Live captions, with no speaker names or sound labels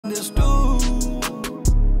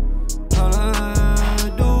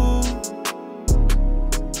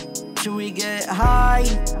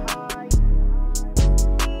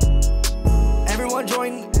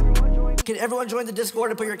everyone join the Discord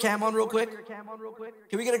and put your cam on real quick?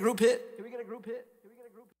 Can we get a group hit?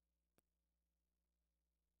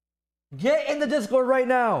 Get in the Discord right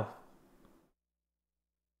now.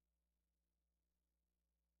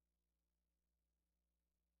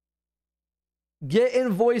 Get in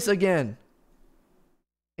voice again.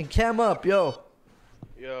 And cam up, yo.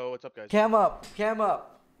 Yo, what's up, guys? Cam up, cam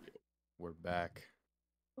up. We're back.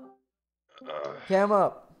 Cam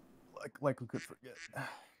up. Like we could forget.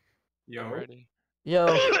 Yo, ready?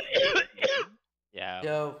 Yo. Yeah.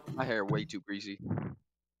 Yo. My hair way too greasy.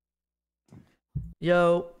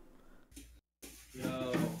 Yo.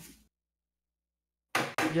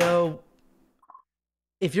 Yo.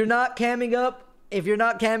 If you're not camming up,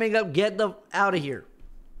 get the out of here.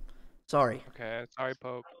 Sorry. Okay, sorry,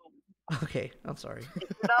 Poke. Okay, I'm sorry.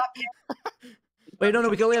 Wait, no,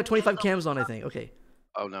 we can only have 25 cams on, I think. Okay.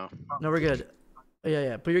 Oh no. No, we're good.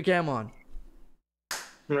 Yeah. Put your cam on. I'm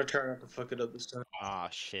gonna try not to fuck it up this time. Ah,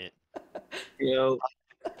 shit. Yo.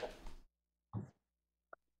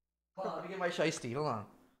 Hold on, let me get my shiesty. Hold on.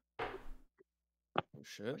 Oh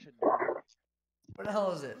shit. Where the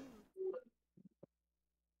hell is it?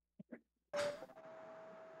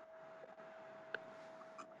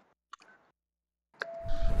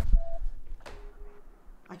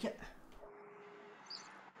 I can't.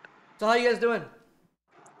 So how you guys doing?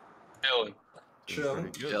 Chilling.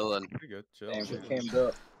 Chilling. Pretty good. Damn, Chill. we came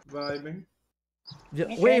up. Vibing. Yeah,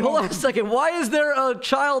 wait, hold on a second. Why is there a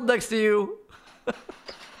child next to you?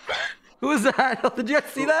 Who is that? Did you guys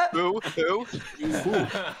see that? Who?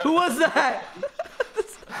 Who was that?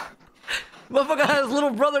 Motherfucker had his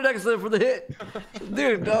little brother next to him for the hit.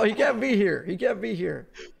 Dude, no, he can't be here. He can't be here.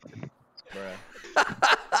 Bruh.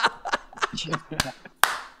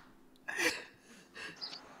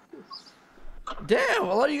 Damn,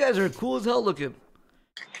 a lot of you guys are cool as hell looking.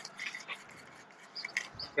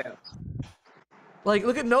 Yeah. Like,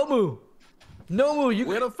 look at Nomu. Nomu, you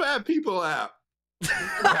Where the fat people at? look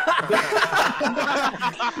at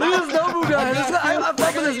this Nomu guy. I'm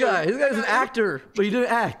fucking this guy. This guy's an actor, but he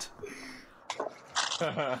didn't act.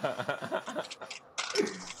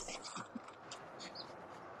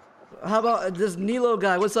 How about this Nilo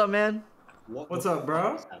guy? What's up, man? What's up,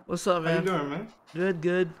 bro? What's up, man? How you doing, man?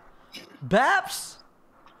 Good. Baps?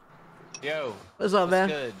 Yo. What's up, man?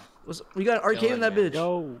 Good. We got an arcade in that bitch.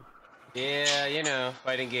 Yo. Yeah, you know,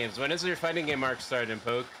 fighting games. When is your fighting game arc starting,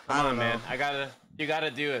 Poke? Come on, man. You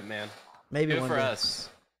gotta do it, man. Maybe do it one for day. us.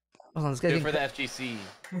 Hold on, this Do guy's it for the FGC.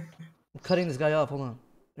 I'm cutting this guy off. Hold on.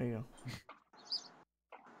 There you go.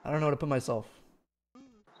 I don't know where to put myself.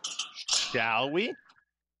 Shall we?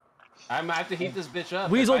 I have to heat this bitch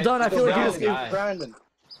up. Weasel done. I feel like he just die. Brandon.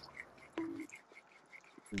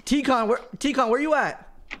 T-Con, where you at?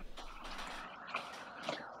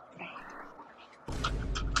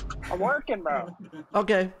 I'm working, bro.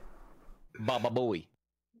 Okay. Baba boy.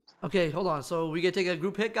 Okay, hold on. So we get to take a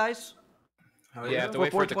group hit, guys? Yeah, I have to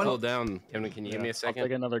wait for it to 420? cool down. Can you give me a second? I'll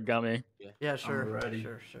take another gummy. Yeah, sure. I'm ready.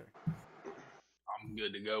 Sure. I'm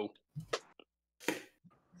good to go.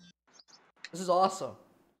 This is awesome.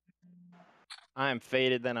 I am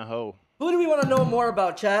faded than a hoe. Who do we want to know more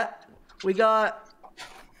about, chat? We got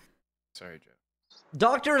Sorry, Joe.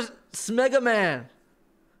 Dr. Smegaman.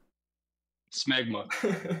 Smegma.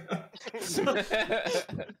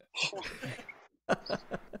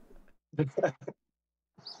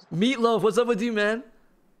 Meatloaf, what's up with you, man?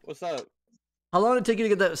 What's up? How long did it take you to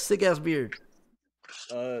get that sick-ass beard?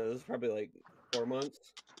 It was probably like 4 months.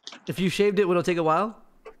 If you shaved it, would it take a while?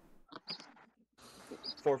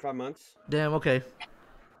 4 or 5 months. Damn, okay.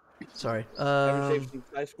 Sorry. I haven't shaved since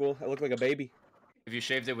high school. I look like a baby. If you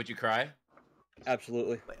shaved it, would you cry?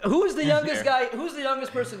 Absolutely. Who's the youngest guy? Who's the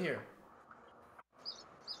youngest person here?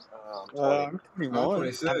 I'm 21.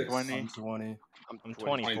 26. I'm 20. I'm 20. I'm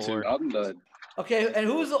 24. I'm done. Okay, and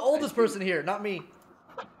who's the oldest person here? Not me.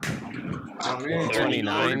 I mean,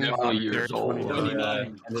 29. definitely years old. 29.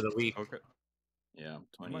 End of the week. Okay. Yeah, I'm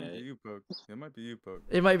It might be 28. you, Poke. It might be you, Poke.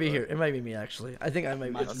 It might be here. It might be me, actually. I think I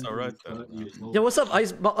might be. That's alright then. Yeah, what's up,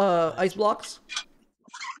 Ice Blocks?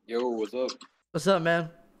 Yo, what's up? What's up, man?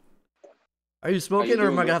 Are you smoking, or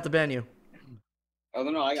am I doing, gonna have to ban you? I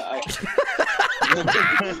don't know. I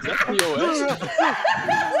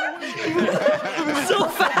So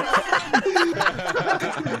fast!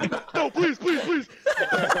 No, please.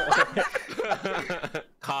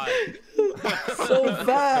 Caught. So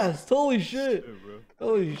fast! Holy shit!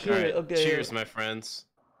 Holy shit! All right. Okay. Cheers, my friends.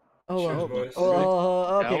 Hold on. Cheers, boys.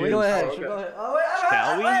 Okay, Shall we? go ahead. Okay. Go ahead. Oh, wait,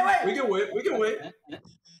 Shall we? wait. We can wait. We can wait.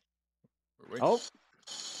 Wait. Oh.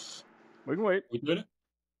 We can wait. we did it.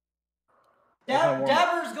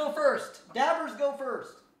 Dabbers go first. Dabbers go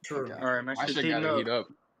first. True. All right, I'm I actually should heating gotta up. heat up.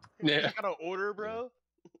 Yeah. I gotta order, bro.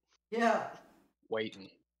 Yeah. Waiting.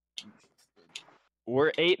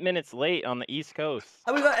 We're 8 minutes late on the East Coast.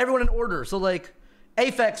 And we got everyone in order. So like,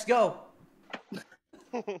 Aphex, go.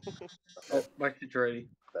 Oh, my shit's ready.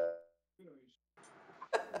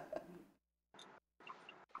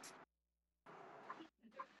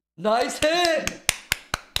 Nice hit.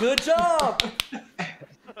 Good job.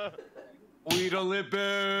 Weed Olympics.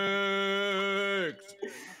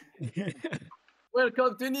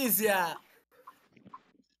 Welcome Tunisia.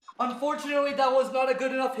 Unfortunately, that was not a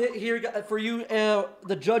good enough hit here for you.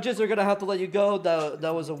 The judges are gonna have to let you go.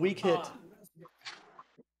 That was a weak hit.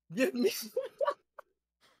 Give me.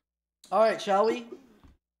 All right, shall we?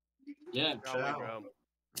 Yeah. Bro.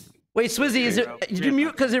 Wait, Swizzy, did you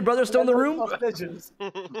mute because your brother's still in the room?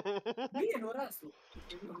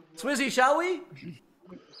 Swizzy, shall we?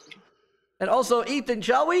 And also, Ethan,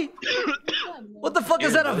 shall we? What the fuck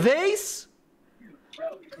is that, a vase?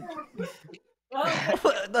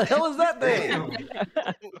 What the hell is that thing?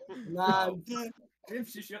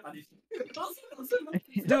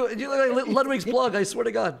 Dude, you look like Ludwig's plug, I swear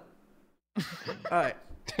to God. Alright.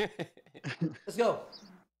 Let's go.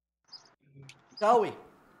 Shall we?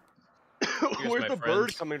 Where's the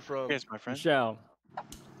bird coming from? Here's my friend. Shall.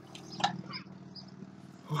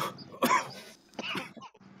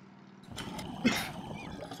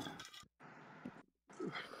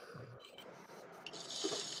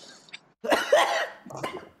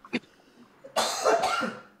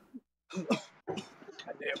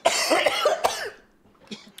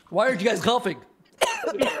 Why aren't you guys coughing?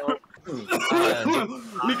 Because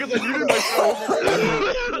I muted myself.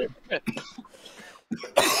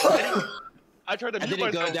 I tried to I mute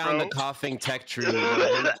didn't go myself, down bro. the coughing tech tree.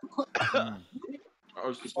 I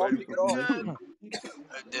was just waiting for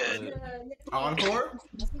Encore?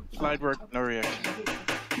 Slide work, no reaction.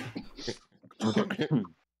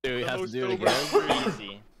 Do we have to do it That was again?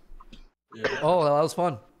 Easy. Oh, that was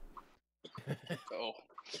fun. Oh,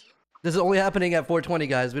 This is only happening at 420,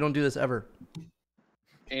 guys. We don't do this ever.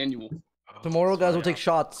 annual. Tomorrow, guys, we'll take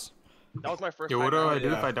shots. That was my first Yo, time. what do I do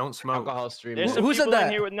Yeah. if I don't smoke? Alcohol stream. There's some Who said people in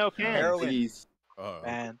that? here with no cans. Please.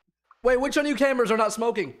 Man. Wait, which one of you cameras are not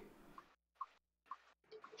smoking?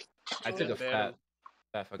 I took a fat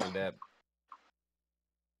fucking dab.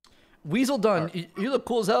 Weasel done. You look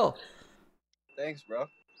cool as hell. Thanks, bro.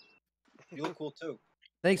 You look cool too.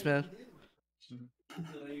 Thanks, man.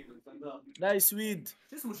 Nice weed.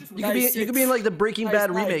 You could be in like the Breaking Nice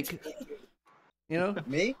Bad night. remake. You know?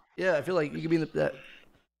 Me? Yeah, I feel like you could be in that.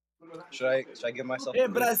 Should I give myself? Hey, a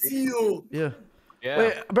good Brazil. Yeah. Yeah.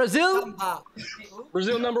 Wait, Brazil?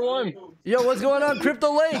 Brazil #1. Yo, what's going on,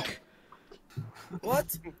 Crypto Lake?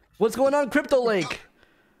 What? What's going on, Crypto Lake?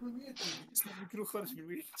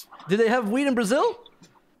 Do they have weed in Brazil?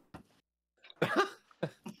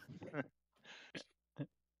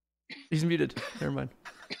 He's muted. Never mind.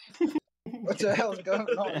 What the hell is going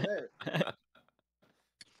on there?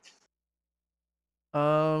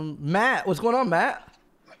 Matt, what's going on, Matt?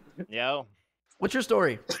 Yo, What's your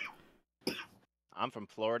story? I'm from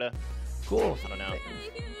Florida. Cool. I don't know.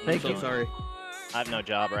 Thank So you. sorry. I have no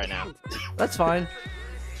job right now. That's fine.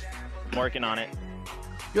 I'm working on it.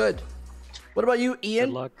 Good. What about you,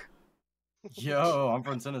 Ian? luck. Yo, I'm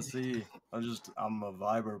from Tennessee. I'm a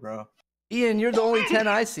viber, bro. Ian, you're the only 10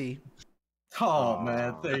 I see. Oh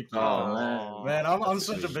man, thank you. Oh, man, I'm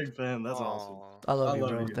such a big fan. That's awesome. I love I you,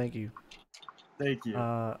 love bro. you. Thank you. Thank you.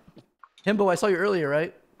 Himbo, I saw you earlier,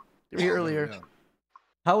 right? You were here earlier. Yeah.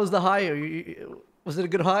 How was the high? Was it a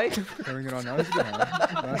good high? Carrying it on now is good.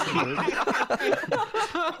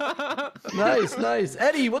 Nice, nice.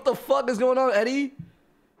 Eddie, what the fuck is going on, Eddie?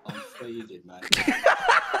 I'm faded, man.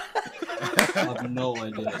 I have no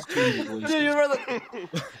idea. It's too many voices. Dude, you're rather...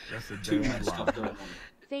 Too much stuff going on.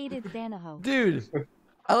 Faded Xanaho. Dude,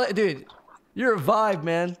 dude, you're a vibe,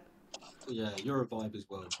 man. Yeah, you're a vibe as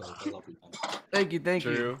well, bro. I love you, man. Thank you, thank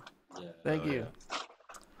you. True. Yeah. Thank you.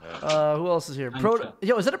 Yeah. Who else is here? Thank Proto. you.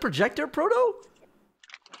 Yo, is that a projector, Proto?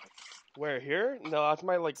 Where, here? No, that's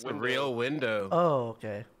my, like, It's a window. real window. Oh,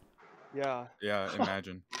 okay. Yeah. Yeah,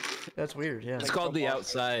 imagine. That's weird. Yeah, It's called the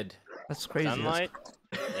outside. that's crazy. Sunlight?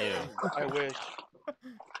 Ew. I wish.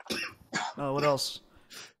 Oh, what else?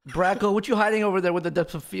 Bracco, what you hiding over there with the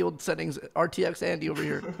depth of field settings? RTX Andy over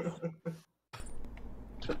here.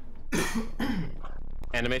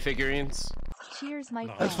 Anime figurines. Cheers, my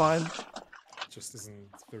That's friend. fine. Just isn't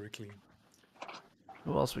very clean.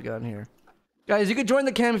 Who else we got in here? Guys, you could join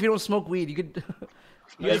the cam if you don't smoke weed. You could.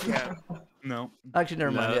 You guys No. Actually,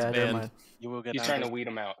 never mind. No, Yeah, it's never banned. mind. You will get He's trying to weed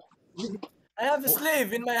him out. I have a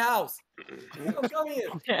slave in my house. Come here.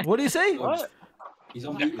 What do you say? What? He's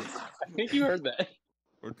on mute. I think you heard that.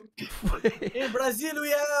 In Brazil,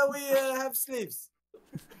 we have slaves.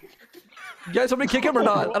 You guys want me to kick him or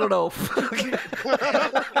not? I don't know.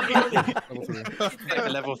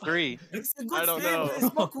 Level 3. It's a good I don't slave. know. They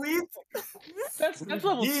smoke weed. That's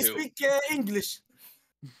level 2. He speak English.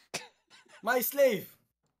 My slave.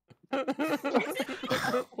 I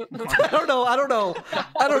don't know. I don't know,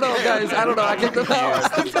 guys. I don't know. I kicked him out.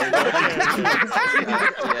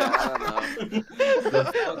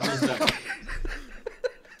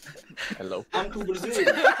 Hello. Uncle Brazil. What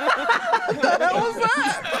the hell was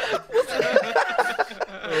that?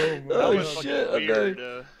 Oh shit! Weird,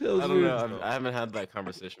 Okay. I don't know. I haven't had that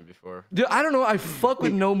conversation before. Dude, I don't know. I fuck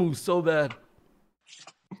with Nomu so bad.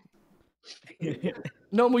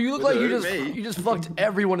 Nomu, you look like you just fucked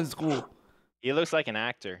everyone in school. He looks like an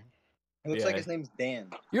actor. It looks like his name's Dan.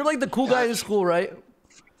 You're like the cool guy in school, right?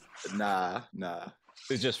 Nah.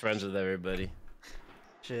 He's just friends with everybody.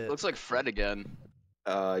 Shit. Looks like Fred again.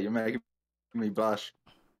 You're making me blush.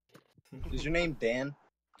 Is your name Dan?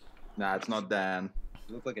 Nah, it's not Dan.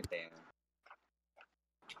 You look like a Dan.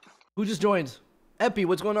 Who just joined? Epi,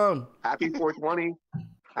 what's going on? Happy 420.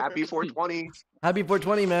 Happy 420. Happy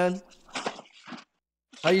 420, man.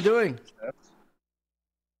 How you doing?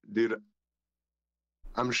 Dude,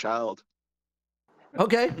 I'm shelled.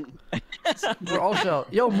 Okay. We're all shelled.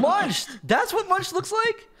 Yo, Munch! That's what Munch looks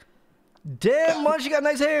like? Damn, Munch, you got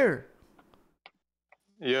nice hair.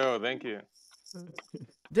 Yo, thank you.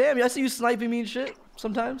 Damn, I see you sniping me and shit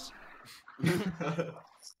sometimes.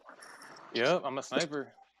 Yep, I'm a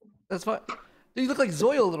sniper. That's fine. Dude, you look like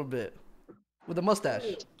Zoya a little bit. With a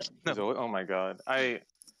mustache. Oh my god.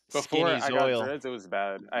 Before Skinny I got Zoil. dreads, it was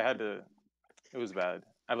bad. It was bad.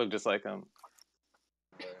 I look just like him.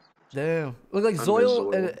 Damn. Look like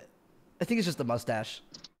Zoil, and I think it's just the mustache.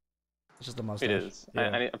 It's just the mustache. It is.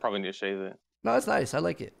 Yeah. I probably need to shave it. No, it's nice. I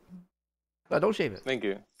like it. No, don't shave it. Thank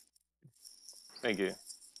you. Thank you.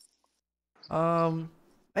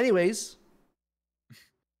 Anyways.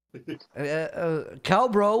 Cal,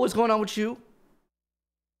 bro, what's going on with you?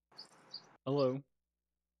 Hello.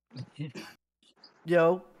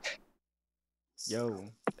 Yo. Yo.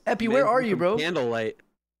 Epi, where are you, bro? Candlelight.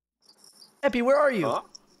 Epi, where are you? Huh?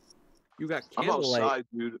 You got I'm candlelight. outside,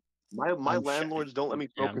 dude. My landlords don't let me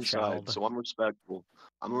Yeah, smoke I'm inside, shelled. so I'm respectful.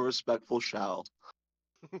 I'm a respectful child.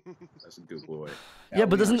 That's a good boy. Yeah,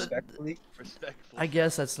 but doesn't... Respectfully? Respectful. I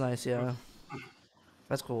guess that's nice, yeah.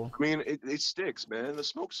 That's cool. I mean, it sticks, man. The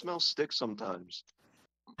smoke smell sticks sometimes.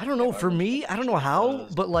 I don't know, for me, I don't know how,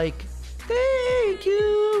 but like... Thank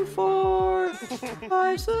you for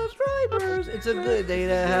 5 subscribers. It's a good day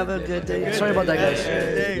to have a good day. Sorry about that, guys.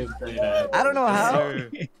 I don't know how.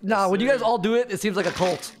 Nah, when you guys all do it, it seems like a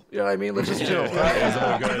cult. You know what I mean? Let's just chill. We're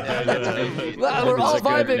all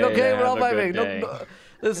vibing, okay? We're all vibing. No,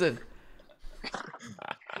 listen.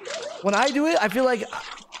 When I do it, I feel like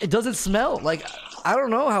it doesn't smell. Like, I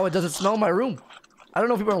don't know how it doesn't smell in my room. I don't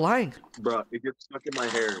know if people are lying. Bruh, it gets stuck in my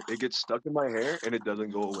hair. It gets stuck in my hair, and it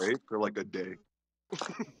doesn't go away for like a day.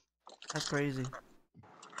 That's crazy.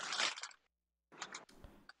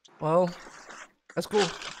 Well, that's cool.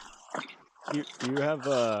 You have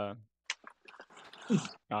Oh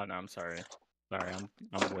no, I'm sorry. Sorry,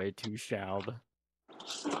 I'm way too shelled.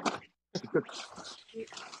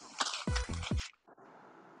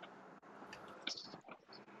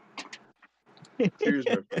 Cheers,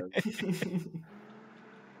 my friend.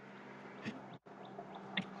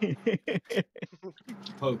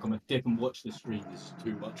 Poke, I'm gonna dip and watch the stream. This is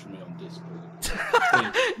too much for me on Discord.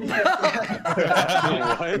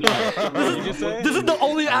 What did you say? This is the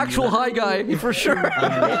only actual high guy, for sure.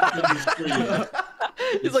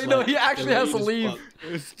 He's like, no, he actually has to leave.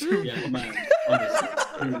 Yeah, man. Honestly,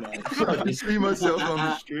 too much. I can see myself on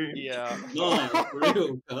the stream. Yeah. No, for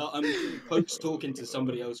real. I'm Poke's talking to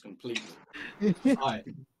somebody else completely. Hi.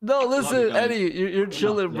 No, listen, Love you, guys. Eddie, you're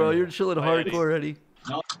chilling, bro. You're chilling hardcore, Eddie.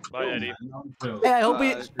 No, Bye, Eddie. Hey,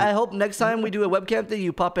 I hope next time we do a webcam thing,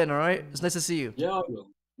 you pop in. All right? It's nice to see you. Yeah, I will.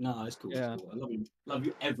 No, it's cool. Yeah. It's cool. Love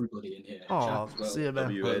you, everybody in here. Oh, Chat as well. see you, man.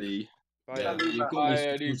 Love you, Eddie. Yeah, you've got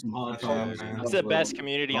me through some hard times. It's the best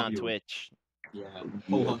community on Twitch. Yeah,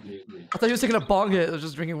 wholeheartedly agree. I thought he was taking a bong hit. It was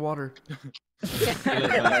just drinking water.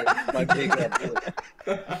 My big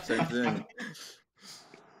Same thing.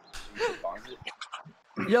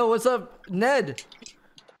 Yo, what's up, Ned?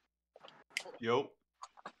 Yo.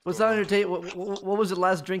 What's on your table? What was the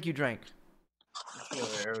last drink you drank?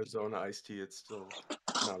 Arizona iced tea. It's still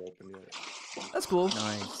not open yet. That's cool.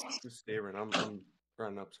 Nice. Just savoring. I'm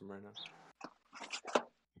running up some right now.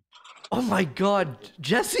 Oh my God,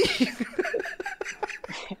 Jesse!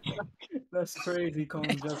 That's crazy,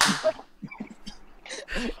 calling Jesse.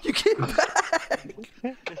 You came back.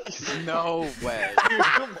 No way.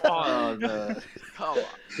 Come on. Come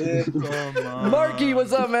on. Marky,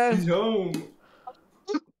 what's up, man? He's home.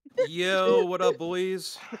 Yo, what up,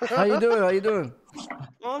 boys? How you doing? How you doing?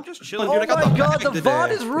 Oh, I'm just chilling, Oh dude. I got my god, the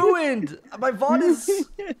VOD is ruined. My VOD is.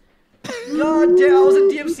 God damn, I was in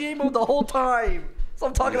DMCA mode the whole time. So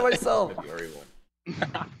I'm talking to myself.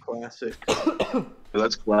 Classic.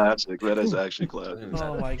 That's classic. That is actually classic.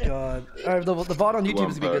 Oh my god. Alright, the VOD on YouTube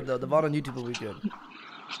is gonna be good though. The VOD on YouTube will be good.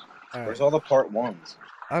 Alright. Where's all the part ones?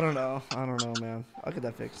 I don't know, man. I'll get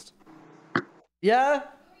that fixed. Yeah?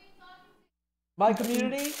 My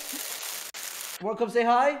community? Wanna come say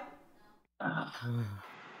hi?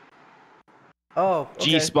 Oh, okay.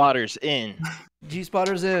 G-Spotters in.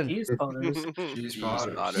 G-Spotters in.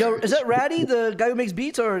 G-Spotters. Yo, is that Ratty, the guy who makes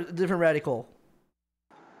beats, or a different Radical?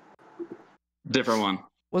 Different one.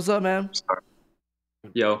 What's up, man?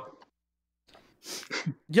 Yo.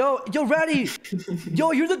 Yo, Ratty!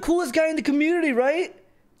 Yo, you're the coolest guy in the community, right?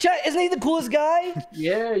 Chat, isn't he the coolest guy?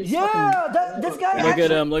 Yeah, this guy. Look at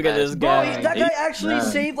him, look at this guy. Bro, that guy actually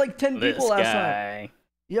saved like 10 people last time.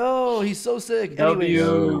 Yo, he's so sick.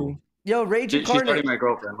 Anyways. Yo, Rage She's already Incarnate. my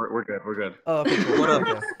girlfriend. We're good. We're good. Oh, okay, cool. What up?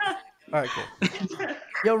 Okay. Alright, cool.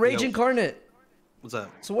 Yo, Rage Incarnate. What's up?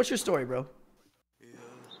 So what's your story, bro?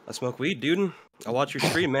 I smoke weed, dude. I watch your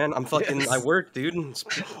stream, man. I work, dude. It's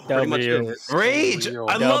pretty much it. Rage!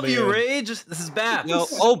 I love you, Rage! This is Babs. Yo,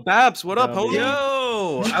 oh, Babs, what up, homie?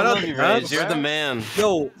 Yo! Shout I out love to you, Babs. Rage. You're the man.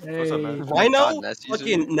 Yo, What's up, man? Rhino,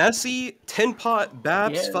 fucking Nessie, Tin Pot,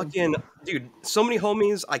 Babs, fucking... Dude, so many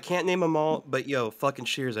homies. I can't name them all, but yo, fucking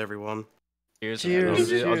cheers, everyone. Cheers.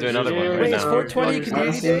 Cheers. I'll do another one right Wait, it's now. 420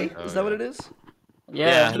 Community Day? Is that what it is?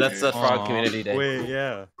 Yeah, that's the Frog Community Day. Wait,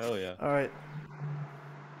 yeah. Hell yeah. Alright.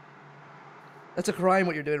 That's a crime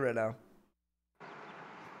what you're doing right now.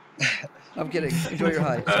 I'm kidding. Enjoy your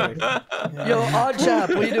high. Sorry. Yo, Odd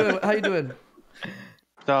Chap, what you doing? How you doing?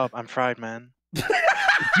 What's up? I'm fried, man.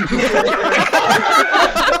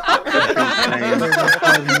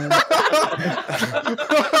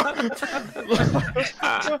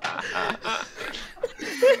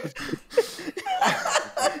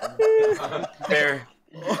 Fair.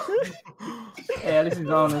 Yeah, this is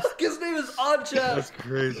honest. His name is Odd Chap. That's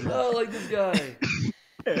crazy. Oh, I like this guy.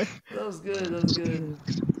 That was good. That was good.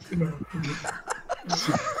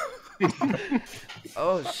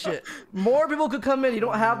 Oh shit! More people could come in. You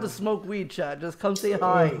don't have to smoke weed, chat. Just come say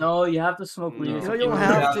hi. No, you have to smoke weed. No, you don't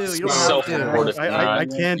have to. You don't have to. I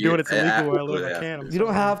can't do it. It's illegal where I live. I can't. You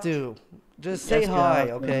don't have to. Just say hi,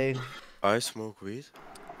 okay? I smoke weed.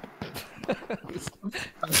 Trying to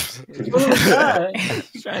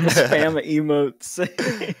spam emotes.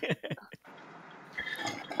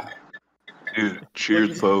 Dude,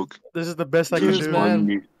 cheers, folk. This is the best I can do.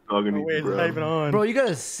 Man. Talking to Wait, you, it's bro. not even on. Bro, you got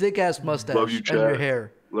a sick ass mustache Love you, and your chat.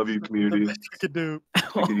 hair. Love you, community. I could do. Take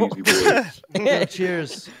it easy, boys. Yeah,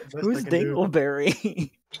 cheers. Who's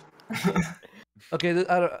Dingleberry? Okay,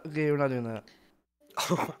 okay, we're not doing that.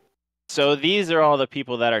 So these are all the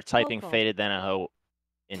people that are typing Faded Than a Hoe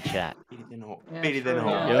in chat. Faded than a hoe. Yep. Faded than a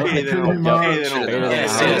hoe. Yep. Faded than a hoe.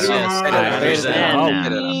 Yes.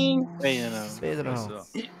 Faded than a hoe.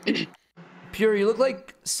 Pure, you look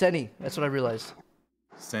like Senny. That's what I realized.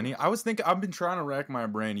 Senny? I was thinking, I've been trying to rack my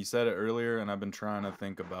brain. You said it earlier, and I've been trying to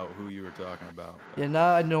think about who you were talking about. Yeah,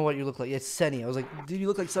 now I know what you look like. It's Senny. I was like, dude, you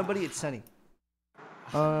look like somebody. It's Senny.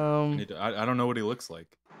 I don't know what he looks like.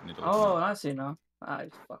 I need to look him Oh, up. I see now. How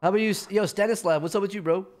about you? Yo, Stanislav, what's up with you,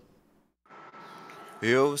 bro?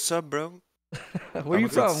 Yo, what's up, bro? Where you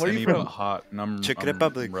from? Where you from? Hot, and I'm, Czech I'm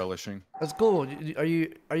Republic. relishing. That's cool. Are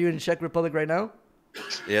you in Czech Republic right now?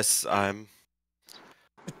 Yes, I'm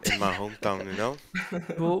in my hometown, you know?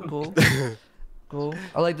 Cool, cool. Cool.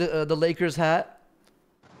 I like the Lakers hat.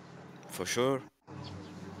 For sure.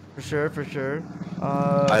 For sure, for sure.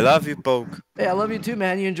 I love you, Poke. Hey, I love you too,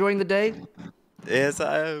 man. You enjoying the day? Yes,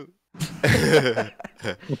 I am.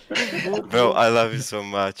 Bro, I love you so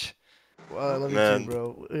much. Well, I love Man. you too,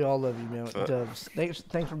 bro. We all love you, man. Dubs. Thanks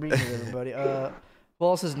for being here, everybody. Who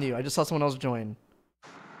else is new? I just saw someone else join.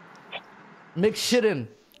 Mick Shitten.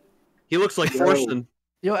 He looks like Forsten.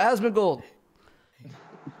 Yo, Asmongold.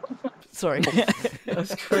 Sorry.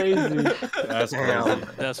 That's crazy. That's crazy.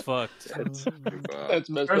 That's fucked. That's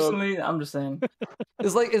messed up. Personally, I'm just saying.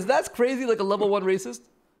 Is that crazy like a level 1 racist?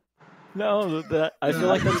 No, I feel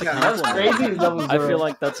like that's a That's compliment. crazy. Level I zero. feel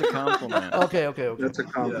like that's a compliment. Okay. That's a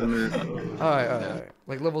compliment. Alright.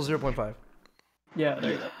 Like level 0.5. Yeah.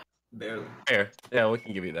 There you go. Barely. Fair. Yeah, we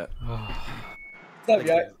can give you that. What's up,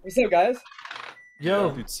 guys? What's up, guys?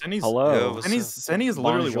 Yo. Dude, Senny's, Hello. Senny's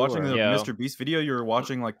literally Bonjour. watching the Yo. Mr. Beast video you were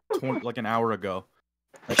watching like an hour ago.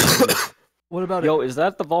 What about Yo, is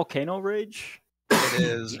that the volcano rage? It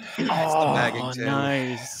is. It's the bagging tin.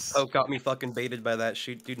 Nice. Oh, got me fucking baited by that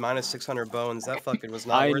shoot, dude. Minus 600 bones. That fucking was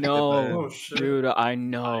not I worth it. know, Man. dude. I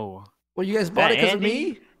know. Well, you guys bought it because of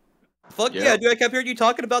me? Fuck yeah, dude! I kept hearing you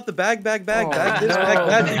talking about the bag this, bag that,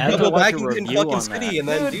 I double watch a bagging in review fucking on city, that. and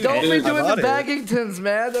then Dude, don't be I doing the bought it. Baggingtons,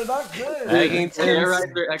 man. They're not good. Yeah, right.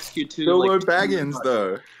 They're XQ2. Still like, Lord Baggins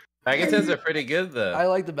though. Baggingtons are pretty good though. I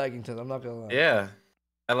like the Baggingtons. I'm not gonna lie. Yeah,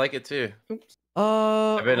 I like it too.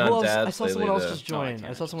 I've been on who else? Dad's I saw someone lately, else just though. No, I join.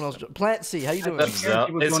 I saw someone else. Plant C, how you doing? What's up?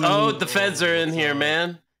 The feds are in here,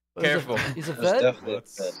 man. Careful. He's a fed?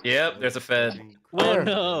 Yep, there's a fed. Where? Oh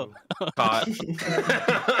no. Caught.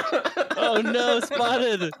 Oh no,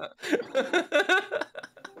 spotted.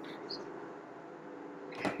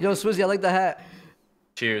 Yo, Swizzy, I like the hat.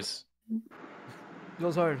 Cheers.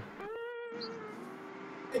 Goes hard.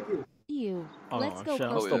 You. Oh Let's go shit,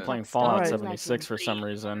 I'm post still the playing box. Fallout Alright. 76 for some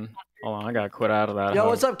reason. Hold on, I gotta quit out of that. Yo, hoe.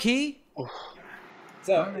 what's up, Key? What's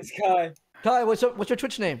up? It's Kai. Kai, what's up? What's your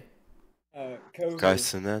Twitch name? Kovu. Kai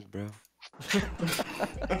Sinet, bro.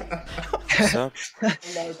 What's up? I'm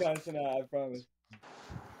not Kai Sinat, I promise.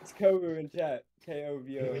 It's Kovu in chat.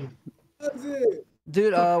 K-O-V-O. That's it.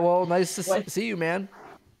 Dude, well, nice to see you, man.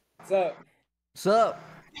 What's up? What's up?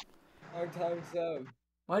 Long time sub.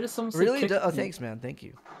 Why does someone say Really? kick Oh, me? thanks, man. Thank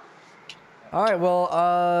you. All right,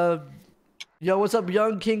 well, yo, what's up,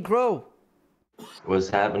 young King Crow? What's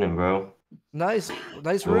happening, bro? Nice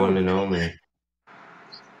The one room. and only.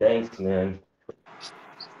 Thanks, man.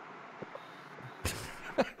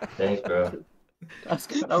 Thanks, bro.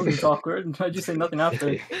 That was just awkward. Why'd you say nothing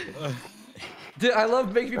after? Dude, I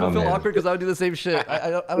love making people Oh, feel man. awkward because I would do the same shit. I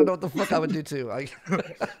don't know what the fuck I would do too.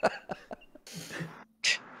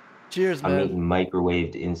 Cheers, I'm man. eating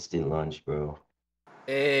microwaved instant lunch, bro.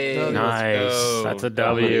 Hey, Nice. That's a I'm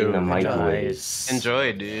W. eating a microwave. Nice.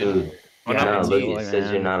 Enjoy, dude. Dude, Bon no, look, appetit, it says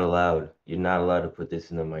man. you're not allowed. You're not allowed to put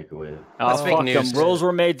this in the microwave. Oh, That's fake fuck news. them. Rules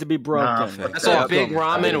were made to be broken. That's what Big I've been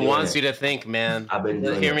Ramen doing wants it. you to think, man. I've been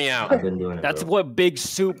doing Hear it. me out. I've been doing it, That's bro. what Big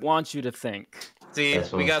Soup wants you to think. See,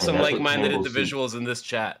 That's what we I'm got saying. some That's what like-minded Campbell's individuals in this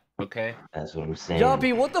chat. Okay. That's what I'm saying.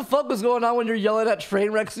 Yoppy, what the fuck was going on when you're yelling at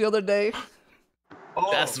train wrecks the other day?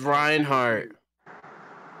 That's Reinhardt.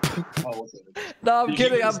 No, I'm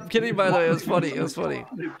kidding. I'm kidding. By the way, it was funny. It was funny.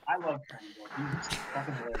 Dude, I love Train, bro. He's just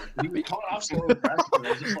fucking hilarious. He was coming off so aggressive. I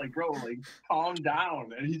was just like, bro, like, calm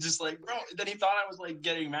down. And he's just like, bro. Then he thought I was like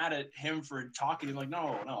getting mad at him for talking. He's like,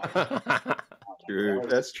 no. True.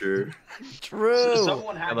 That's true. True.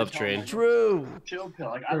 Someone had I love to tell him, Train. like, True. chill pill.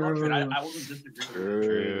 Like, I love Train. I wasn't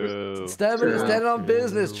disagreeing. True. Standing on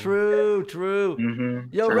business. True. True.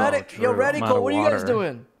 Yo, True, Radical. Yo, true. I'm out Radical. of What are you guys water.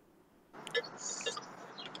 doing?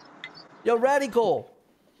 Yo, Radical.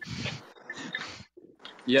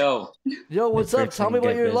 Yo, Yo, what's up? Tell me about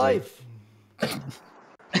Get your busy. life.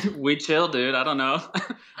 we chill, dude. I don't know. I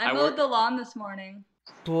I mowed work- the lawn this morning.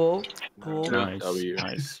 Cool. Cool. Nice. W.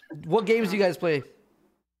 Nice. What games do you guys play?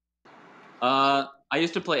 I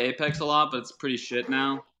used to play Apex a lot, but it's pretty shit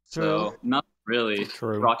now. So not really.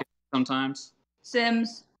 True. Rocket sometimes.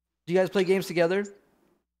 Sims. Do you guys play games together?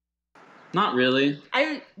 Not really.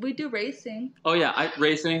 We do racing. Oh yeah,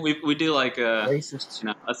 racing. We do like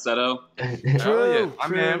Assetto. True.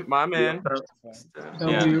 My man.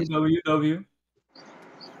 W.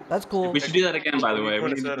 That's cool. We should do that again, by the way. We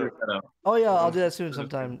need to do Assetto. Oh yeah, I'll do that soon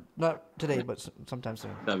sometime. Not today, but sometime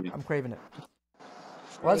soon. W. I'm craving it.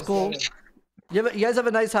 Well, that's cool. You guys have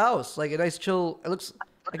a nice house, like a nice chill. It looks.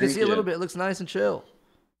 I can Thank see a little you. bit. It looks nice and chill.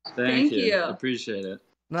 Thank you. you. Appreciate it.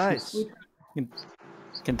 Nice.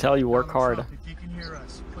 Can tell you work hard. If you can hear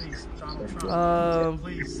us, please, Donald Trump,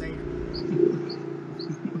 please say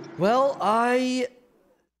Well, I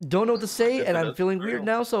don't know what to say, and I'm feeling weird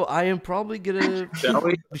now, so I am probably gonna. Shall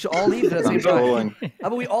we? We should all leave at the same time. How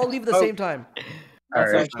about we all leave at the same time? All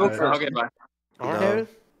right. Okay, bye. Okay?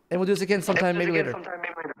 And we'll do this again sometime, maybe later.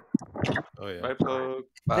 Oh yeah. Bye, Poke.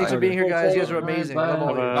 Thanks for being here, guys. You guys are amazing. I love all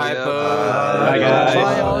of you. Bye, Bye, guys.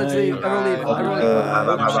 Bye, y'all. Let's leave. Everyone leave.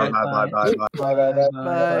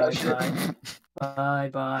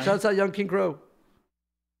 Bye. Shouts out Young King Crow.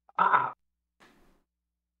 Oh,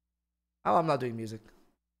 I'm not doing music.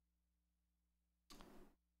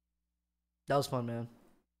 That was fun, man.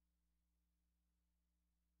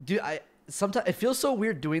 Dude, sometimes it feels so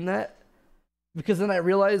weird doing that because then I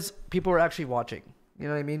realize people are actually watching. You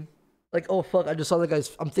know what I mean? Like, oh fuck, I just saw the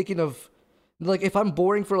guys. I'm thinking of, like, if I'm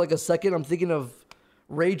boring for like a second, I'm thinking of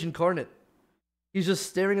Rage Incarnate. He's just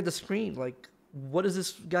staring at the screen. Like, what is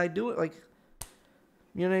this guy doing? Like,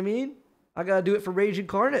 you know what I mean? I gotta do it for Rage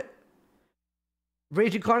Incarnate.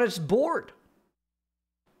 Rage Incarnate's bored.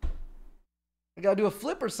 I gotta do a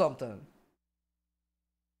flip or something.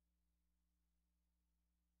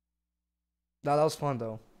 Nah, that was fun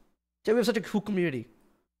though. Yeah, we have such a cool community.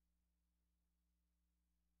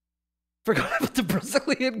 Forgot about the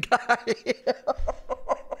Brazilian guy.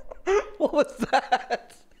 What was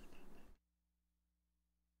that?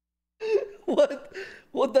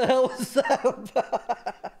 What the hell was that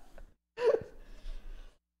about?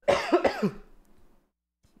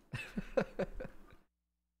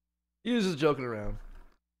 He was just joking around.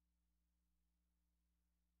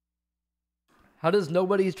 How does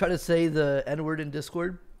nobody try to say the N-word in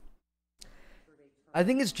Discord? I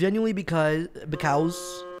think it's genuinely because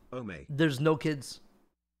there's no kids.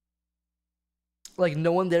 Like,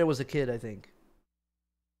 no one there was a kid, I think.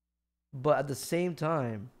 But at the same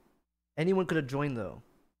time, anyone could have joined, though.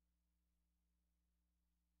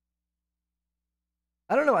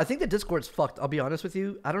 I don't know. I think the Discord's fucked. I'll be honest with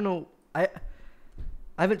you. I don't know. I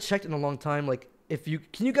haven't checked in a long time. Like,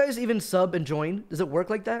 can you guys even sub and join? Does it work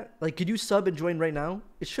like that? Like, could you sub and join right now?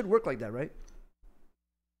 It should work like that, right?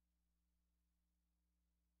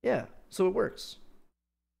 Yeah. So it works.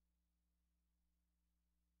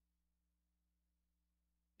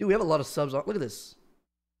 Dude, we have a lot of subs on. Look at this.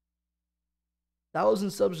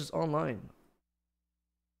 1,000 subs just online.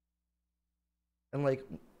 And like,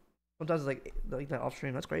 sometimes it's like that off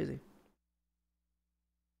stream. That's crazy.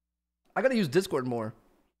 I gotta use Discord more.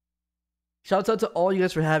 Shouts out to all you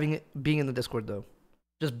guys for being in the Discord though.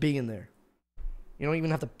 Just being in there. You don't even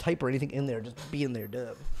have to type or anything in there. Just be in there,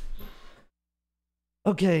 dub.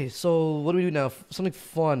 Okay, so what do we do now? Something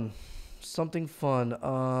fun. Something fun.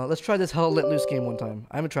 Let's try this Hell Let Loose game one time.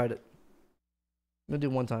 I haven't tried it. I'm gonna do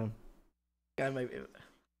it one time. Guy might.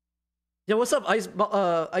 Yo, what's up, Ice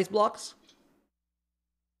Blocks?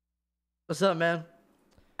 What's up, man?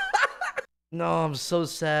 No, I'm so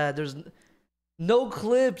sad. There's no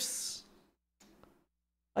clips.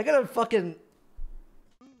 I gotta fucking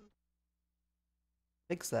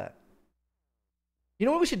fix that. You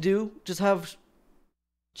know what we should do? Just have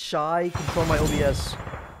Shy control my OBS.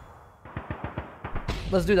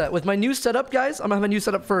 Let's do that. With my new setup, guys, I'm gonna have a new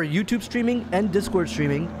setup for YouTube streaming and Discord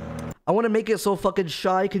streaming. I want to make it so fucking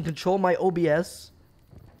Shy can control my OBS.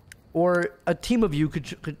 Or a team of you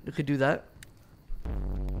could do that.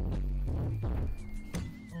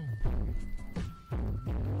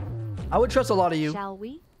 I would trust a lot of you. Shall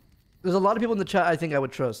we? There's a lot of people in the chat I think I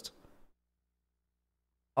would trust.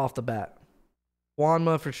 Off the bat.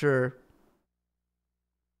 Juanma for sure.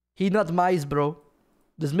 He not Mize, bro.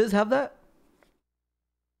 Does Miz have that?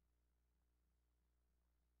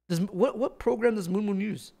 What program does Moon Moon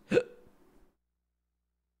use?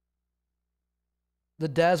 The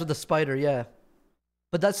Daz with the spider, yeah.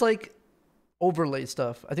 But that's like overlay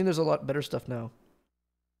stuff. I think there's a lot better stuff now.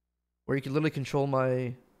 Where you can literally control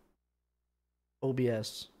my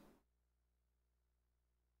OBS.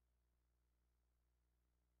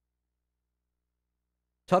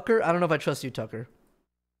 Tucker? I don't know if I trust you, Tucker.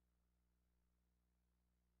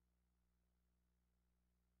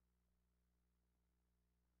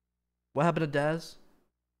 What happened to Daz?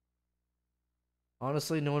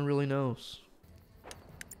 Honestly, no one really knows.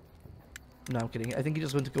 No, I'm kidding. I think he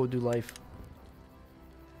just went to go do life.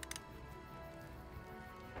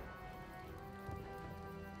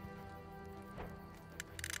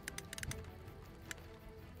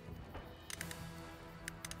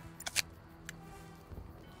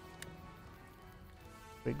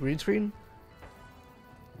 Wait, green screen?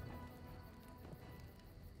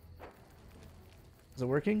 Is it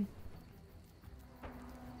working?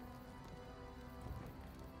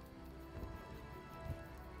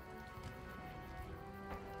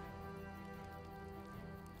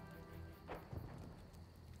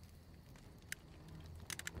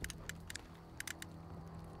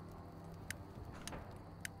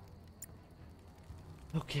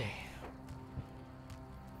 Okay.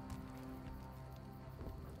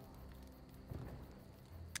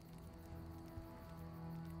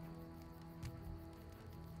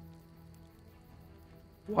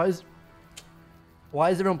 Why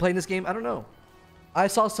is everyone playing this game? I don't know. I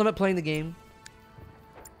saw Summit playing the game,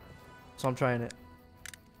 so I'm trying it.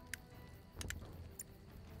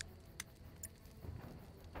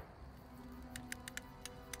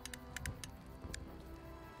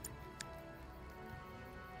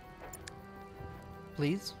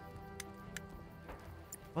 Please?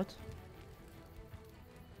 What?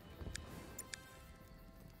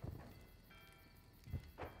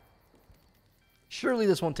 Surely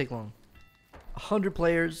this won't take long. 100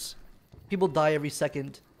 players. People die every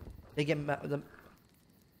second. They get mad.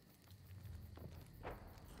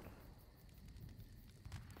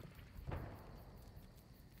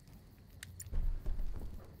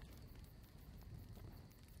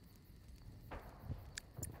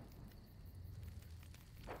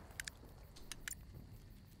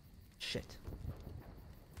 shit.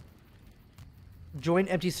 Join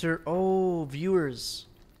empty sir. Oh, viewers.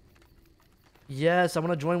 Yes, I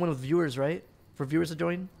want to join one with viewers, right? For viewers to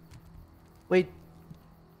join. Wait,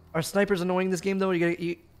 are snipers annoying this game though?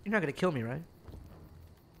 You're not gonna kill me, right?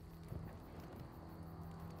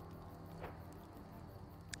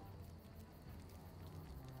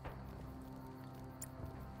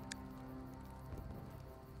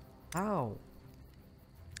 How?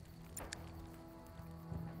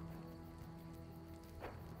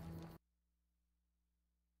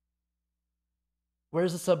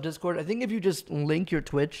 Where's the sub Discord? I think if you just link your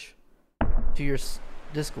Twitch to your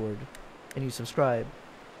Discord and you subscribe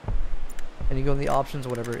and you go in the options or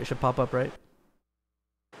whatever, it should pop up, right?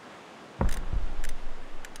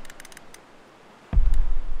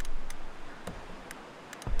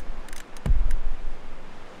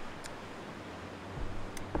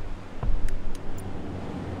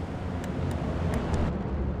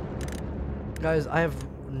 Guys, I have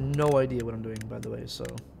no idea what I'm doing, by the way, so...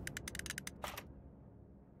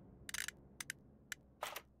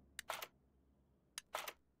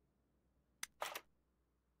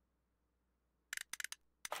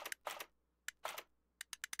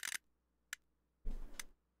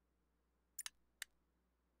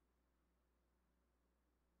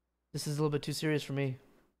 This is a little bit too serious for me.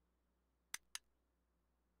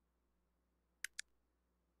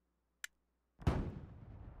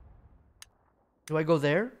 Do I go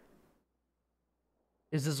there?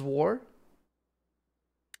 Is this war?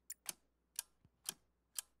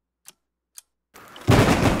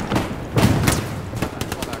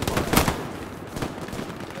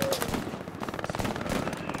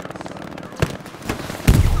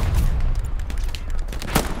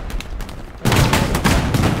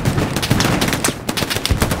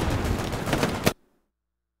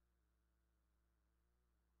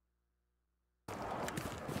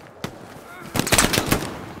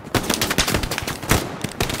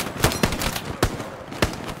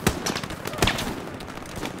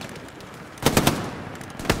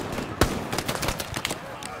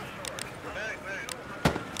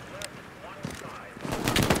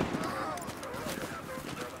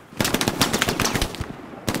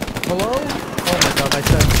 Hello? Oh my god, my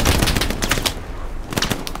sense.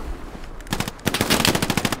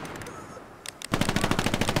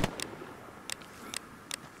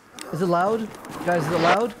 Is it loud? Guys, is it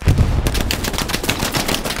loud?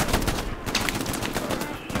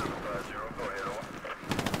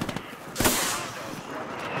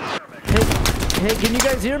 Hey, can you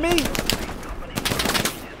guys hear me?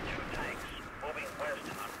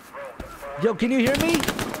 Yo, can you hear me?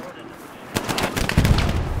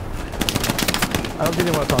 I don't think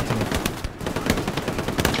they want to talk to me.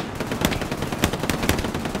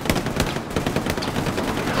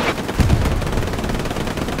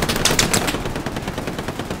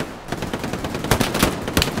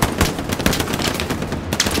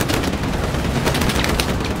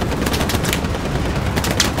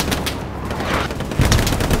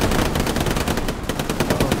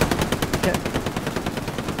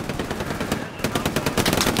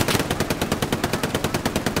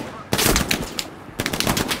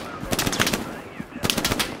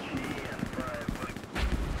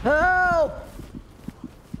 Help!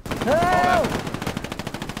 Help!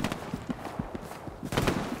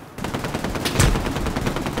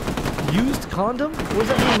 Used condom? What does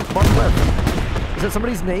that mean? Bottom left. Is that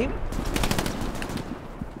somebody's name?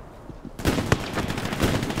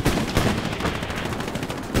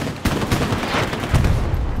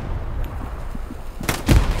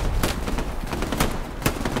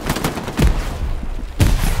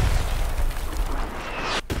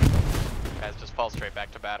 Guys, just fall straight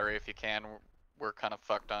back to battery if you can. We're kind of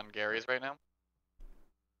fucked on Gary's right now.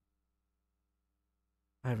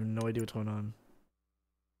 I have no idea what's going on.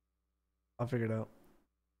 I'll figure it out.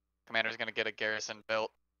 Commander's gonna get a garrison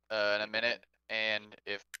built in a minute, and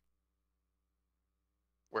if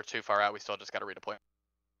we're too far out, we still just gotta redeploy.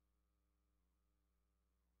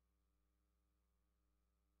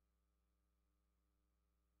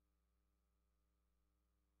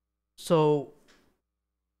 So,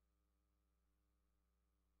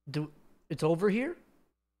 it's over here?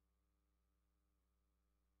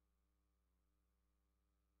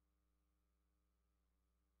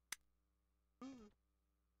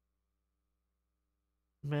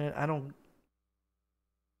 Man, I don't...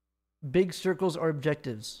 Big circles are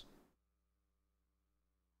objectives.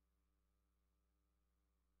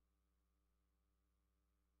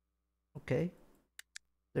 Okay.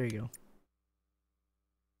 There you go.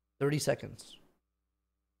 30 seconds.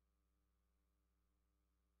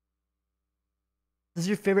 This is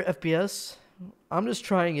your favorite FPS? I'm just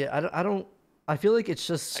trying it. I don't. I feel like it's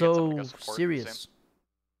just so serious.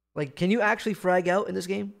 Like, can you actually frag out in this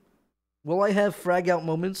game? Will I have frag out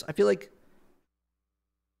moments? I feel like.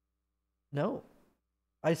 No.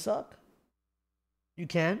 I suck. You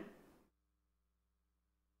can?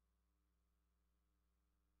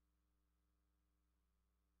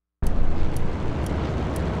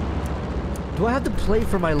 Do I have to play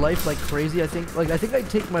for my life like crazy? I think I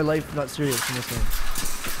take my life not serious in this game.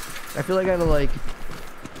 I feel like I gotta like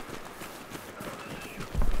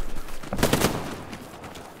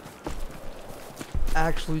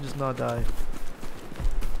actually just not die.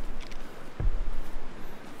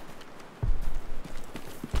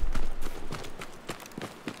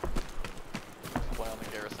 Play on the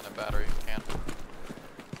garrison and battery if you can.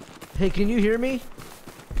 Hey, can you hear me?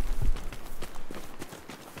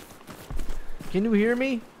 Can you hear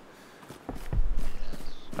me?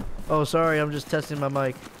 Oh, sorry, I'm just testing my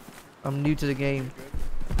mic. I'm new to the game.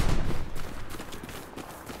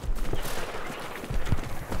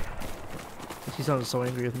 He sounded so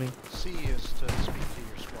angry with me. C is to speak to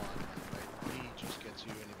your squad, right? B just gets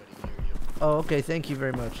you anybody near you. Oh, okay, thank you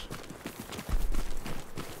very much.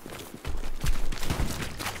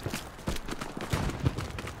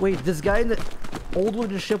 Wait, this guy in the old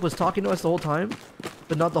wooden ship was talking to us the whole time?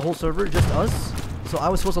 But not the whole server, just us? So I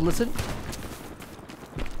was supposed to listen?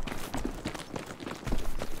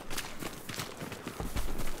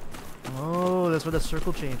 Oh, that's where the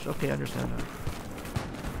circle changed. Okay, I understand now.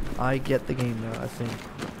 I get the game now, I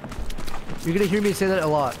think. You're gonna hear me say that a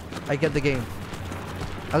lot. I get the game.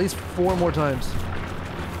 At least 4 more times.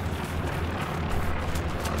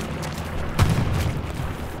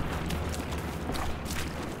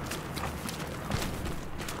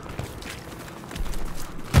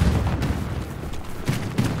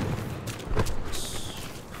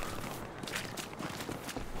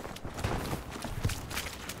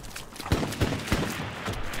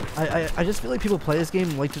 I just feel like people play this game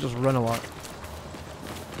and like to just run a lot.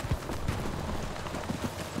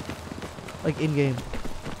 Like in-game.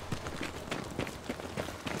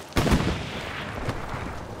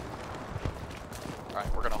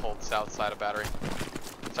 Alright, we're gonna hold south side of battery.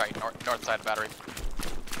 Sorry, north side of battery.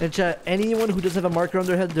 And chat, anyone who doesn't have a marker on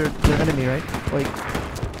their head, they're enemy, right?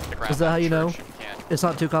 Like, is that how you know? It's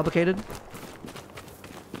not too complicated?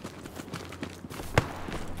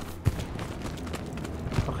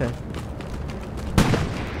 Okay.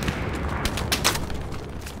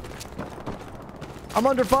 I'm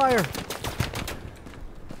under fire!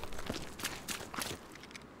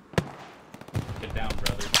 Get down,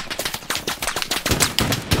 brother.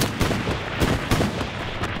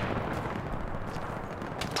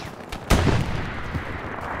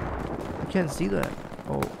 I can't see that.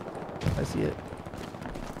 Oh, I see it.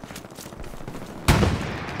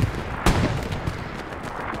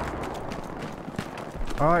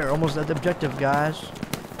 Alright, we're almost at the objective, guys.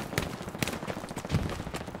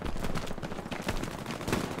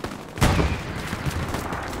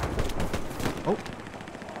 Oh.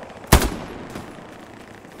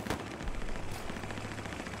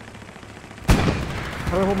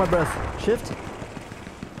 How do I hold my breath? Shift?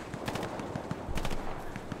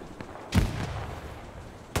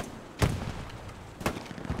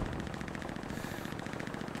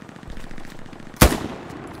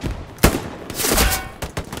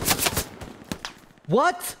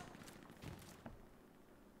 What?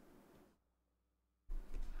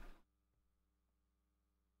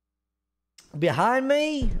 Behind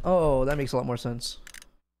me? Oh, that makes a lot more sense.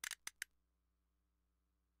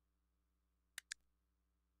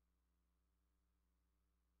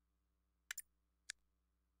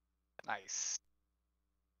 Nice.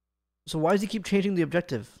 So why does he keep changing the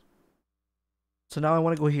objective? So now I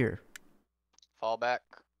want to go here. Fall back.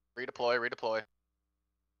 Redeploy, redeploy.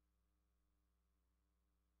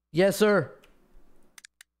 Yes, sir.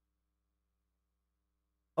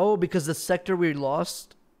 Oh, because the sector we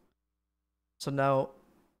lost. So now.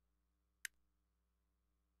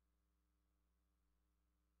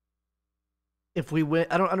 If we win,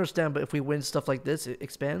 I don't understand, but if we win stuff like this, it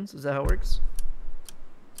expands? Is that how it works?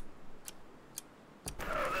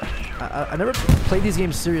 I never played these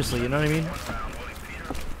games seriously, you know what I mean?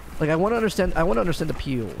 Like, I want to understand the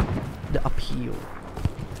appeal. The appeal.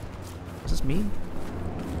 Is this me?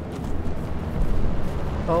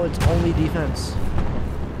 Oh, it's only defense.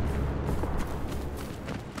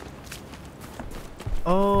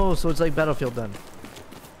 Oh, so it's like Battlefield then.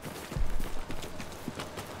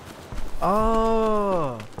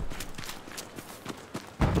 Oh.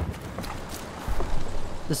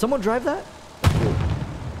 Did someone drive that?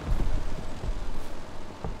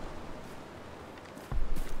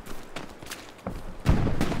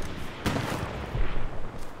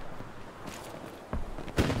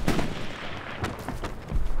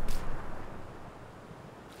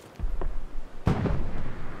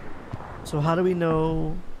 So how do we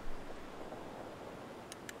know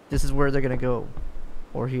this is where they're gonna go?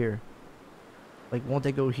 Or here? Like, won't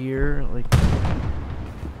they go here? Like...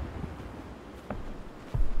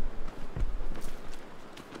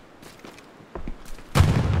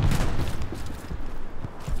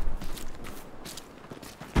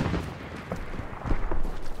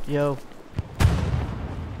 Yo.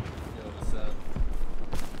 What's up?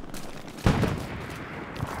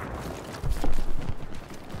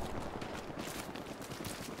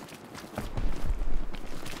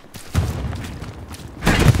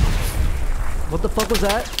 What the fuck was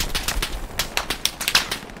that?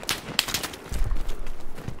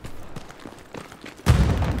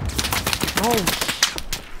 Oh.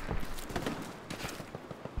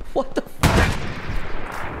 What the fuck?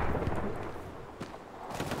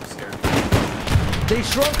 They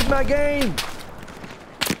shrunk my game.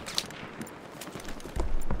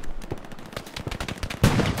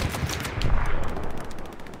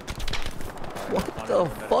 What the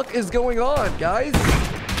fuck is going on, guys?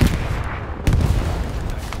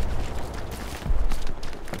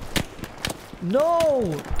 No!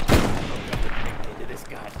 Into this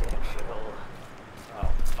goddamn shithole.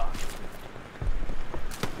 Oh fuck.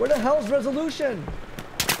 Where the hell's resolution?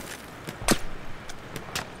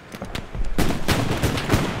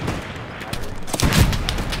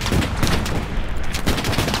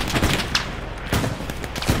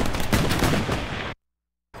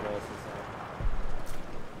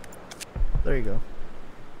 There you go.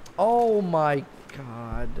 Oh my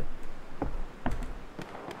god.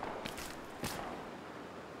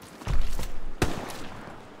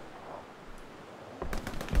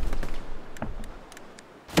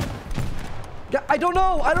 I don't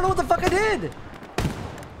know. I don't know what the fuck I did.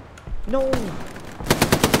 No.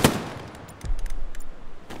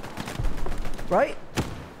 Right?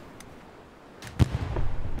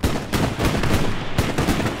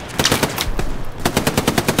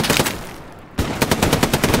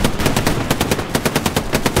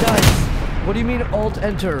 Guys, what do you mean alt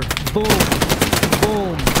enter? Boom.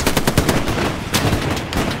 Boom.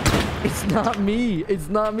 It's not me. It's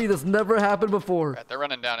not me. This never happened before. Right, they're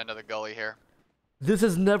running down into the gully here. This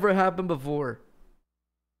has never happened before.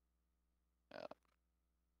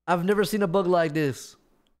 I've never seen a bug like this.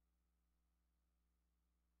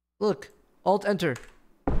 Look, alt enter.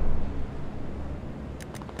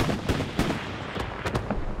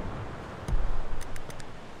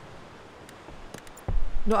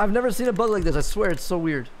 No, I've never seen a bug like this. I swear, it's so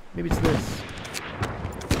weird. Maybe it's this.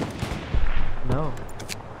 No.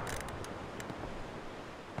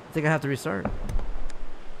 I think I have to restart.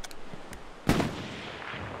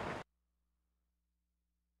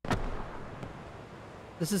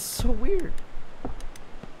 This is so weird.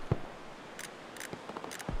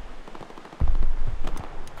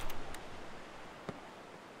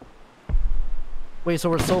 Wait,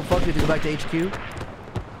 so we're so fucked we have to go back to HQ?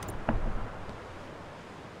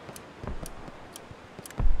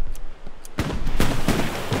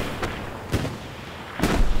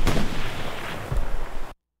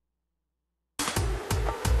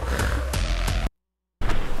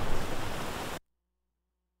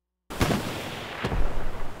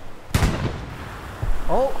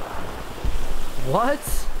 Oh! What?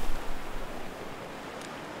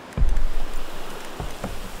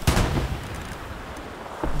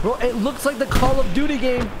 Bro, it looks like the Call of Duty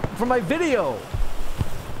game from my video.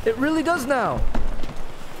 It really does now.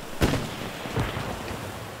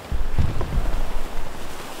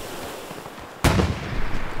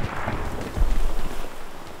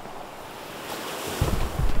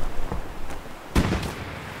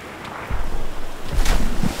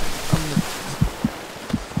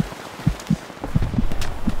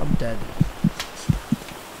 I'm dead.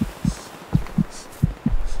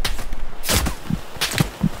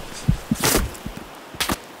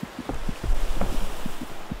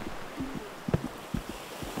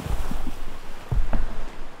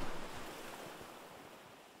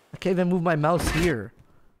 I can't even move my mouse here.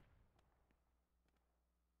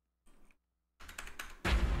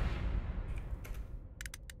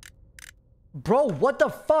 Bro, what the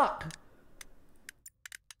fuck?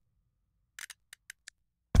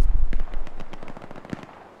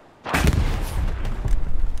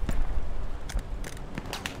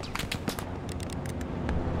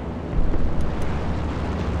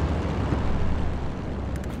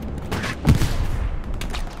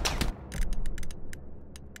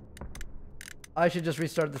 I should just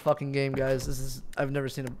restart the fucking game, guys. This is... I've never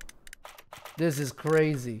seen a... This is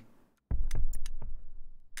crazy.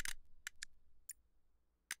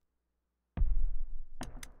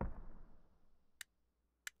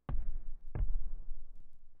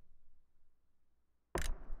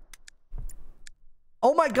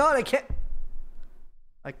 my god, I can't.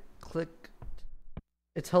 I clicked.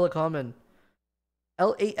 It's hella common.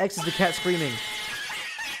 L8X is the cat screaming.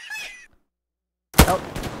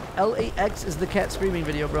 L8X is the cat screaming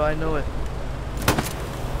video, bro. I know it.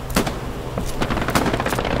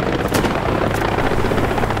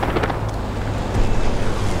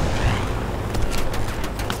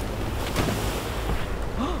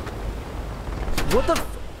 What the?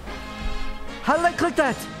 How did I click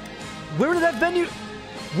that? Where did that menu?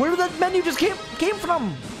 Where did that menu just came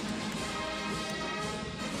from?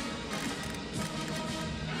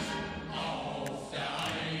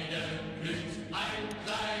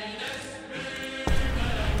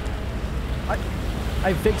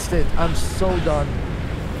 I fixed it. I'm so done.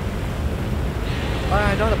 Alright,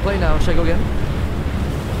 I know how to play now. Should I go again?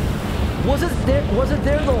 Was it there? Was it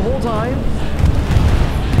there the whole time?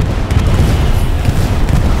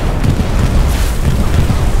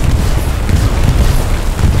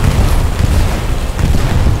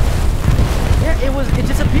 Yeah, it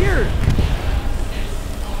disappeared.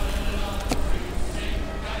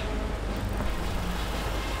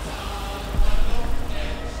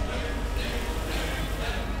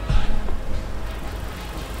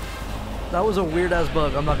 That was a weird ass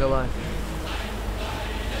bug, I'm not gonna lie.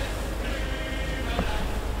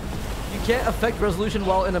 You can't affect resolution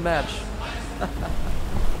while in a match.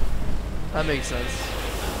 That makes sense.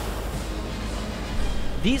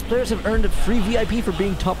 These players have earned a free VIP for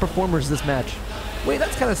being top performers this match. Wait,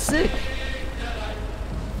 that's kind of sick.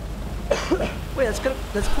 Wait,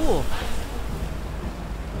 that's cool.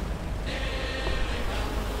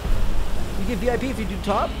 You get VIP if you do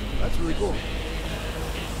top? That's really cool.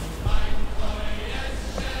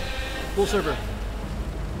 Full server.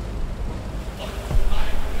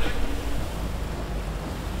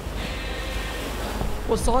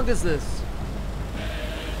 What song is this?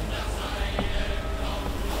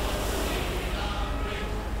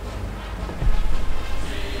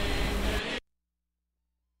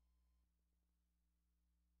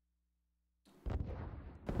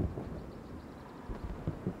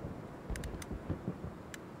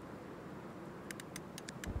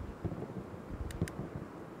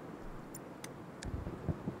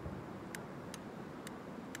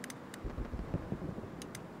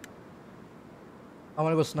 I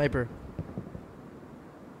want to go sniper.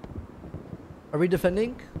 Are we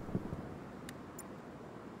defending?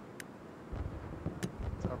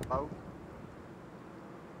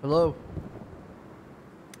 Hello?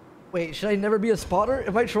 Wait, should I never be a spotter?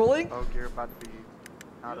 Am I trolling? Oh, you're about to be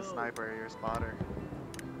not a sniper, you're a spotter.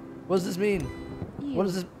 What does this mean? What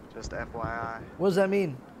is this? Just FYI. What does that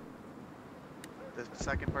mean? The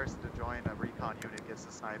second person to join a recon unit gets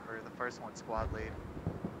a sniper. The first one's squad lead,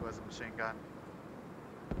 who has a machine gun.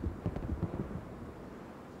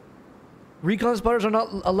 Recon spotters are not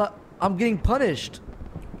allowed. I'm getting punished.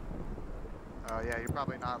 Oh yeah, you're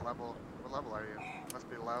probably not level. What level are you? Must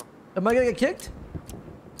be low. Am I gonna get kicked?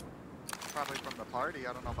 Probably from the party.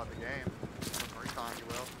 I don't know about the game. From recon, you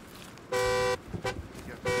will.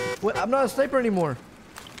 Wait, I'm not a sniper anymore.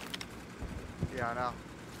 Yeah, I know.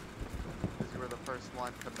 Because you were the first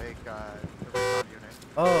one to make the recon unit.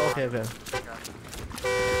 Oh, okay, okay.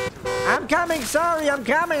 I'm coming. Sorry, I'm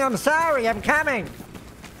coming. I'm sorry. I'm coming.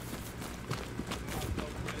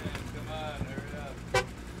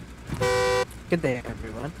 Good day,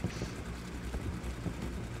 everyone.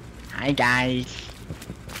 Hi, guys.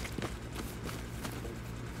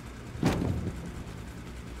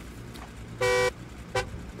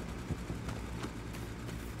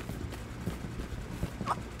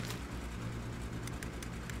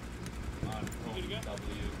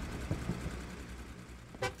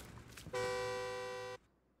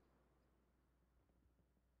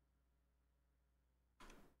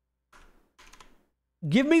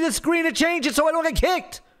 Give me the screen to change it so I don't get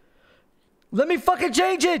kicked. Let me fucking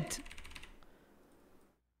change it.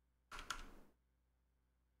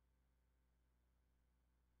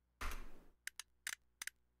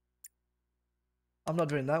 I'm not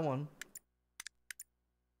doing that one.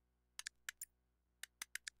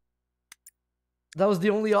 That was the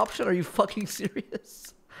only option? Are you fucking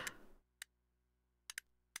serious?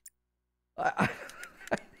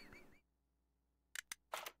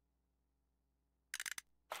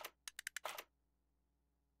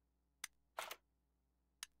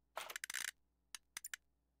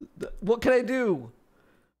 What can I do?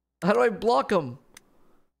 How do I block him?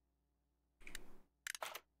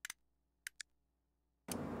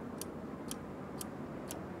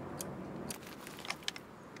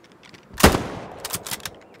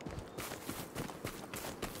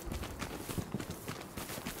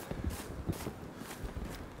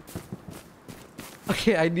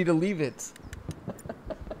 Okay, I need to leave it.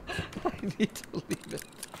 I need to leave it.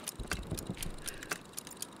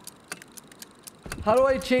 How do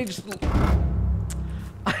I change?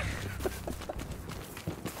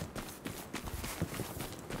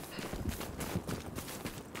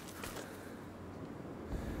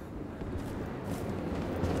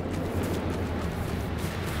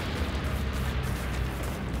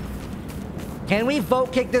 Can we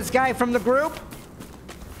vote kick this guy from the group?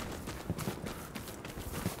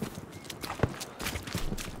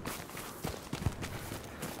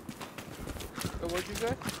 What'd you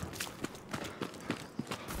say?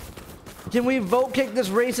 Can we vote kick this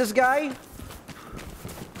racist guy?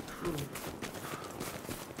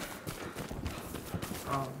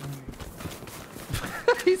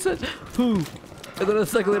 He said, who? And then a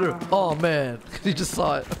second later, oh man, he just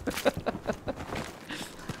saw it.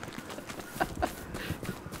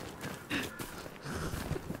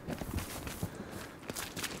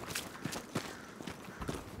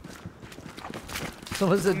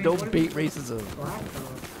 Someone said don't bait racism.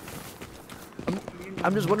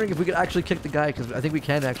 I'm just wondering if we could actually kick the guy, because I think we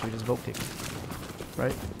can actually just vote kick him.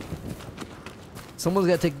 Right? Someone's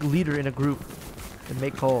got to take leader in a group and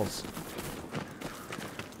make calls.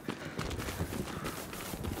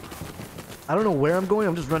 I don't know where I'm going,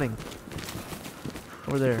 I'm just running.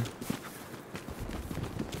 Over there.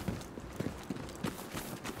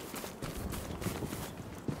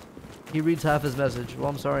 He reads half his message. Well,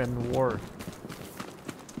 I'm sorry, I'm in war.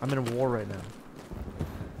 I'm in a war right now.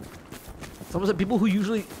 Someone said people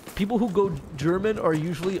who go German are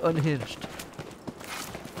usually unhinged.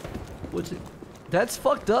 What's it? That's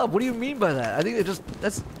fucked up. What do you mean by that? I think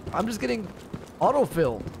I'm just getting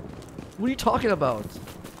autofilled. What are you talking about?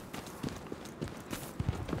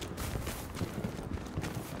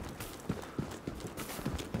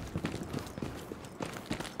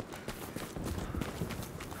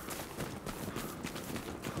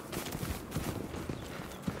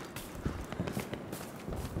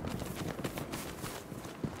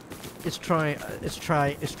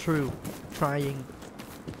 It's true. Trying.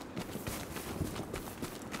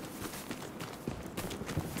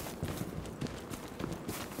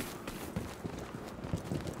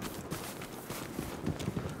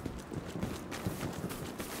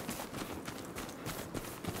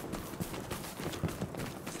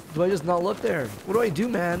 Do I just not look there? What do I do,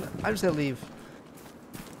 man? I just gotta leave.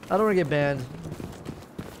 I don't wanna get banned.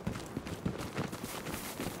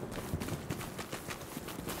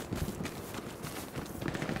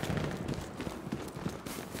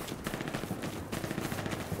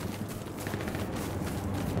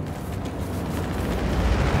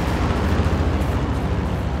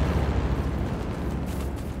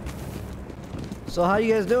 So how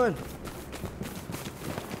you guys doing?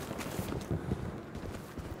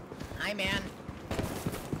 Hi, man.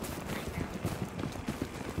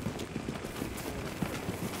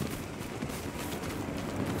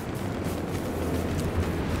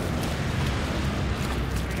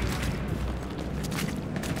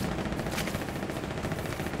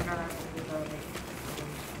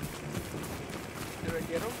 Did I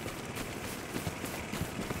get him?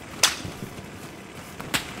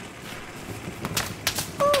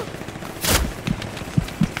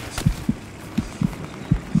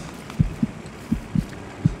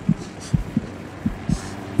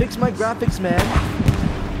 Fix my graphics, man.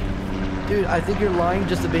 Dude, I think you're lying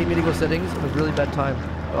just to bait me to go settings at a really bad time.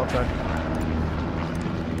 But I'll try.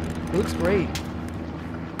 It looks great.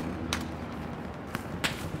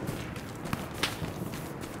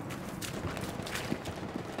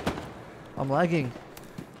 I'm lagging.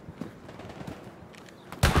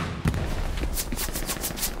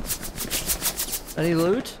 Any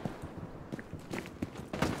loot?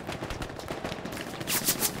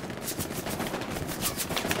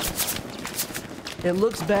 It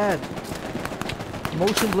looks bad.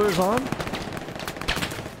 Motion blur's on?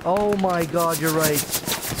 Oh my god, you're right.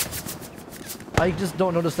 I just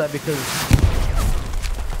don't notice that because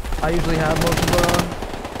I usually have motion blur on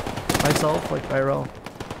myself, like IRL.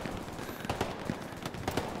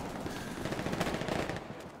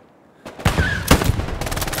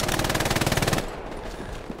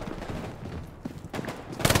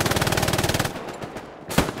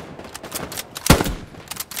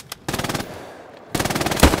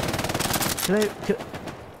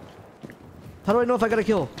 How do I know if I got a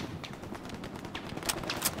kill?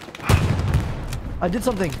 I did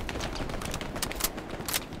something.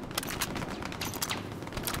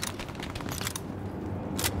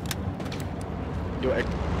 Yo,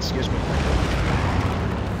 excuse me.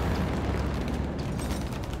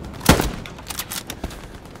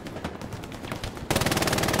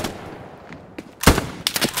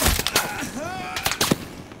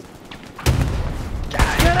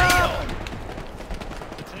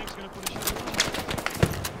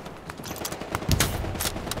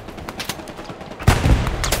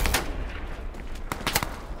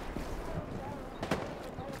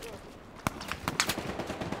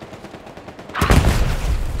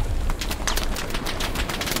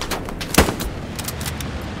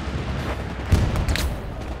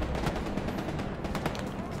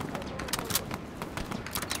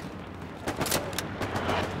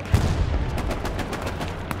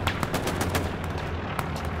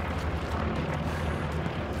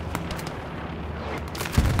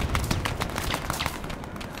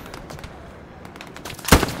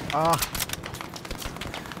 Ah.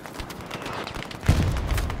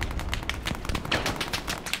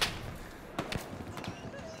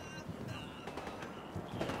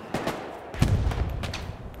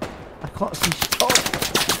 I can't see. Oh.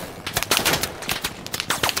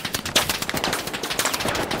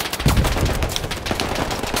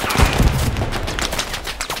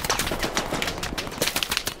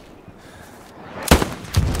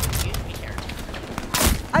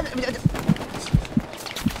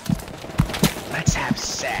 Let's have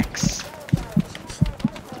sex.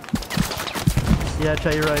 Yeah,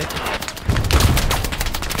 Chad, you're right.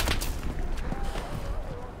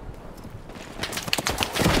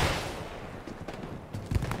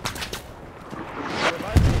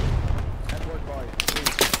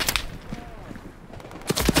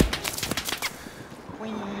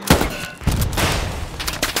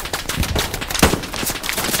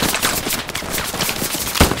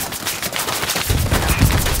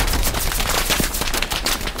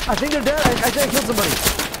 I think they're dead. I think I killed somebody.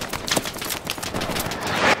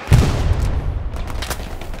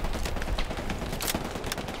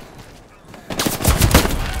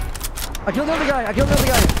 I killed the other guy. I killed the other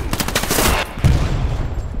guy.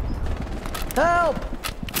 Help!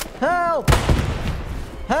 Help!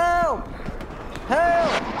 Help!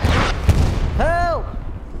 Help! Help!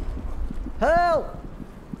 Help!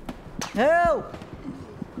 Help!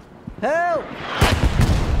 Help!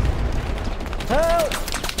 Help!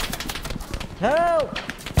 Help!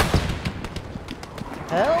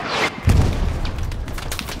 Help!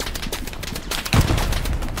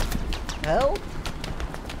 Help!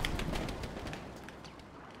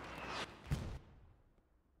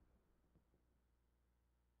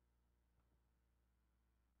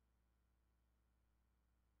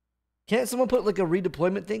 Can't someone put like a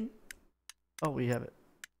redeployment thing? Oh, we have it.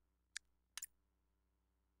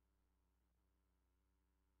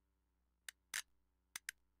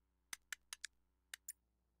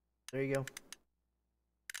 There you go.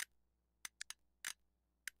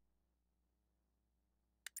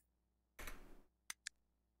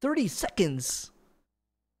 "30 seconds.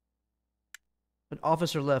 An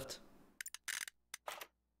officer left.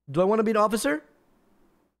 Do I want to be an officer?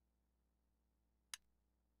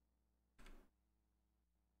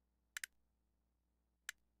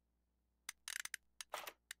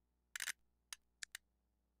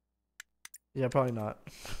 Yeah, probably not.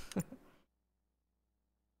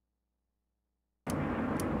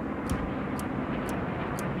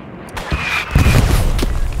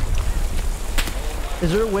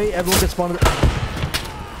 Is there a way everyone gets spawned? Okay,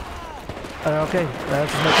 that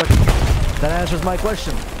answers my question. That answers my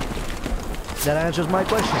question. That answers my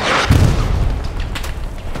question.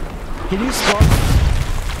 Can you spawn?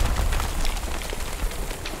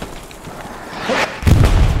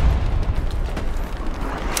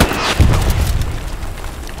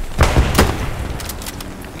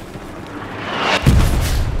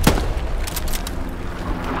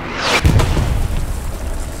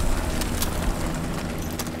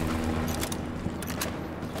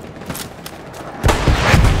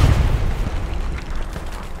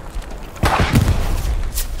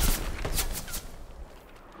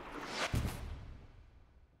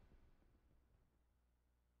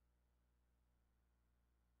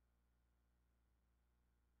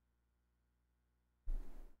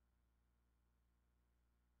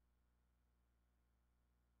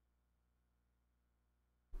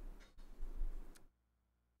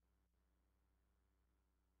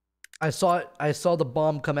 I saw it. I saw the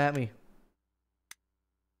bomb come at me.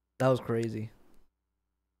 That was crazy.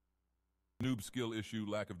 Noob skill issue,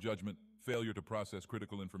 lack of judgment, failure to process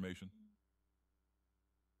critical information.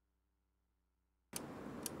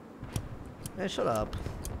 Hey, shut up.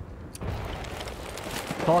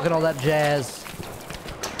 Talking all that jazz.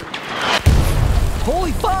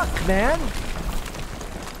 Holy fuck, man!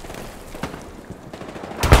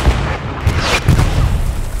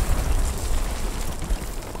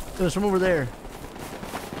 It was from over there.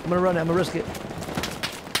 I'm gonna run it. I'm gonna risk it.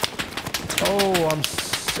 Oh, I'm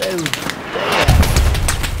so dead.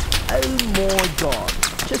 Oh my god.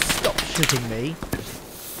 Just stop shooting me.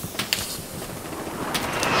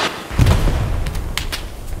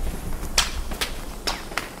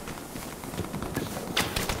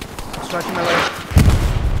 Scratching my leg.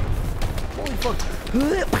 Holy fuck.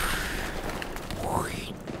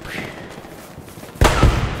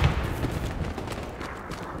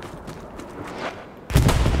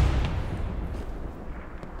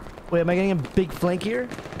 Wait, am I getting a big flank here?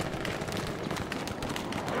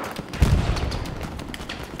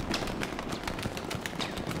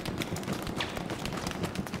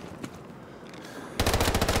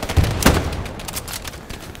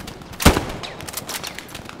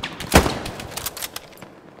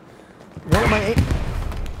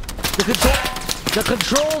 The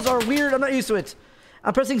controls are weird. I'm not used to it.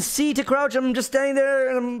 I'm pressing C to crouch. I'm just standing there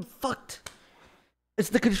and I'm fucked. It's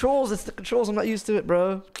the controls. It's the controls. I'm not used to it,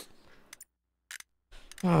 bro.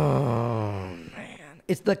 Oh, man.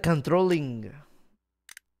 It's the controlling.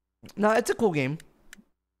 Nah, it's a cool game.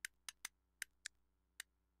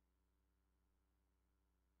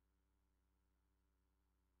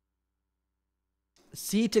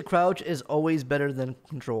 C to crouch is always better than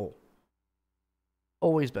control.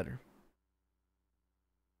 Always better.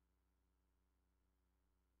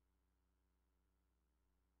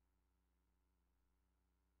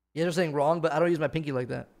 Yeah, they're saying wrong, but I don't use my pinky like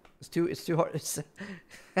that. It's too hard.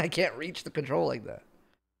 I can't reach the control like that.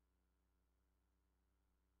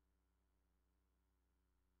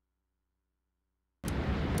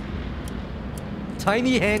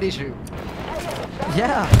 Tiny hand issue.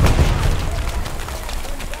 Yeah.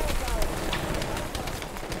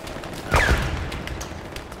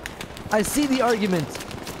 I see the argument.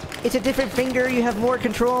 It's a different finger. You have more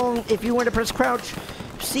control if you want to press crouch.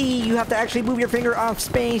 C, you have to actually move your finger off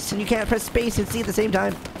space, and you can't press space and C at the same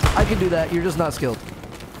time. I can do that. You're just not skilled.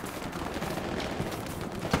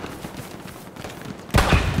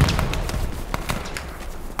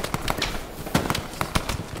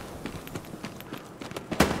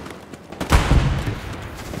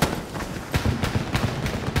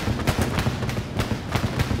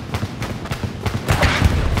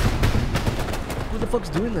 Who the fuck's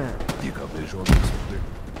doing that? You got visual on this one, dude?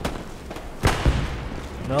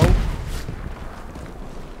 No.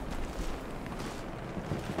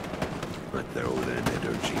 Right there over there in that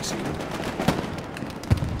GC.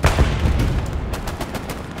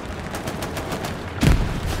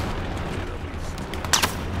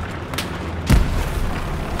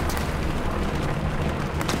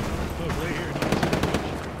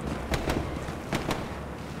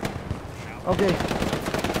 Okay.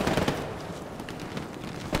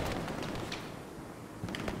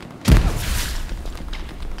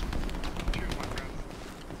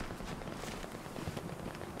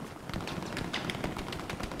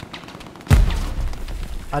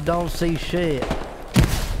 I don't see shit.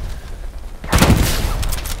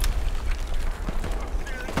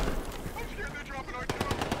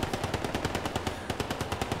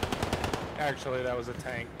 Actually, that was a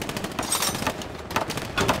tank.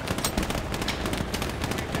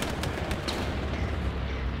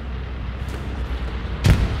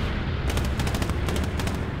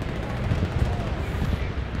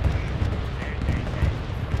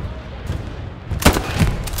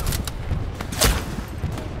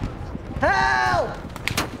 Help!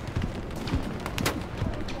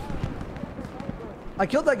 I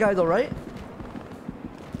killed that guy though, right?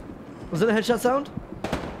 Was it a headshot sound?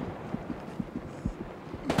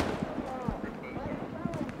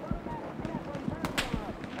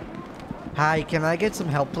 Hi, can I get some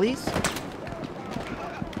help, please?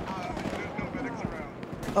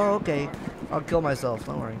 Oh, okay. I'll kill myself,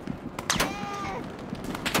 don't worry.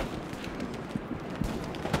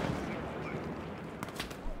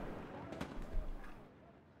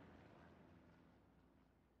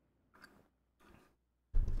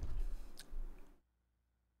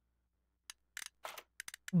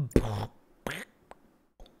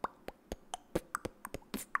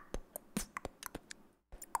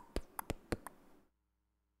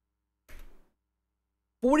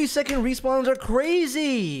 "40-second respawns are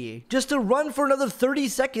crazy! Just to run for another 40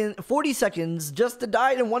 seconds just to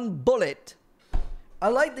die in one bullet." I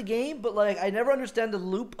like the game, but like I never understand the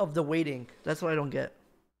loop of the waiting. That's what I don't get.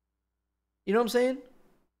 You know what I'm saying?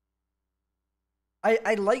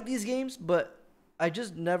 I like these games, but I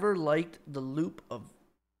just never liked the loop of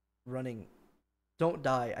running. Don't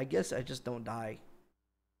die. I guess I just don't die.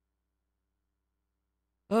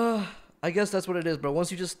 I guess that's what it is, bro.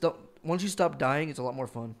 Once you stop dying, it's a lot more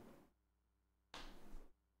fun.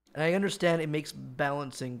 And I understand it makes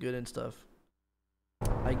balancing good and stuff.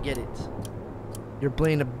 I get it. You're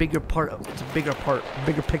playing a bigger part of it's a bigger part,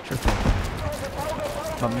 bigger picture thing.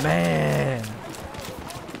 But man,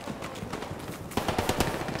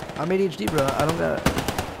 I'm ADHD, bro. I don't got it.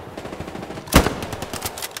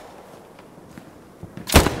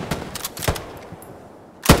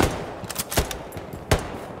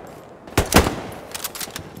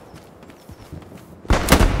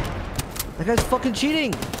 That guy's fucking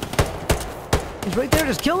cheating. He's right there.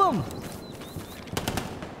 Just kill him.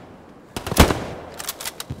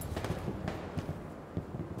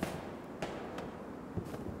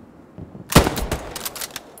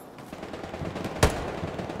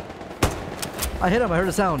 I hit him. I heard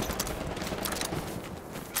a sound.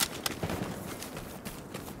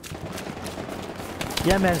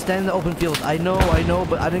 Yeah, man, stand in the open field. I know,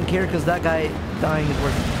 but I didn't care because that guy dying is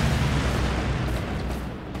worth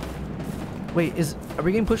it. Wait, are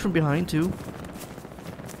we getting pushed from behind too?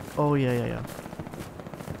 Oh, yeah.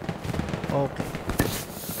 Okay.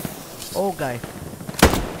 Okay.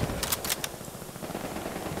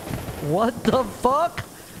 What the fuck?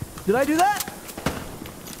 Did I do that?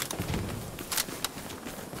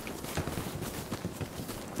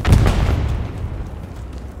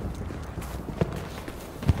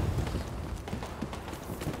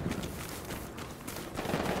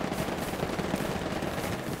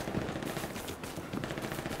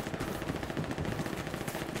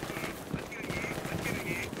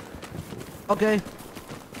 Okay.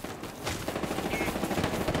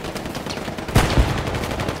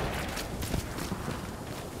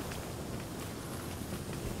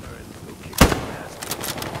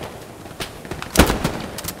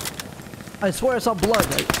 I swear I saw blood.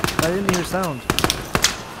 I didn't hear sound.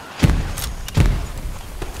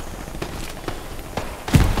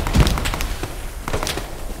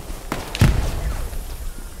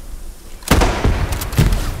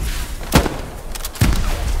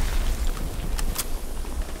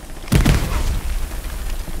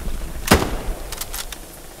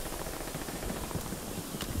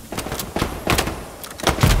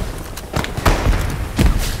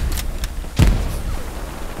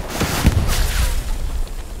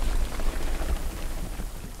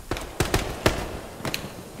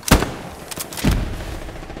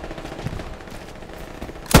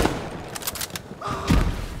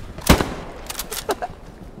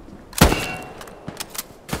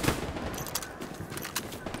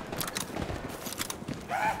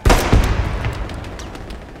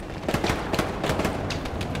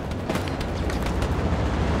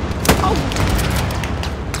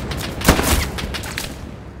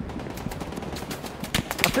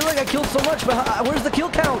 I feel like I killed so much, but where's the kill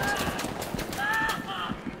count?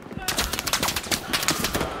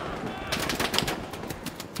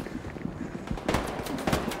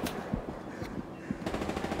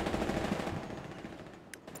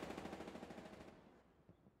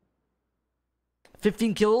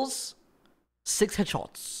 $15 kills, 6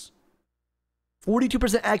 headshots.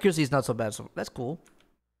 42% accuracy is not so bad, so that's cool.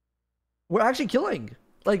 We're actually killing.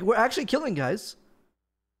 Like, we're actually killing, guys.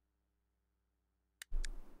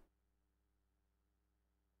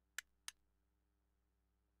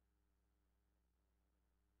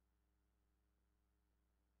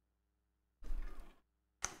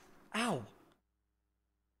 Ow.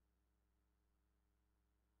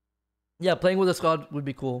 Yeah, playing with a squad would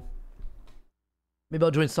be cool. Maybe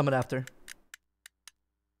I'll join Summit after.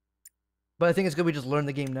 But I think it's good we just learn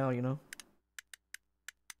the game now, you know?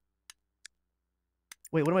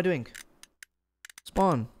 Wait, what am I doing?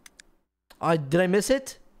 Spawn. Did I miss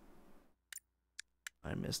it?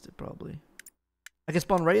 I missed it, probably. I can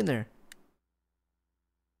spawn right in there.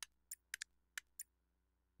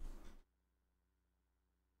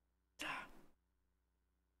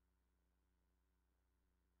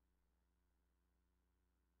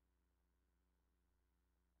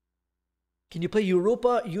 Can you play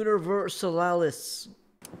Europa Universalis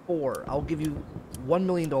 4? I'll give you $1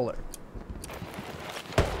 million.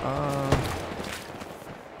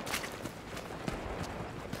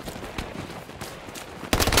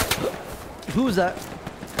 Who's that?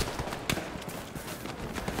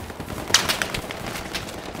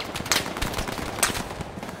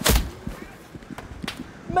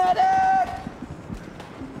 Medic!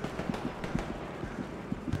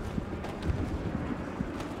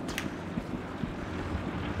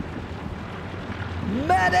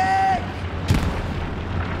 Medic!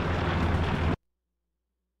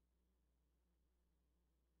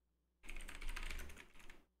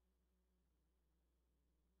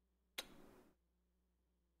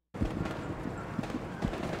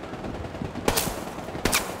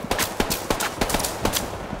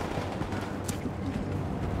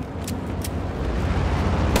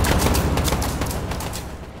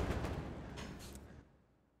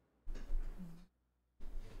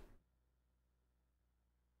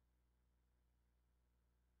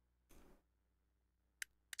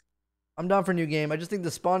 I'm down for a new game. I just think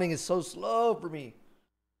the spawning is so slow for me.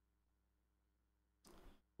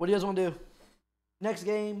 What do you guys want to do? Next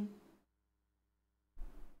game.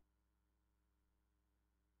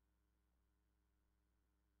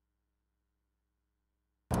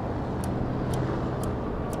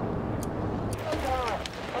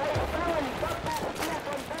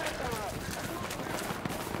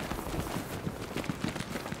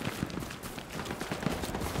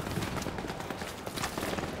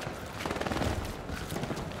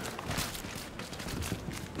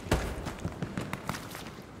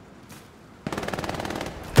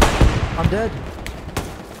 dead.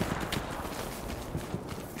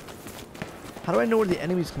 How do I know where the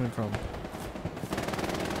enemy's coming from?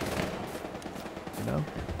 You know?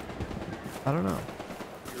 I don't know.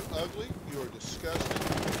 You're ugly. You are disgusting.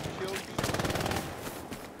 Kill you.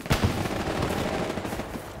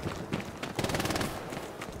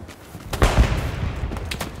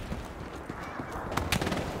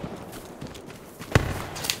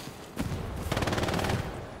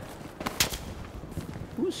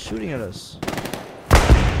 Who's shooting at us?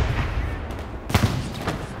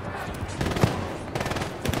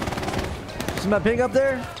 See my ping up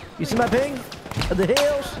there? You see my ping? At the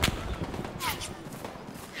hills?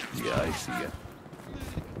 Yeah, I see ya.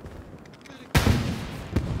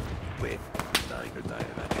 Wait, you're dying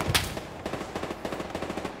eventually.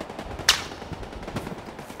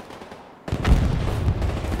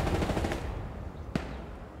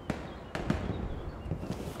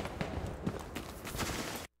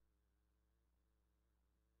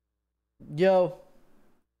 Yo.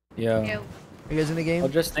 Yo. Yo. You guys in the game?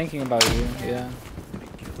 I'm just thinking about you. Yeah.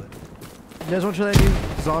 You guys want to try that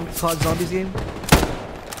new COD Zombies game?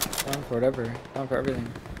 Down for whatever. Down for everything.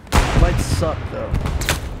 Might suck though.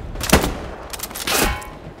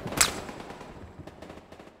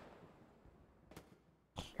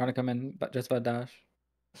 Trying to come in, but just by dash.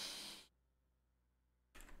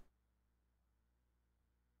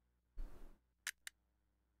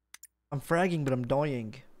 I'm fragging, but I'm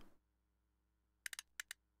dying.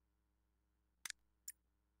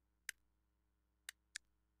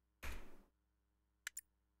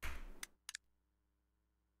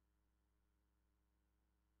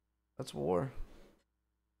 That's war.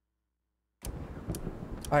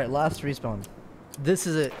 Alright, last respawn. This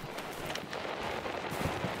is it.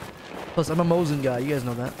 Plus, I'm a Mosin guy. You guys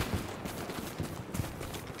know that.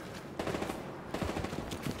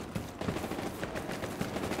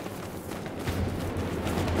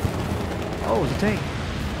 Oh, it's a tank.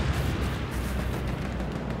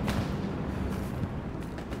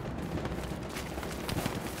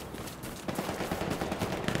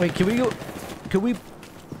 Wait, can we go? Can we?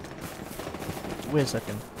 Wait a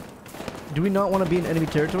second. Do we not want to be in enemy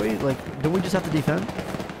territory? Like, don't we just have to defend?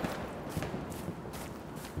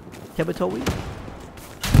 Kebatowi?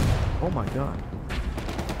 Oh my god.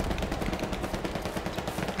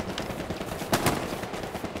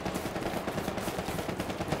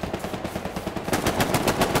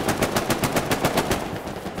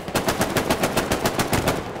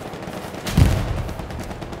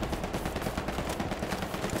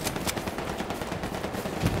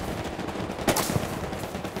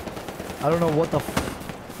 I don't know what the f—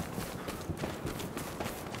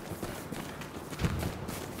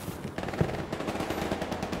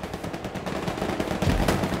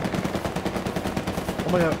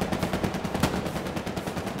 Oh my god.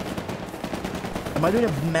 Am I doing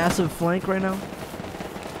a massive flank right now?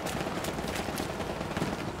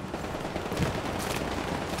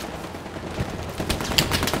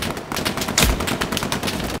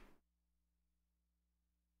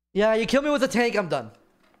 Yeah, you kill me with a tank, I'm done.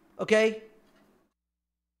 Okay?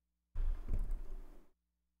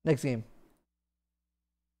 Next game.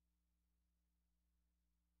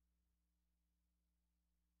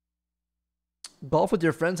 Golf with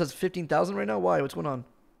your friends has 15,000 right now? Why? What's going on?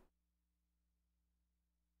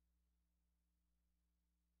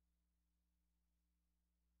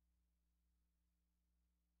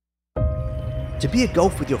 To be a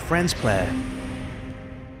golf with your friends player,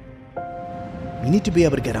 you need to be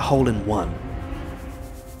able to get a hole in one.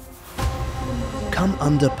 Come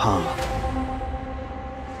under par.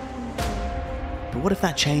 But what if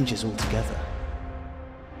that changes altogether?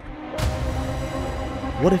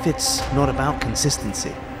 What if it's not about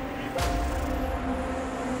consistency?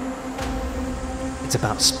 It's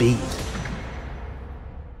about speed.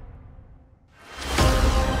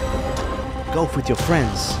 Golf with your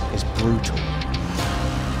friends is brutal.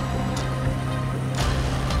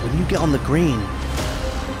 When you get on the green,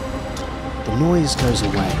 the noise goes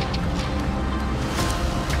away.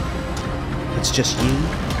 It's just you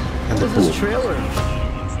and the What is ball. this trailer?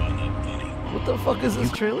 What the fuck is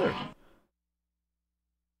this trailer?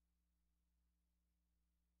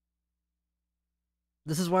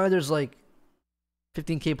 This is why there's like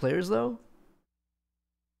 15k players though?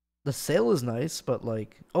 The sale is nice, but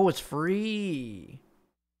like, oh, it's free.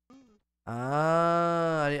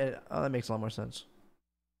 Ah, oh, that makes a lot more sense.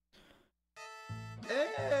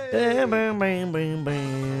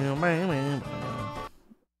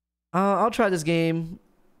 I'll try this game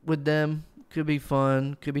with them. Could be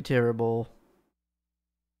fun. Could be terrible.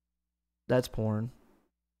 That's porn. .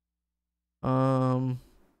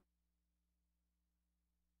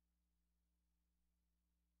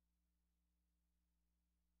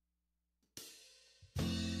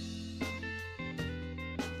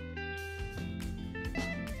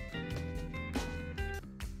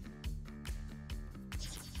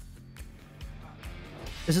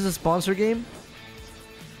 Is this a sponsor game?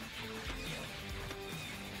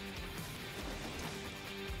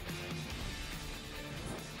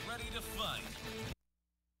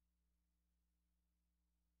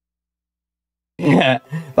 Yeah,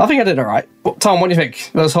 I think I did alright. Tom, what do you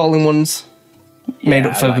think? Those hole-in-ones made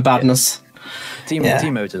up for the badness. Team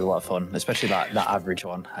modes is a lot of fun, especially that average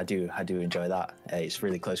one. I do enjoy that. It's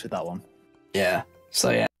really close with that one. Yeah. So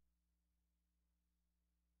yeah.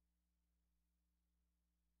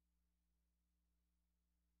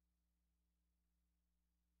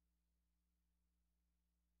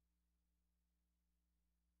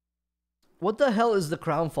 What the hell is the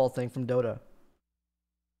Crownfall thing from Dota?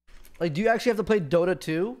 Like, do you actually have to play Dota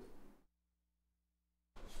 2?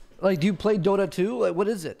 Like, do you play Dota 2? Like, what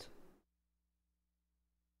is it?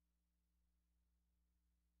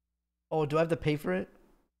 Oh, do I have to pay for it?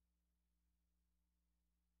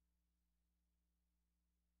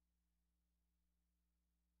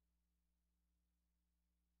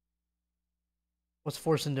 What's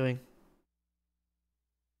Forsen doing?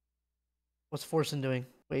 What's Forsen doing?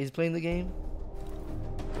 Wait, he's playing the game?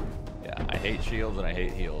 Yeah, I hate shields and I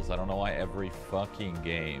hate heals. I don't know why every fucking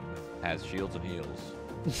game has shields and heals.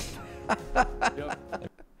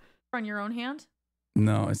 On your own hand?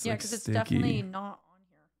 No, it's yeah, like because it's sticky. definitely not.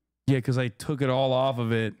 Yeah, because I took it all off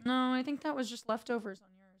of it. No, I think that was just leftovers on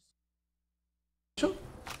yours.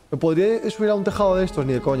 Me podría subir a un tejado de estos,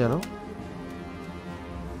 ni de coña, ¿no?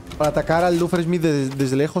 Para atacar al Luffer Smith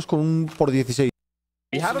desde lejos con un por 16.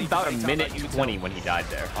 We had about a minute 20 when he died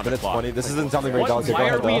there. On the clock. 20. This isn't something very delicate. Why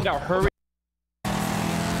are we in a hurry?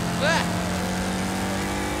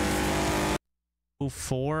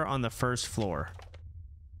 4 on the first floor.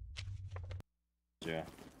 Yeah.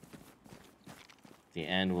 The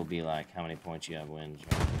end will be like how many points you have wins.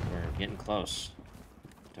 Right? We're getting close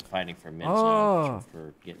to fighting for mid zone.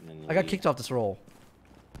 For getting in the I got lead. kicked off this roll.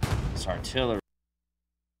 It's artillery.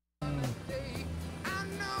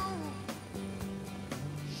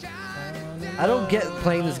 I don't get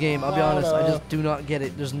playing this game, I'll be honest. I just do not get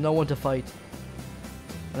it. There's no one to fight.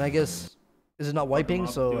 And I guess, is it not wiping?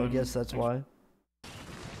 So I guess that's why.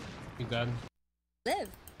 You dead? Live.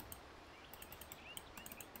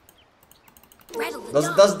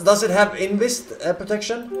 Does it have invist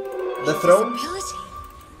protection? The throne?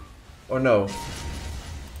 Or no?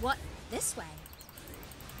 What? This way?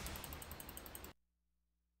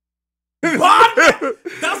 What?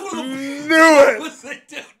 That's what knew it.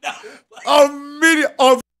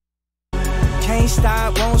 Immediate. Can't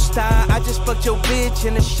stop, won't stop. I just fucked your bitch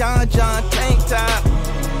in a Sean John tank top.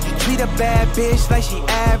 Treat a bad bitch like she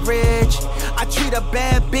average. I treat a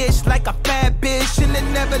bad bitch like a fat bitch, and they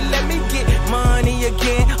never let me get money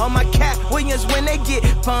again. On my Cat Williams when they get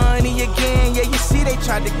funny again. Yeah, you see they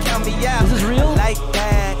tried to count me out. Is this real? Like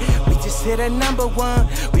that. We just hit a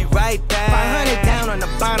 #1. We right back. 500 down on the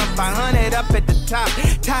bottom, 500 up at the top.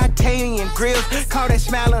 Titanium grills, call that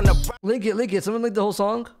smile on the. Link it. Someone link the whole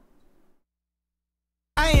song.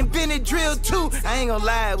 I invented drill too. I ain't gonna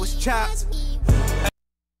lie, it was chopped.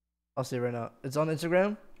 I'll see it right now. It's on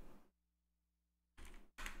Instagram.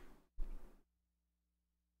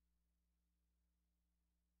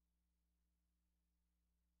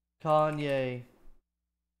 Kanye.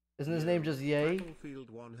 Isn't his name just Ye? Battlefield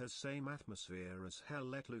 1 has same atmosphere as Hell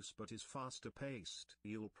Let Loose but is faster paced.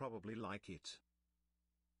 You'll probably like it.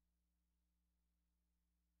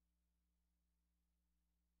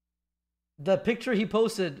 The picture he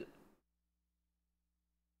posted.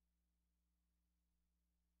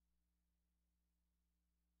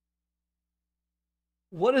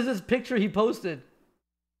 What is this picture he posted?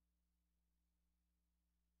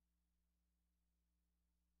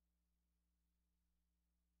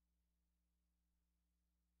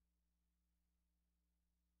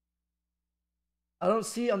 I don't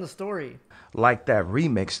see it on the story. Like that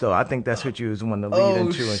remix though. I think that's what you was wanting to lead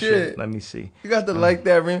into and shit. Let me see. You got to like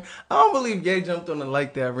that remix. I don't believe Ye jumped on the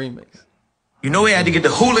like that remix. You know we had to get the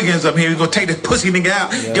hooligans up here. We gonna take this pussy nigga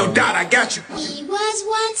out. Yo, Dot, I got you. He was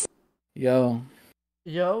once. Yo.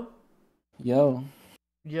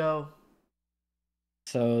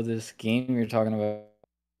 So this game you're talking about.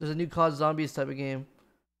 There's a new COD Zombies type of game.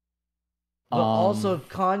 But also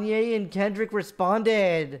Kanye and Kendrick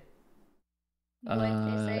responded.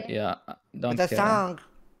 Yeah. Don't With a care. song.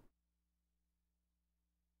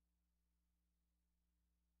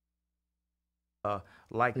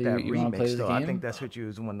 Like So that you wanna play remix this though. I game? think that's what you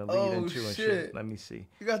was wanting to lead into and shit. Let me see.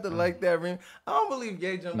 You got to like that remix. I don't believe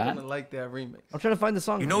Ye jumped on the like that remix. I'm trying to find the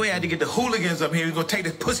song. You know we had to get the hooligans up here. We gonna take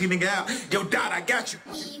this pussy nigga out. Yo, Dot, I got you.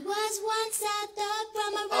 He was once a thug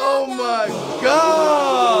from a Oh my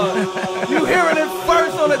god! You hearing it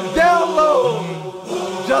first on the download!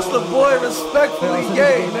 just a boy, respectfully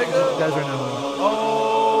gay, nigga. Guys right now.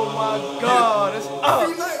 Oh my god, it's up.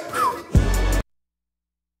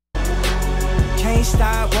 Can't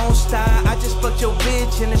stop, won't stop. I just fucked your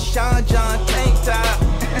bitch in a Sean John tank top.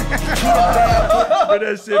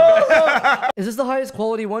 Is this the highest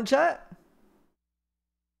quality one chat?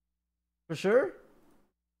 For sure?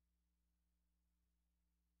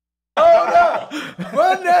 Hold up!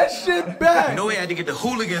 Run that shit back! You know we had to get the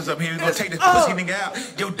hooligans up here. We're gonna take this pussy nigga out.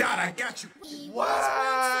 Yo, Dot, I got you.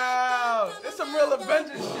 Wow! It's some real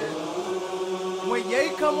Avengers shit. When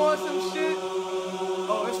Ye come on some shit,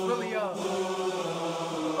 oh, it's really up.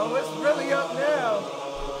 Oh, it's really up now.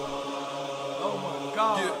 Oh my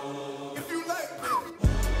god.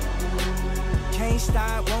 Can't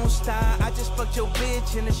stop, won't stop. I just fucked your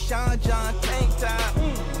bitch in a Sean John tank top.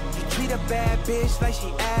 Treat a bad bitch like she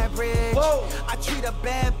average. Whoa. I treat a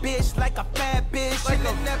bad bitch like a fat bitch. Like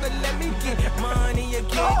and never let me get money again.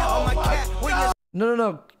 Oh my cat.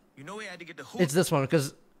 No. You know we had to get the It's this one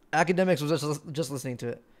because Academics was just listening to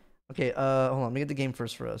it. Okay, hold on. Let me get the game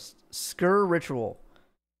first for us. Sker Ritual.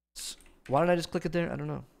 Why didn't I just click it there? I don't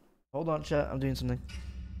know. Hold on, chat. I'm doing something.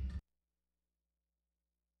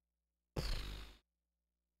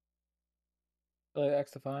 Like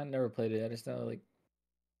XDefiant, never played it. I just know like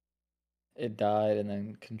it died and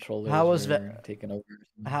then controllers were taken over.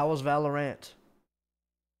 How was Valorant?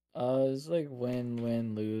 It's like win,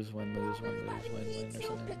 lose, win, lose, win, lose, win, win, or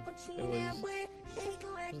something. It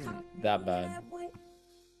wasn't that bad.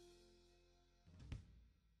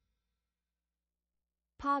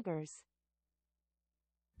 Poggers.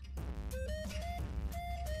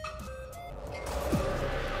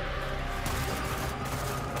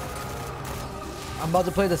 I'm about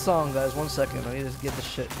to play the song, guys. 1 second. I need to get this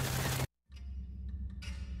shit.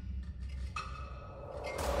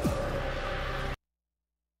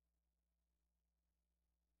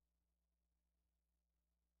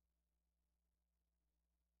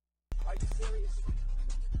 Are you serious?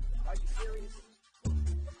 Are you serious?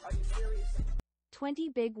 Are you serious? 20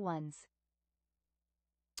 big ones.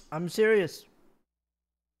 I'm serious.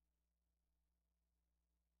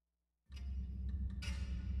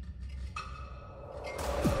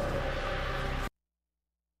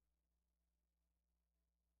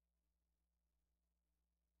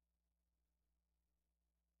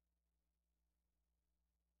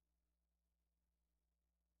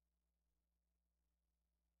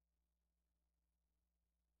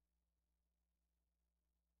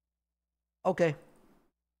 Okay.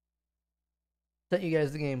 Sent you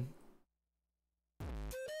guys the game.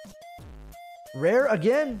 Rare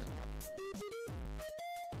again?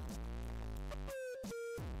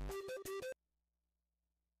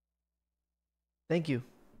 Thank you.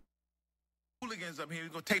 Hooligans up here. We're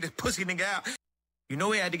gonna take this pussy nigga out. You know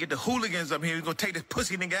we had to get the hooligans up here. We're gonna take this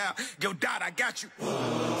pussy nigga out. Yo, Dot, I got you.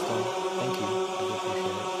 Thank you.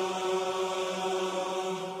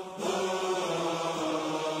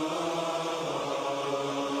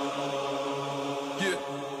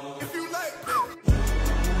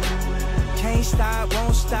 Can't stop,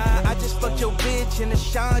 won't stop. I just fucked your bitch in a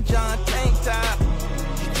Sean John tank top.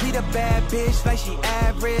 Treat a bad bitch like she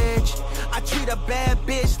average. I treat a bad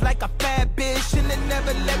bitch like a fat bitch. And they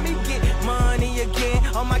never let me get money again.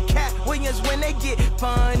 On my Cat Williams when they get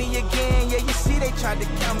funny again. Yeah, you see they tried to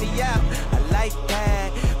count me out. I like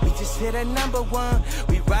that. We just hit a #1.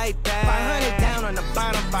 We right back. 500 down on the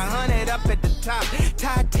bottom, 500 up at the top.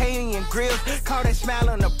 Titanium grills, call that smile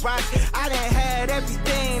on the rocks. I done had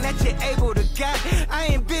everything that you're able to get. I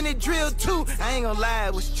ain't been a drill too. I ain't gonna lie,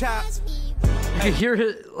 it was chopped. You could hear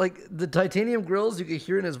it, like the titanium grills. You could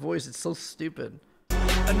hear in his voice. It's so stupid.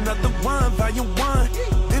 Another one, volume 1.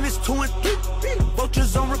 Then it's 2 and 3.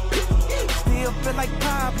 Vultures on repeat. Still feel like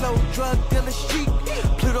Pablo, drug dealer chic.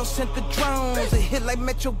 Pluto sent the drones, a hit like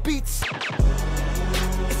Metro Beats.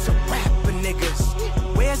 It's a rap for niggas.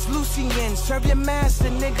 Where's Lucien? Serve your master,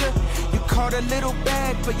 nigga. You caught a little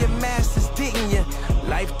bag for your masters, didn't you?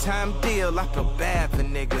 Lifetime deal, I feel bad for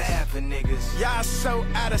niggas. Y'all so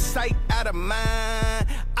out of sight, out of mind.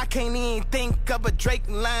 I can't even think of a Drake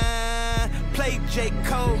line. Play J.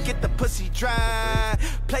 Cole, get the pussy dry.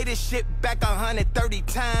 Play this shit back 130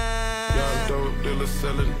 times. Young dope dealer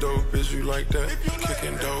selling dope, is you like that?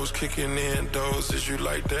 Kicking doors, kicking in doors, is you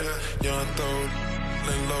like that? Young throw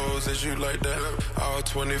and lows, is you like that? All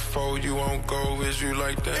 24, you won't go, is you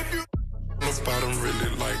like that? The bottom really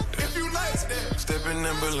like that. Stepping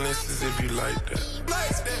in balances if you like that.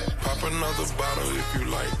 Pop another bottle if you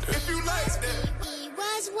like that. He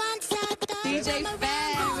was once at the DJ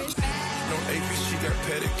Fab. No AP, she got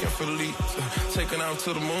Pettit and Felipe. Taking off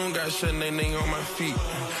to the moon, got shut name on my feet.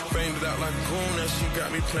 Framed it out like a goon, and she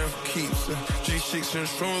got me playing for keeps. G6 and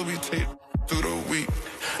strong, we take through the week.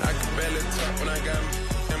 I can barely talk when I got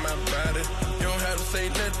in my body. You don't have to say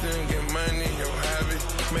nothing, get money, you'll have it.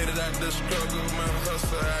 Made it out the struggle, my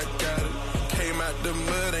hustle, I got it. Came out the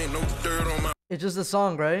mud, ain't no dirt on my. It's just a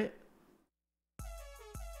song, right?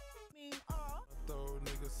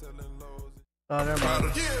 Oh, never mind.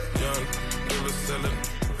 Young, nigga selling,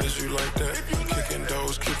 is you like that? Kicking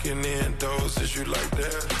doors, kicking in doors, is you like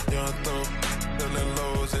that? Young throw, selling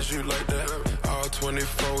lows, is you like that? All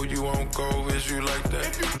 24, you won't go, is you like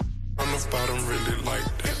that? On the bottom, really like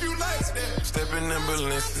that. If you like that. Stepping in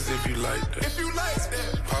balances, if you like that. If you like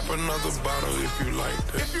that. Pop another bottle, if you like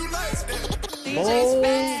that. If you like that.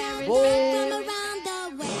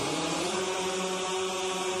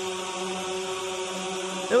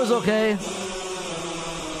 It was okay.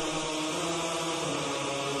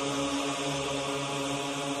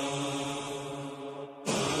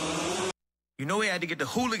 You know we had to get the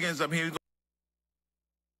hooligans up here.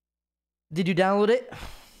 Did you download it?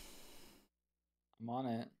 I'm on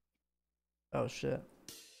it. Oh shit.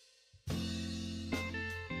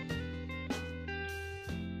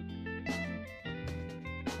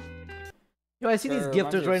 Yo, I see these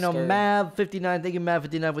gifters right now. Mav59, thank you,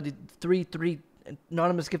 Mav59 with the 3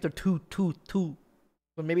 anonymous gifter 2.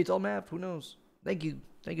 But maybe it's all Mav. Who knows? Thank you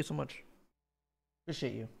so much.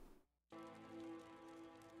 Appreciate you.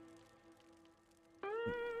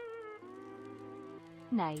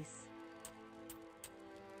 Nice.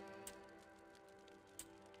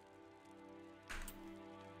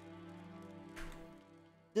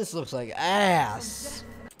 This looks like ass.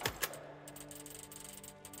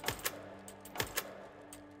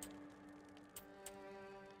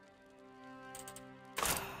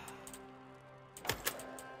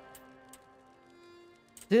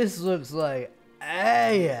 This looks like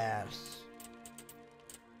ass.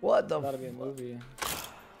 What the Gotta be a movie.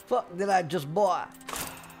 Fuck did I just buy?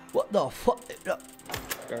 What the fuck?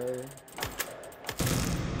 Sker.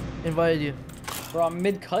 Invited you. Bro, I'm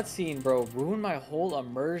mid cutscene, bro. Ruin my whole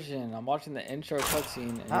immersion. I'm watching the intro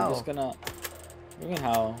cutscene, and How? you're just gonna. What do you mean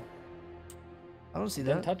how? I don't see I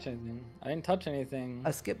that. didn't touch anything. I didn't touch anything.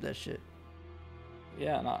 I skipped that shit.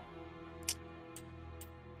 Yeah, not.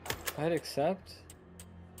 I hit accept.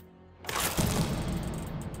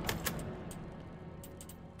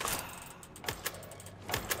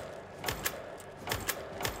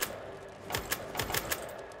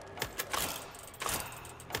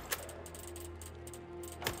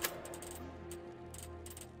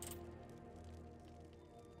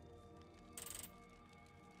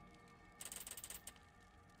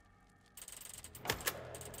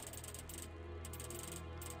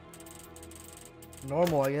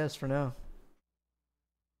 Normal, I guess, for now.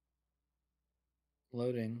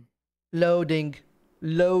 Loading. Loading.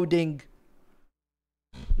 Loading.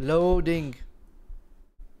 Loading.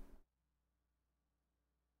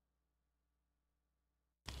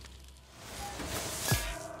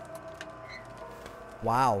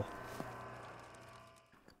 Wow.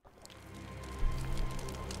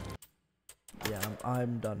 Yeah,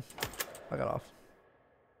 I'm done. I got off.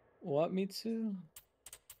 What, Mitsu?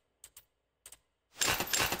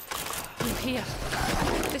 You're here.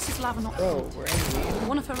 This is Lava not Bro, we're in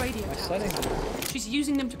one of her radio my towers. settings. She's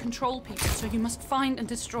using them to control people, so you must find and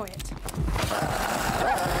destroy it.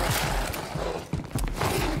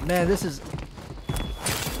 Man, this is...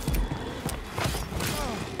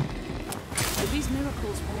 So these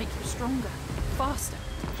miracles will make you stronger, faster,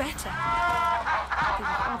 better. They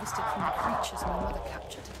were harvested from the creatures my mother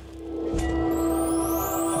captured.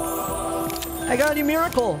 I got a new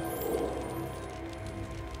miracle!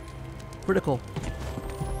 Critical.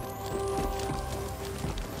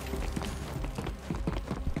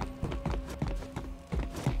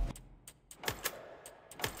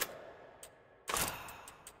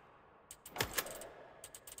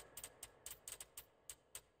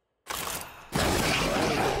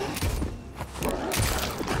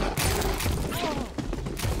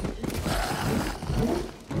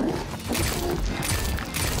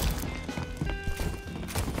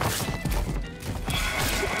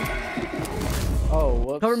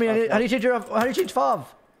 Cover me. How do you change your? How do you change FOV?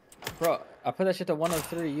 Bro, I put that shit to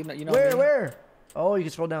 103. You know. Where? Me. Where? Oh, you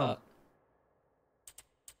can scroll down.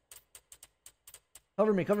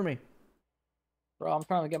 Cover me. Cover me. Bro, I'm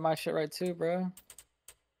trying to get my shit right too, bro.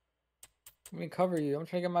 Let me cover you. I'm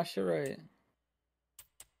trying to get my shit right.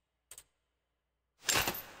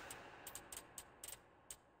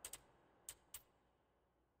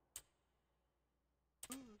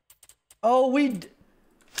 Oh, we.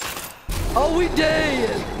 Oh, we did!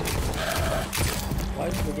 Why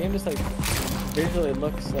does the game just like visually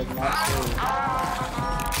looks like not smooth?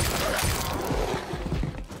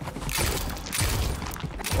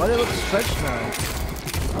 Why do they look stretched now?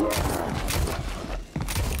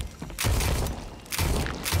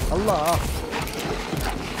 Allah.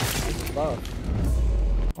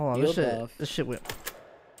 Hold on, this shit went.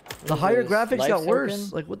 The higher graphics got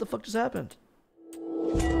worse. Like, what the fuck just happened?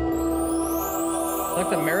 Like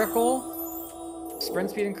the miracle, sprint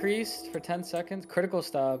speed increased for 10 seconds. Critical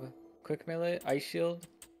stab, quick melee, ice shield.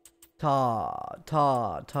 Ta.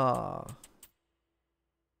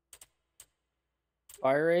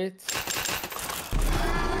 Fire rate.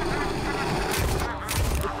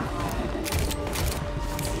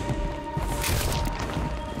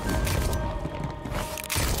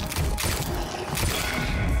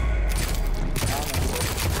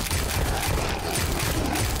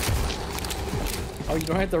 Oh, you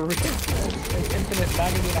don't have to read like infinite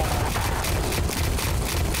magazine ammo.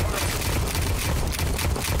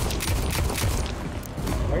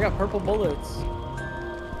 I got purple bullets.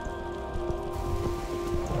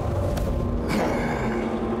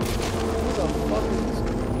 What the fuck is this?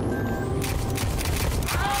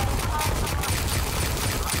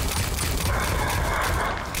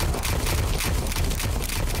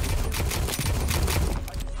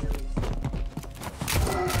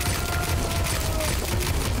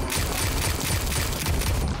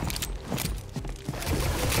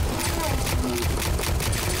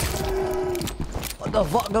 What the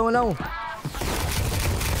fuck going on?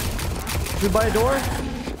 Should we buy a door? I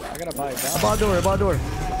gotta buy it down. I bought a door.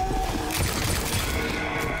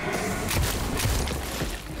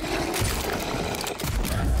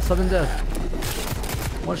 Sudden death.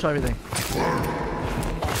 One shot everything.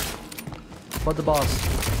 But the boss.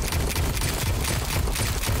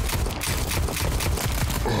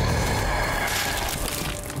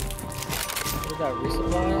 What is that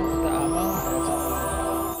resupply? The ammo?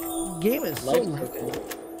 Game is so token.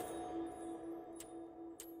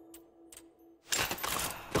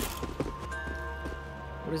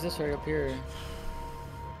 What is this right up here?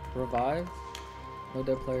 Revive? No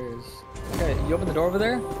dead players. Okay, you open the door over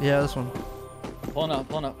there? Yeah, this one. Pulling up.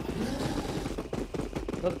 What are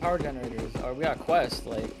the power generators? Oh, we got a quest.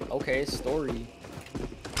 Like, okay, story.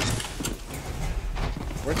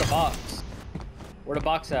 Where's the box? Where the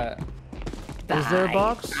box at? Is there a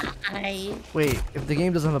box? Wait, if the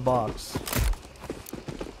game doesn't have a box.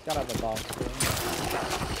 It's gotta have a box, bro.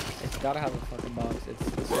 It's gotta have a fucking box. It's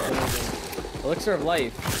Elixir of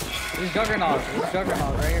Life. There's Juggernog. There's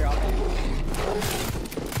Juggernog right here.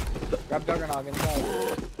 Grab Juggernog inside.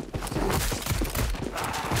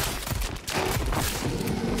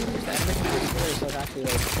 There's the animation for the story, so it's actually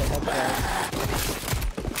like the headshot.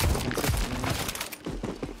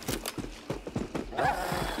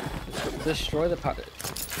 Destroy the power.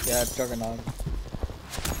 Yeah, it's Juggernog.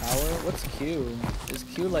 Power? What's Q? Is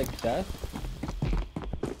Q like death?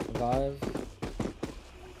 Survive.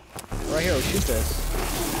 Right here, we'll shoot this.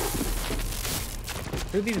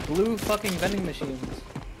 Who are these blue fucking vending machines?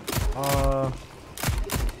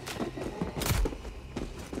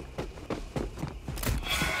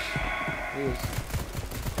 These.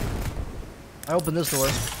 I opened this door.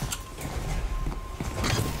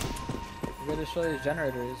 We gotta destroy these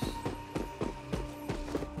generators.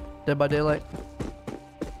 Dead by Daylight?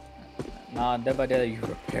 Nah, Dead by Daylight, you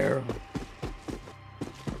repair them.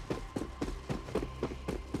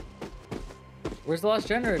 Where's the last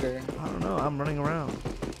generator? I don't know, I'm running around.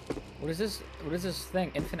 What is this? What is this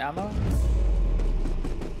thing? Infinite ammo?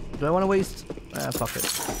 Do I want to waste? Ah, fuck it.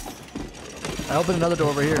 I opened another door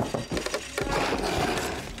over here.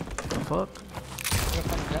 Fuck.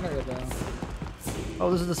 Generator though.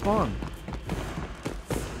 Oh, this is the spawn.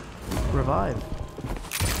 Revive.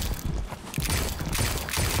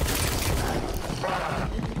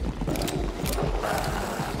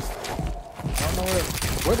 I don't know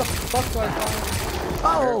where the fuck do I find?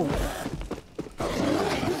 Oh!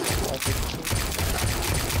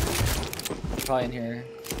 Probably in here.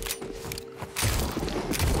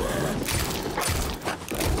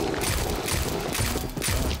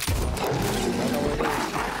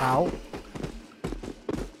 Ow.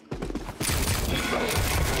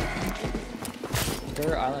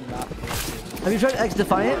 Sker Island map. Have you tried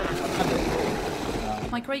XDefiant?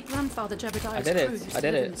 My great-grandfather Jebediah's I did it. crew used I to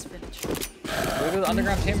did live it. in this village. Go to the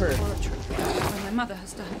underground chamber. Where my mother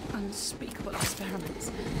has done unspeakable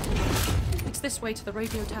experiments. It's this way to the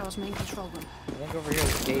radio tower's main control room. I think over here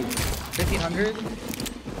is gauge. 1500?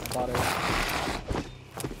 Bought it.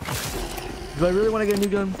 Do I really want to get a new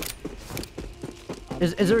gun?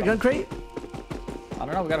 Is there a gun crate? I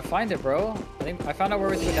don't know. We gotta find it, bro. I think I found out where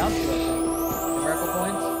we have to go down to. The miracle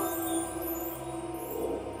points.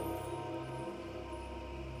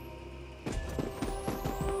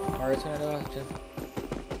 Alright, tornado.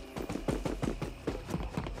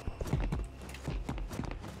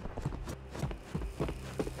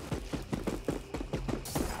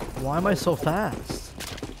 Why am I so fast?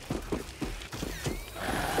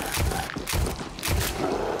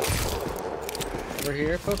 Over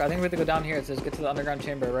here, Poke? I think we have to go down here. It says get to the underground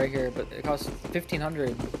chamber right here, but it costs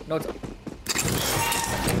 1,500. No, it's...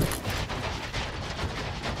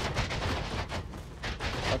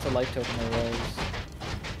 That's a life token there was.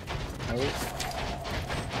 Nope.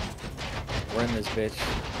 We're in this bitch.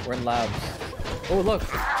 We're in labs. Oh, look!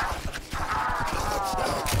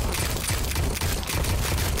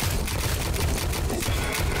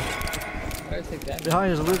 Why did I take that? Behind,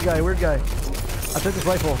 there's a weird guy. I took this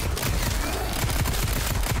rifle.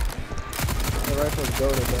 The rifle's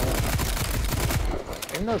goated, bro.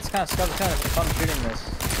 Even though it's kind of scuffed, it's kind of fun shooting this.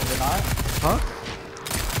 Is it not? Huh?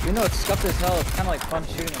 Even though it's scuffed as hell, it's kind of like fun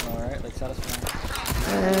shooting them though, right? Like satisfying.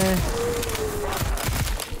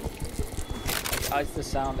 Like, it's the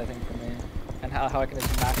sound, I think, for me. And how I can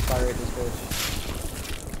just max fire rate this bitch.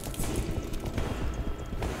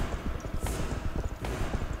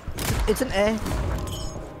 It's an A.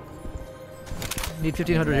 Need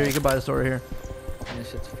 1,500 here. You can buy the store here. And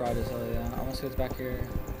this shit's fried as hell, yeah. I almost it's back here.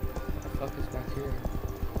 What the fuck is back here?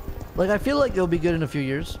 Like, I feel like it'll be good in a few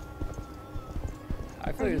years.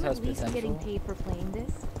 I feel like this has Are you at least potential. getting paid for playing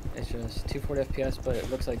this? It's just 240 FPS, but it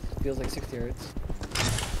looks like, feels like 60 hertz.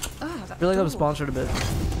 Ah, I feel like I'm sponsored a bit.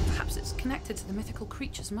 Perhaps it's connected to the mythical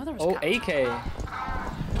creature's mother. Oh, AK.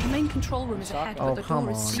 The main control room is ahead, Oh, but the come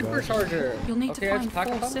door is on, sealed. Supercharger. You'll need Okay, to I find have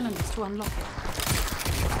to pack 4 them? cylinders to unlock it.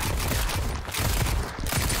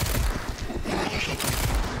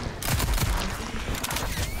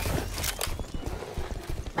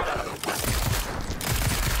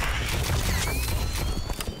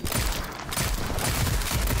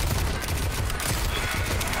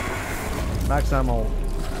 Max ammo.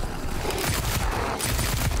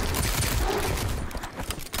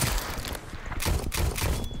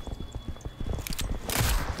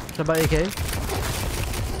 Can I buy AK?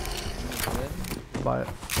 Buy it.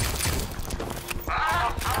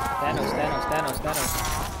 Thanos.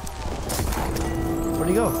 Where'd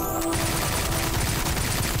he go?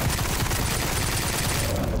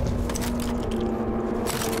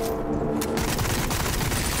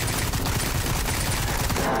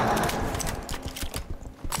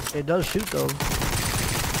 It does shoot though.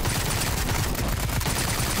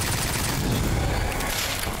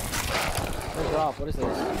 Drop. What is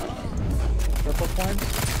this? Purple points?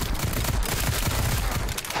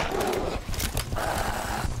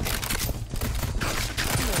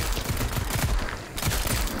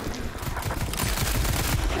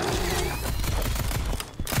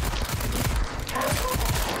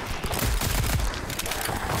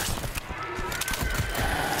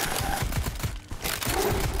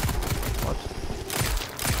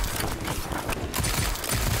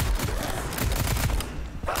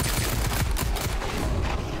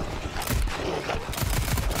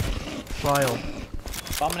 Trial.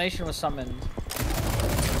 Abomination was summoned.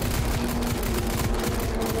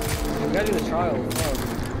 We gotta do the trial. Fuck.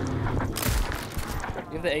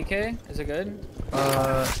 You have the AK? Is it good?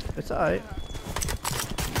 It's alright.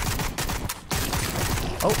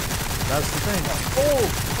 Oh, that's the thing. Oh,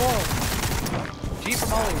 fuck. G for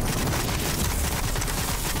Molly.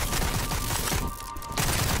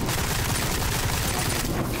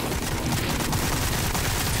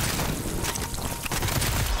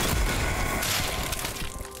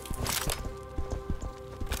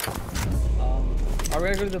 Are we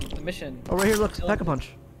gonna go to the mission? Oh, right here, look,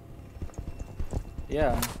 Pack-a-Punch.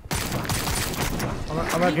 Yeah.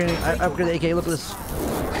 I'm upgrading. I upgrade the AK. Look at this.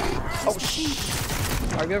 Oh shit!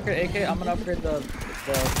 Are we upgrade AK? I'm gonna upgrade the.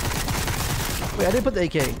 Wait, I didn't put the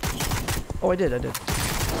AK. Oh, I did. I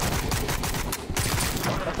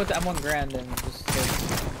put the M1 Grand in. Just.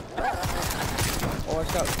 Oh,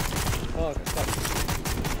 it's up. Oh, it's up.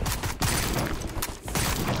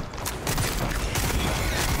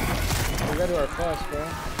 We gotta do our quest, bro.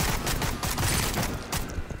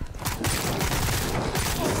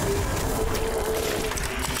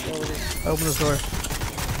 I open this door.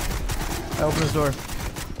 I open this door.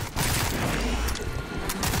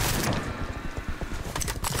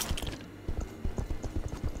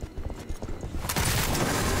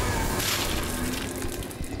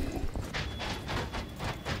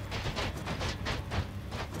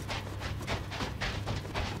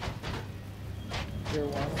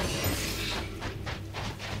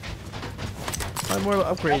 Find more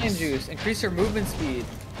upgrades. Onion juice. Increase your movement speed.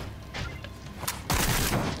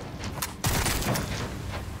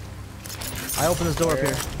 I open this door up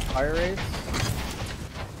here. Fire rates.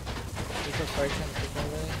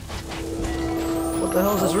 What the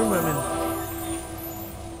hell is this room I'm in?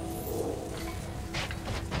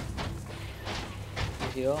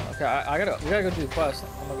 Heal. Okay, we gotta go do the quest.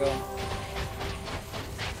 I'm gonna go.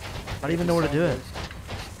 I don't even know where to do it.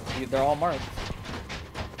 They're all marked.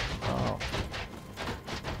 Oh.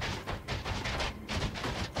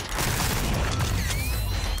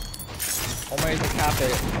 Oh my, to cap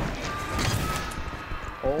it.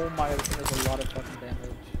 Oh my, this thing does a lot of fucking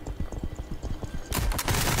damage.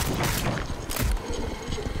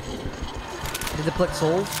 Did they collect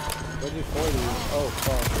souls? What do you do for these? Oh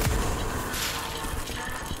fuck.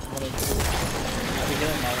 I'm gonna do heavy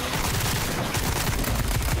healing now.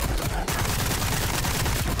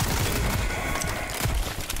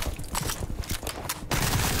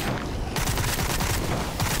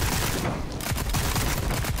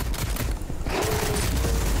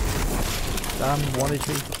 I'm 1 HP.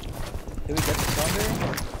 Did we get the thunder?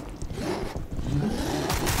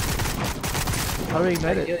 How do we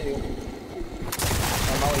ignite it?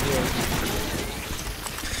 I'm always here.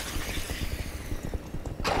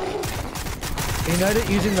 Ignite it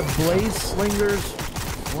using the Blaze Slinger's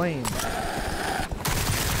flame. Burn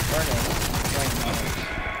it. Flame,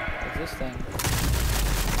 what's this thing?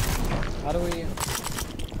 How do we...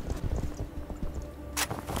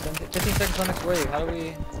 15 seconds on next wave. How do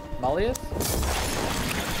we... Molly it?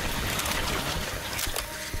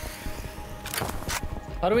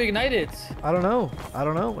 How do we ignite it? I don't know. I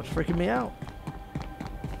don't know. It's freaking me out.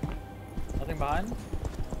 Nothing behind?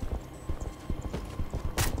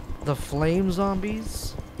 The flame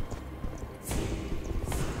zombies?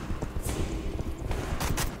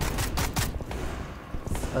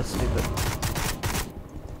 That's stupid.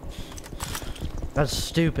 That's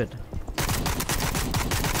stupid.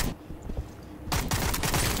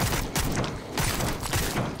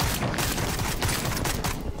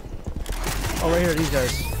 Oh, right here, these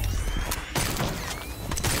guys.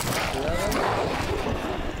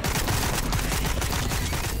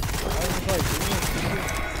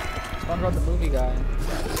 SpongeBob the movie guy.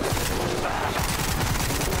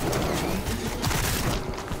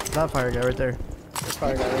 That fire guy right there. This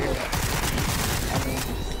fire guy right here.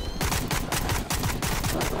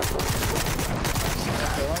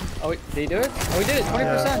 Oh wait, did he do it? Oh, he did it! 20%!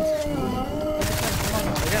 Yeah. 20%, come on,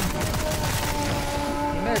 again.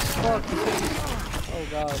 He missed, fuck. Oh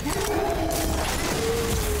god.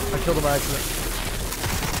 I killed him by accident.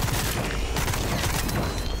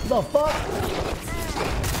 The fuck?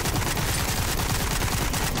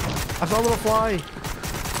 I saw a little fly.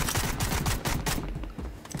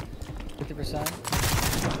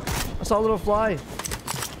 50%. I saw a little fly.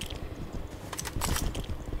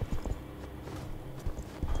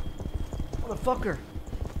 What a fucker.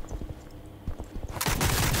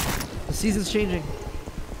 The season's changing.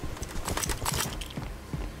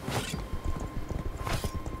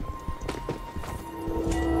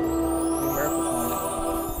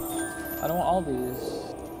 I don't want all these.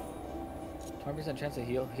 20% chance of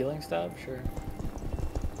healing stab? Sure.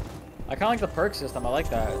 I kind of like the perk system. I like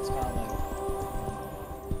that. It's kind of like...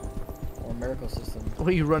 Or miracle system. The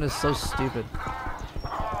way you run is so stupid.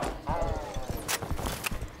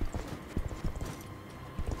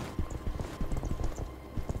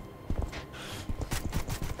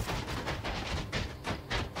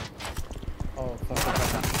 Oh, fuck.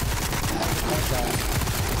 Tank guy.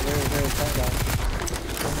 Very tank guy.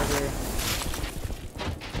 Over here.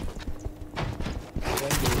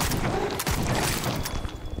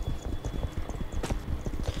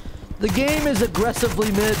 The game is aggressively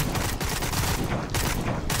mid.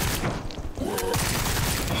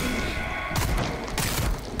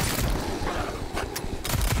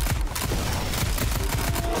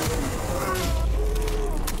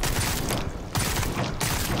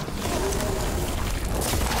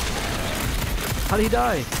 How did he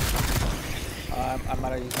die? I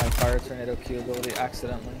might have used my fire tornado Q ability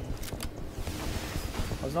accidentally.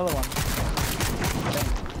 There's another one.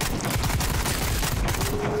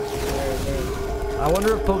 I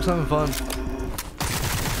wonder if Poke's having fun.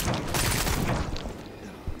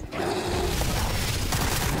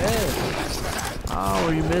 Hey. How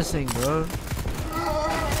are you missing, bro?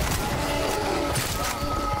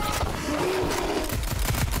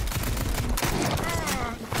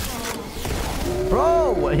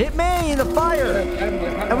 Bro, hit me in the fire!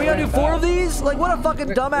 And we gotta do 4 of these? Like, what a fucking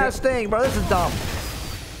dumbass thing, bro. This is dumb.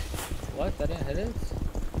 What? That didn't hit it?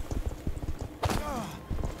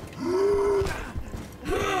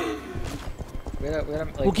 We gotta,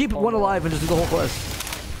 like, we'll keep one alive and just do the whole quest.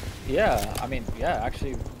 Yeah, I mean, yeah,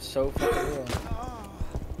 actually, so fucking real.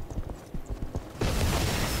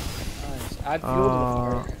 Nice. Add fuel to the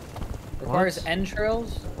fire. Requires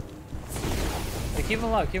entrails. Hey, keep them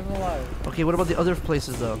alive, keep them alive. Okay, what about the other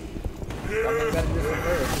places though? I mean, we gotta do some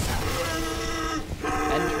first.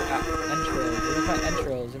 Entrails. What are my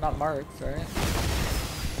entrails? They're not marked, right?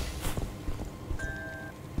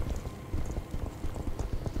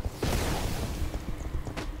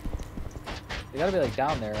 They gotta be like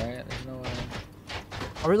down there, right? There's no way.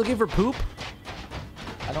 Are we looking for poop?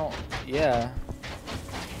 I don't. Yeah.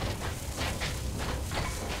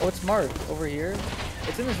 Oh, it's marked over here.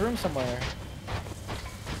 It's in this room somewhere.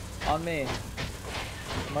 On me.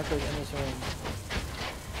 Marker's in this room.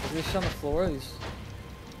 Is this on the floor? These.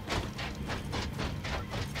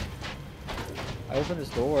 I opened this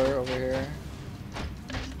door over here.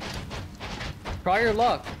 Try your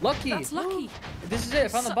luck. Lucky. That's lucky. This is it. I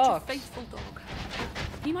found the box. Such a faithful dog.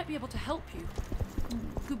 He might be able to help you.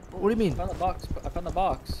 Good boy. What do you mean? I found the box. I found the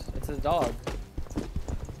box. It's a dog.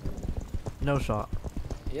 No shot.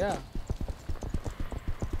 Yeah.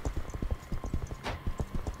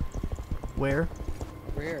 Where?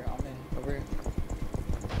 Over here. On me. Over here.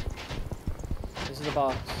 This is the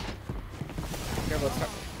box. Here, let's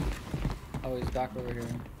start. Oh, he's back over here.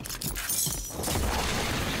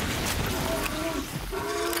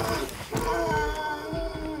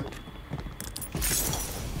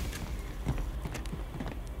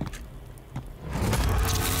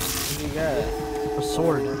 What did you get? A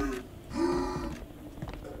sword.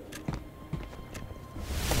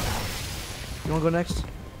 You wanna go next?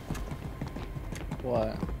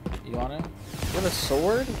 What? You want it? You have a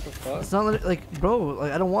sword? What the fuck? It's not like, bro,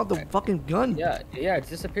 like I don't want the fucking gun. Yeah, yeah, it's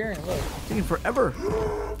disappearing. Look. It's taking forever.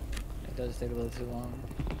 It does take a little too long.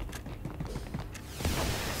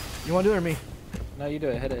 You wanna do it or me? No, you do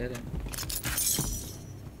it. Hit it, hit it.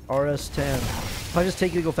 RS10. If I just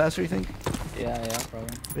take it to go faster, you think? Yeah, yeah,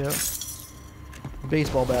 probably. Yeah.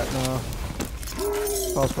 Baseball bat, no.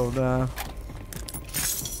 Crossbow, nah.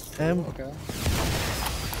 M. Okay.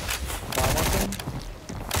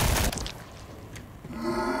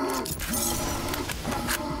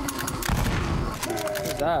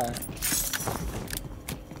 What's that?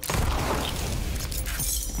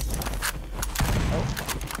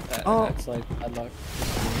 Oh. That's like bad luck.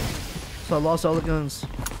 So I lost all the guns.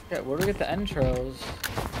 Yeah, where do we get the intros?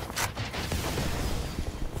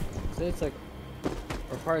 See, it's like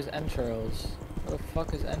requires intros. What the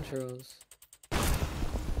fuck is intros? I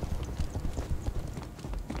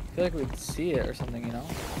feel like we'd see it or something, you know?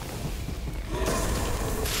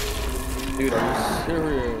 Dude, are you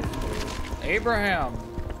serious? Abraham!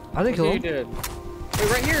 I think you did. Wait,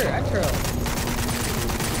 right here, intro.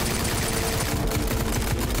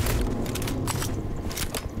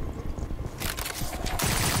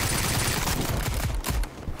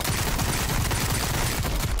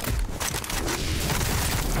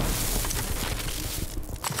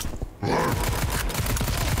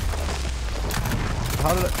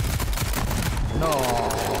 How did it? No.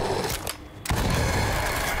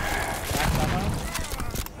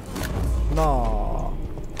 No.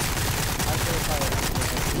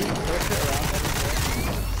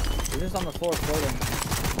 You're just on the floor floating.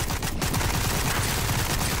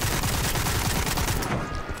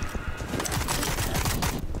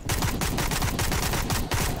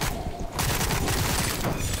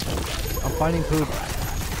 I'm finding poop.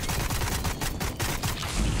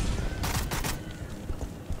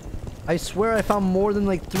 I swear I found more than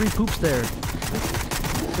like 3 poops there.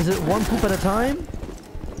 Is it 1 poop at a time?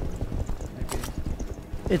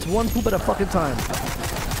 It's 1 poop at a fucking time.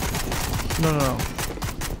 No, no, no.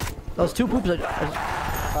 That was 2 poops. I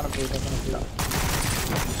found a poop, I found a poop.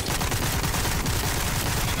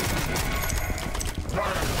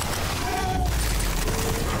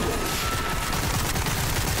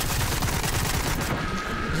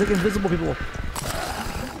 It's like invisible people.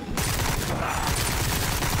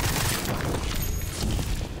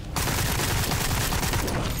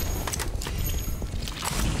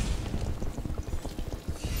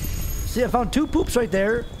 See, I found 2 poops right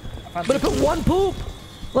there, but I put 1 poop.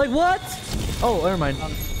 Like what? Oh, never mind. I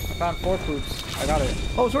found 4 poops. I got it.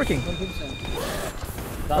 Oh, it's working.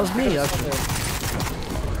 That was me. Where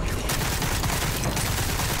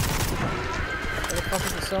the fuck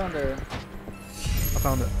is the cylinder? I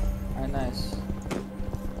found it. Alright, nice.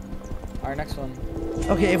 Alright, next one.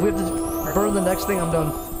 Okay, if we have to burn the next thing, I'm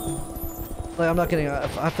done. Like, I'm not kidding. I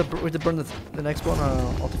have to. We have to burn the next one.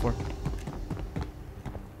 Alt 4.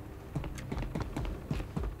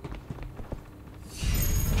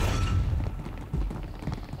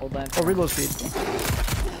 Old lantern. Oh, reload speed.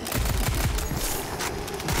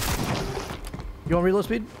 You want reload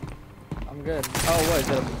speed? I'm good. Oh, what is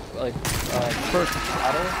it? Like, first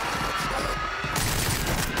auto?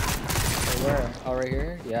 Wait, where? Oh, right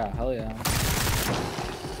here? Yeah, hell yeah.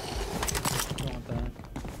 I want that.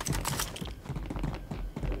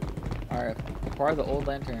 Alright, acquire the old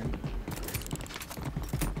lantern.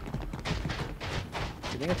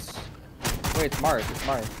 You think it's... Wait, it's Mark. It's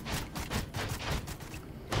Mark.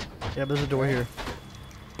 Yeah, there's a door here.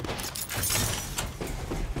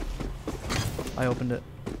 I opened it.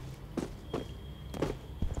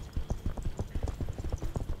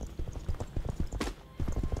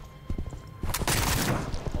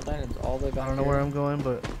 Old lantern's all the way back I don't know here. where I'm going,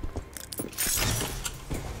 but...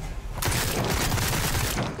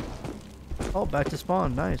 Oh, back to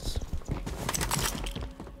spawn. Nice.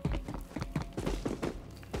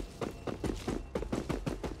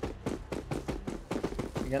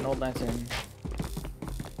 You got an old lantern.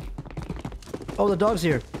 Oh, the dog's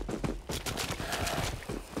here.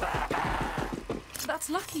 That's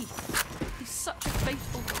Lucky. He's such a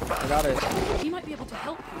faithful dog. I got it. He might be able to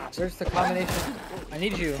help you. Search the combination. I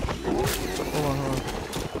need you. Hold on, hold on.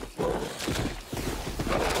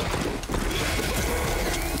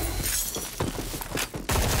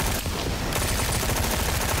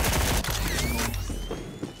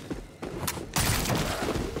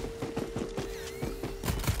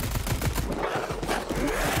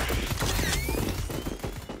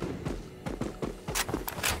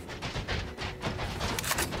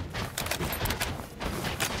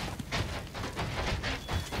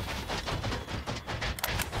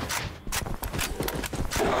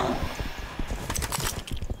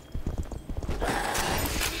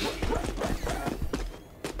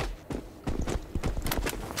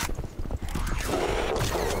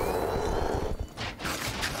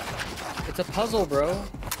 It's a puzzle, bro.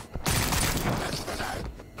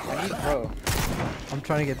 I need bro. I'm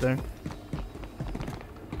trying to get there.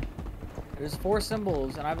 There's 4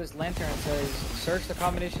 symbols, and I have this lantern that says, search the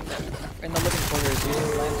combination in the living quarters using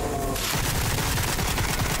the lantern.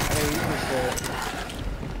 How do I use this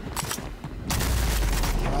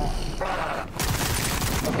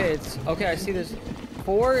shit? Okay, it's... Okay, I see this.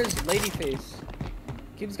 4 is Ladyface.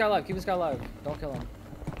 Keep this guy alive, keep this guy alive. Don't kill him.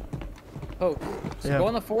 Poke. So Yeah. go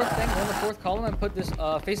on the 4th thing, go on the 4th column, and put this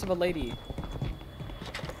face of a lady.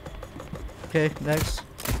 Okay, next.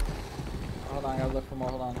 Hold on, I gotta look for more.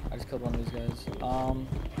 Hold on. I just killed one of these guys.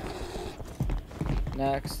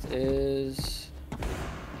 Next is...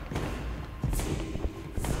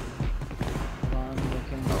 Hold on,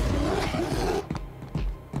 looking.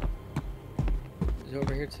 Is it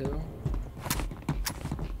over here too?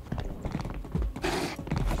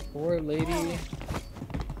 4 lady.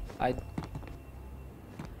 I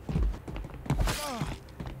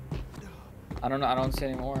don't know. I don't see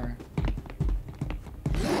any more.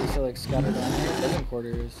 They're still like scattered down here. Living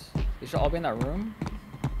quarters. They should all be in that room.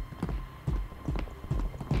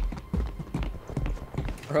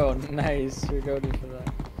 Bro, nice. You're goated for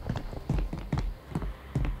that.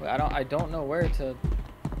 Wait, I don't know where to.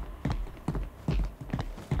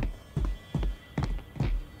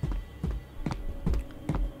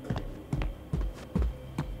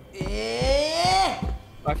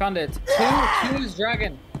 I found it. Two is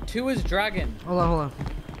dragon. 2 is dragon. Hold on, hold on.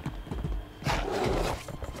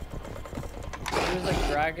 There's like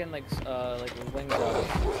dragon, like wings out.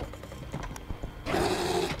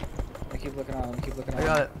 I keep looking on. Keep looking on. I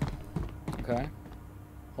got it. Okay.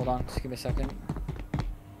 Hold on. Just give me a second.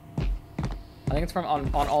 I think it's from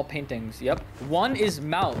on all paintings. Yep. 1 is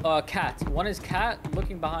cat. 1 is cat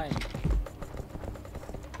looking behind.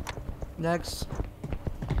 Next.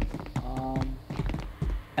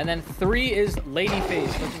 And then 3 is lady face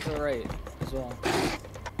looking to the right as well. I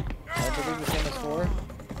believe the same as 4.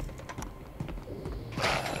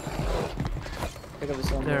 Pick up this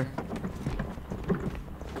one. There.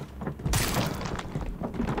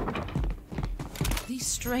 These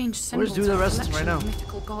strange We'll symbols just do the are a rest collection right now. of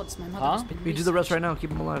mythical gods my mother has been We do the rest right now. Keep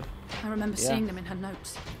them alive. I remember Yeah. seeing them in her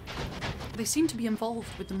notes. They seem to be involved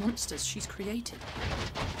with the monsters she's created.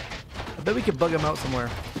 I bet we could bug them out somewhere.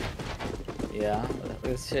 Yeah,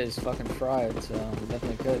 this shit is fucking fried, so we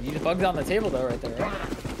definitely could. You just bugged on the table though, right there, right?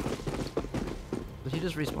 Did he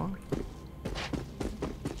just respawn?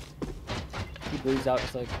 He bleeds out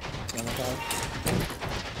just like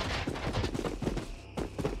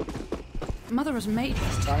Mother has made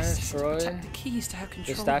these Trying to tests to destroy protect the keys to her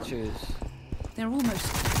control. the statues. They're almost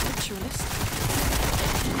ritualistic.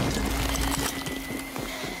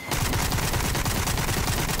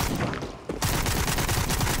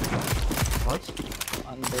 What?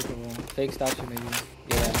 Unbreakable. Fake statue maybe.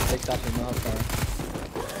 Yeah, big statue, no health bar.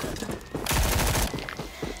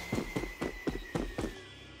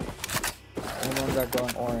 And the ones that are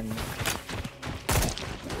glowing orange.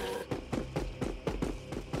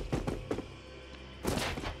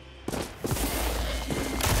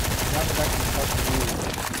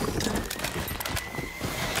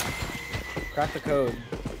 Crack the code.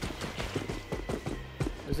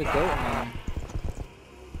 There's a goat in there.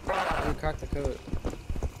 How do you crack the code?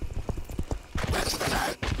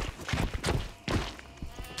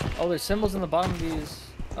 Oh, there's symbols in the bottom of these.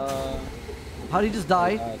 How did he just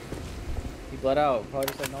die? He bled out. Probably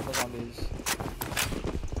just like normal zombies.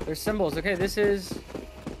 There's symbols. Okay, this is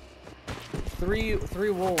three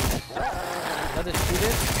wolves. Let us shoot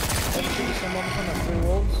it. Let's shoot the symbol on the front of 3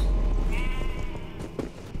 wolves.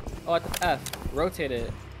 Oh, at the F. Rotate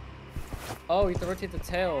it. Oh, you have to rotate the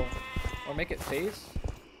tail. Or make it face.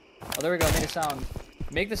 Oh, there we go. Made a sound.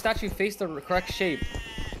 Make the statue face the correct shape.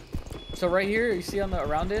 So right here, you see on the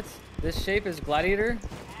around it, this shape is gladiator.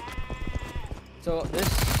 So this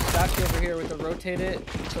statue over here, we have to rotate it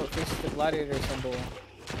so it faces the gladiator symbol.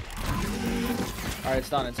 Alright, it's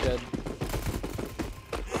done. It's good.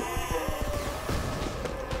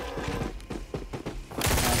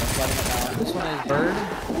 This one is bird.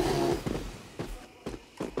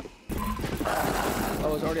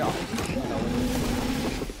 Oh, it's already off.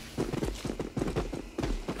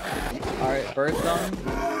 Alright, bird's done.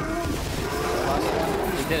 Last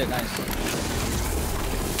one. You did it, nice.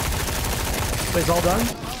 Wait, it's all done?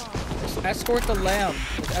 Just escort the lamb.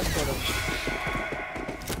 Just escort him.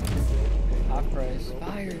 Half price.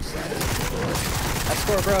 Fires.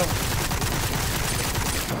 Escort, bro.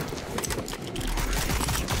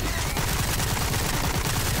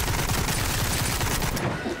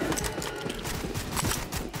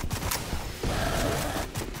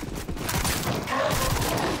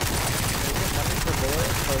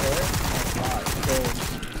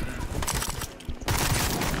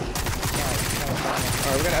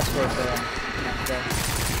 Alright, we're gonna escort there.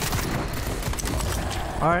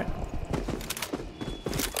 Alright.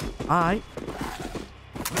 Alright.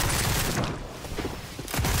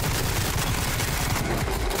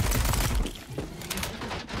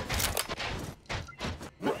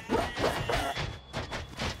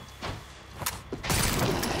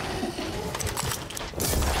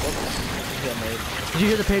 Did you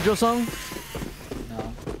hear the Pedro song?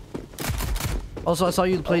 No. Also, I saw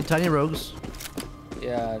you play Tiny Rogues.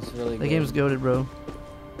 Yeah, it's really good. The game's goated, bro.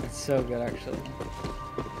 It's so good, actually.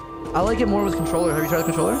 I like it more with controller. Have you tried the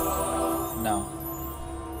controller? No.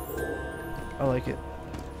 I like it.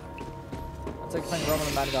 It's like playing Roman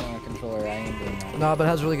and Madagon on a controller. I ain't doing that. Nah, but it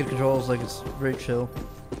has really good controls. Like, it's very chill.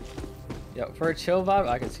 Yeah, for a chill vibe,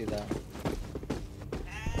 I can see that.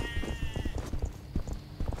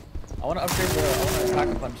 I want to upgrade the. I want to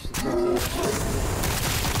Pack-a-Punch.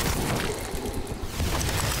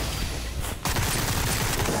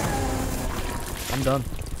 I'm done.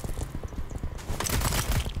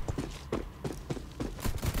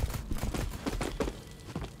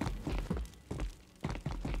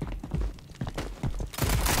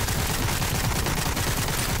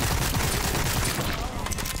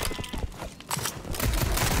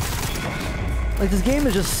 Like, this game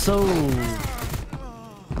is just so...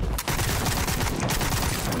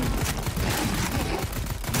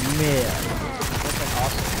 Man. That's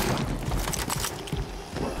awesome.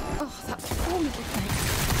 Oh, that formidable thing.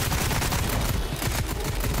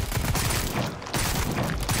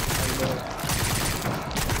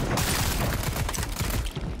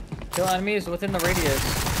 Kill enemies within the radius.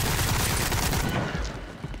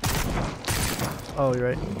 Oh, you're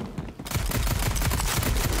right.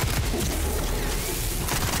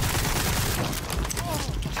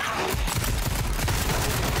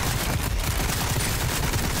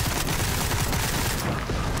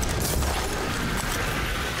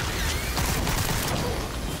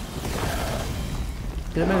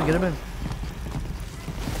 Get him in, get him in.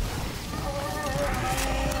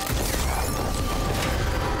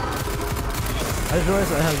 I just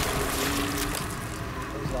realized I had...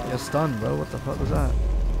 Yeah, stun, bro. What the fuck was that?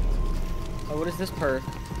 Oh, what is this perk?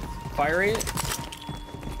 Fire rate?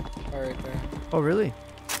 Fire rate there. Oh, really?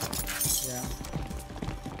 Yeah.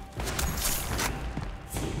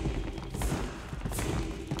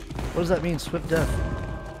 What does that mean? Swift death?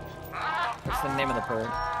 That's the name of the perk.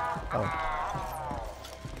 Oh.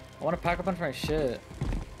 I want to pack a bunch of my shit.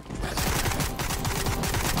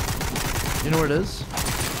 You know where it is?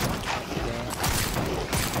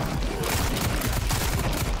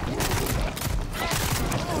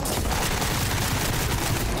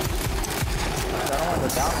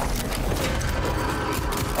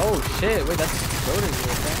 Oh shit, wait, that's goated you,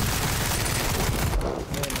 okay?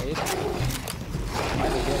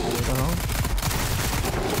 Might be good, dude.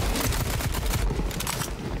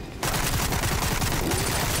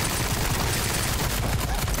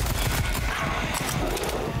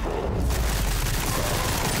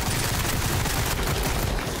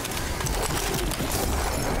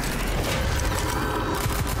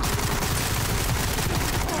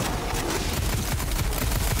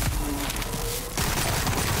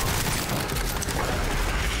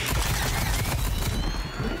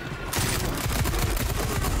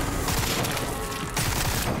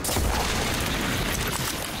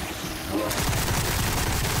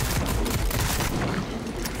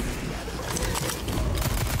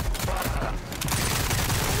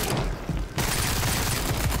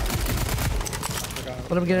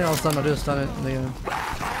 Let him get in all stun, I'll just stun it. And then,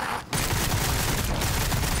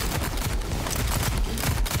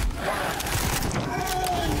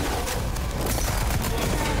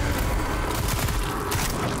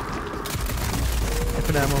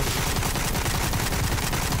 Infinite ammo.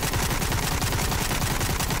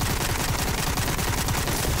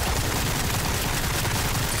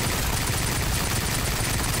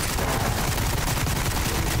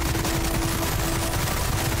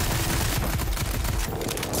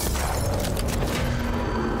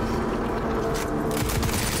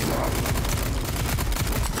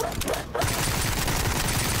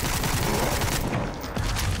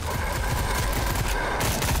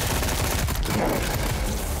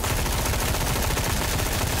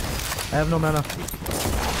 I have no mana.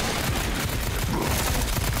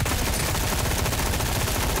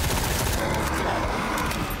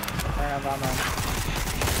 I have ammo.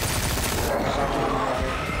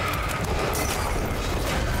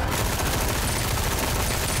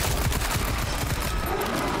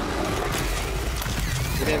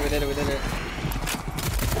 We did it.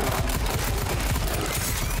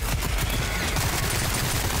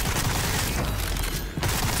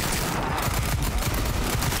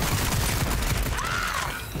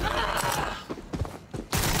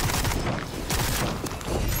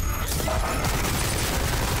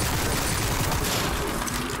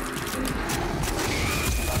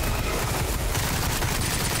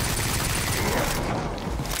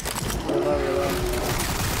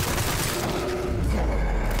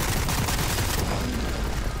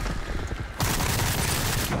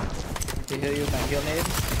 To heal you with my heal nade.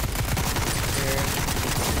 Here.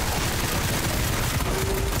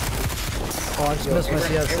 Oh, I just missed my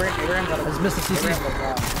CS. I just missed the CC.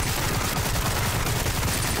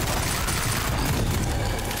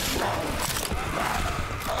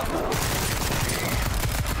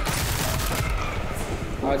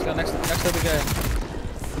 Oh, it's got next will be good.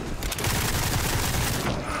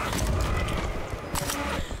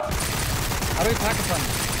 How do we pack a punch?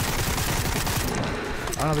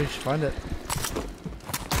 I don't know, we should find it.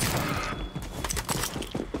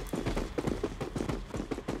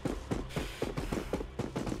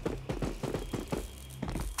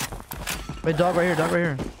 Wait, dog right here, dog right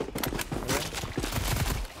here.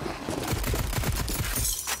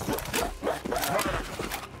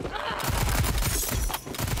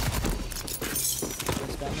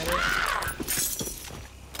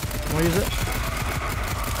 Wanna use it?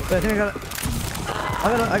 Wait, I think I got it.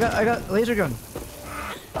 I got laser gun.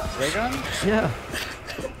 Ray gun? Yeah.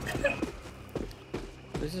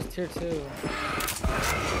 This is tier 2.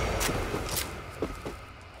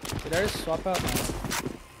 Did I just swap out?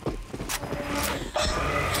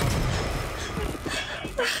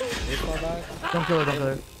 Don't kill her, don't kill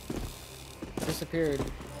her. Disappeared.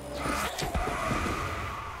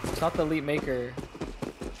 It's not the elite maker.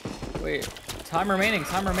 Wait. Time remaining.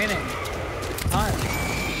 Time.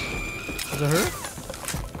 Is it her?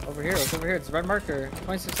 Over here. It's over here. It's a red marker.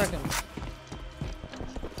 26 seconds.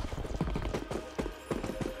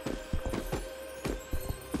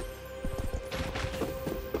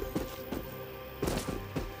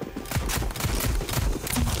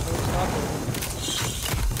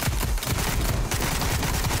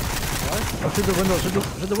 Oh, shoot the windows,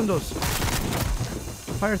 shoot the windows.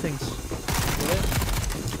 Fire things.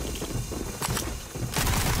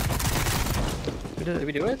 We did it. Did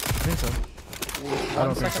we do it? I think so. I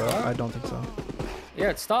don't think so. I don't think so. Yeah,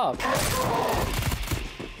 it stopped.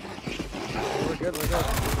 We're good.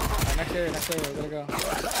 Alright, next area, we gotta go.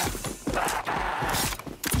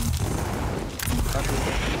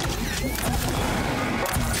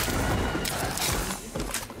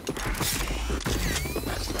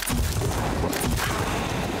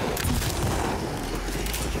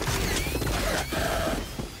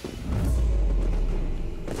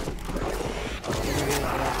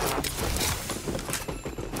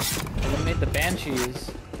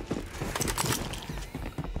 these.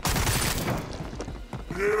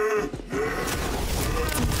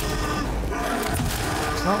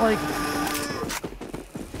 It's not like...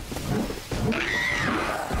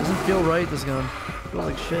 Doesn't feel right, this gun. It feels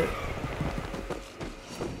like shit.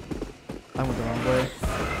 I went the wrong way.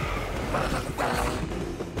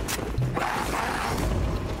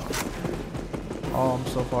 Oh, I'm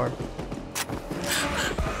so far.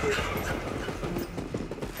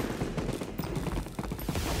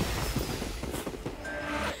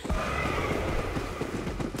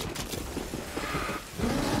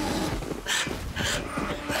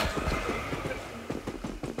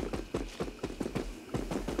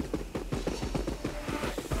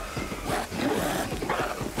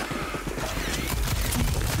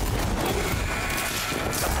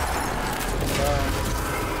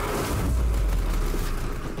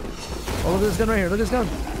 Oh, look at this gun right here. Look at this gun.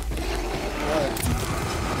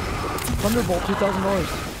 Thunderbolt, $2,000.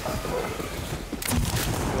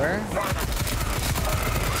 Where?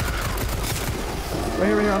 Right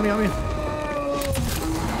here, on me, on me.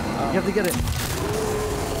 You have to get it.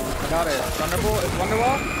 I got it. Thunderbolt? It's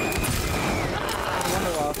Wonderwall?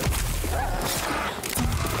 Wonderwall.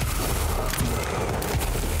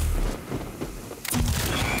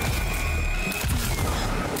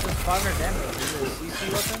 This is 500 damage. Is it a CC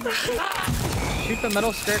weapon? Shoot the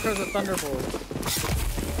metal scarecrows with Thunderbolts.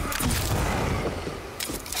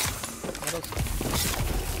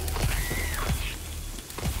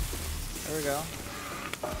 There we go.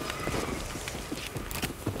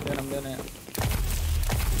 Good, I'm doing it.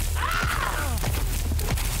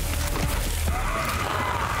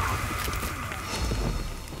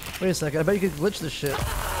 Wait a second, I bet you could glitch this shit.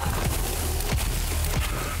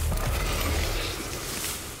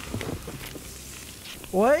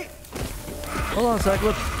 Wait! Hold on a sec,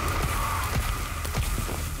 look.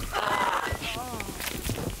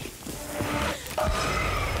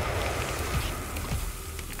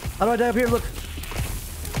 How do I die up here? Look.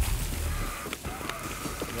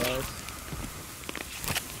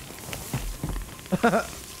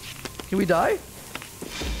 Can we die?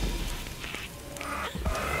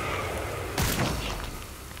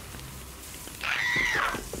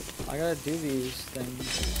 I gotta do these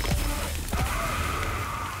things.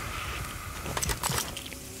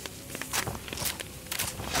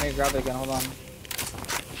 I need to grab it again, hold on.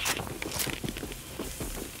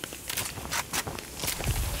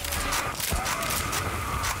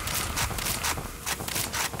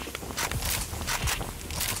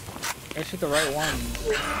 I shoot the right one.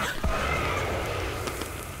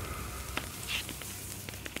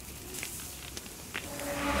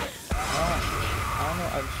 I don't know,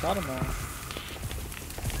 I've shot them all.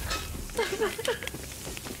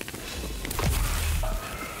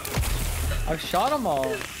 I've shot them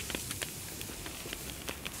all.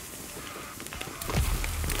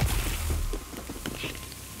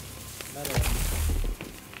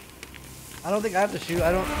 I don't think I have to shoot.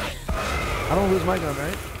 I don't lose my gun,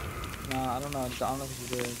 right? Nah, I don't know. I don't know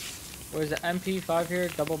if you did. Where's the MP5 here?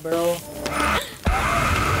 Double barrel.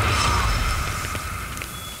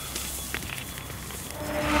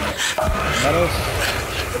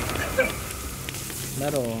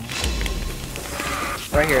 Metal.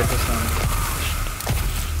 Right here, this one.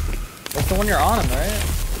 That's the one you're on him, right?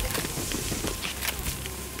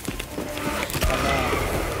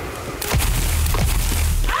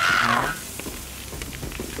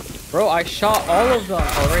 Bro, I shot all of them.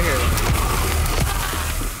 Oh, right here.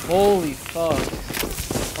 Holy fuck.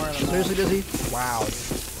 Seriously, does he? Wow.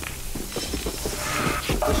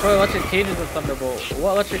 Destroy electric cages with Thunderbolt.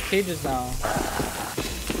 What electric cages now?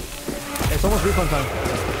 It's almost refund time.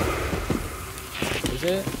 Is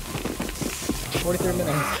it? 43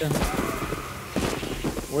 minutes.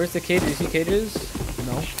 Where's the cages? You see cages?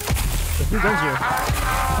 No. There's new guns here.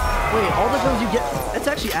 Wait, all the guns you get... That's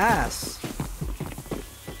actually ass.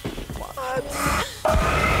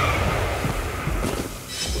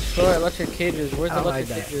 Destroy electric cages. Where's the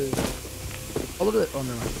electric cages? Oh, look at it. Oh,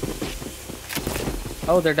 no.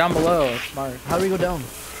 Oh, they're down below. Smart. How do we go down?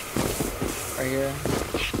 Right here.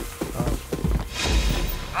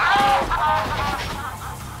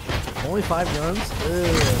 Only 5 guns? Ew.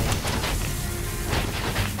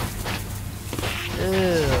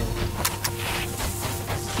 Ew.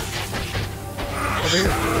 Over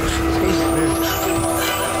here.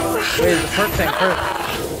 Wait, the perk thing, perk.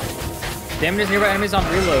 Damage nearby enemies on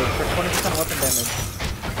reload for 20% weapon damage.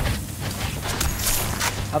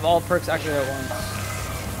 Have all perks activated at once.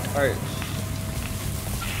 Alright.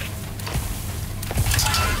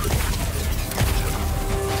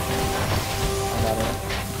 I got it.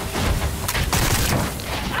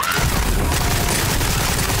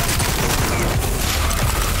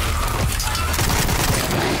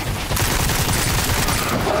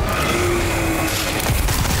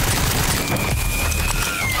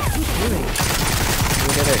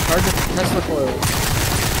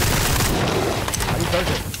 charge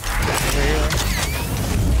it. Over here.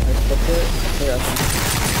 I flipped it. Yeah.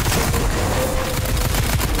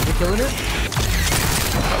 You killing it?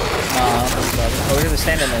 Nah, I don't think so. Oh, we're gonna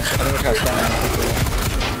stand in this. I think we're gonna stand in this.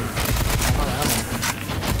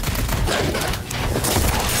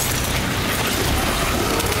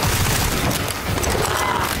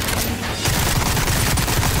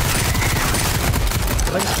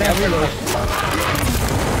 Like stand here.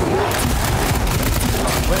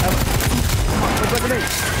 Wait, come on, what's like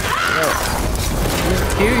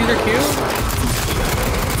Q, use your Q.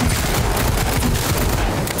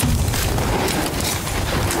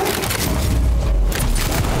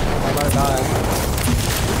 I'm about to die.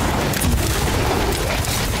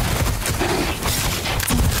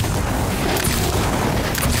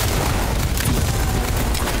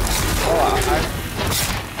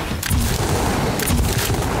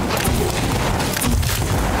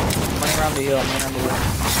 Around the hill, I'm around the hill.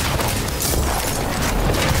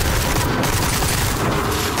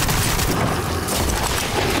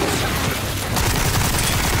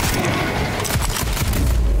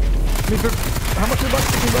 I mean, for how much is it?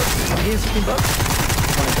 $16? The game's $16? $20.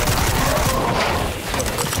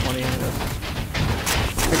 20.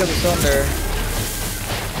 Pick up the cylinder.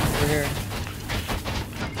 Over here.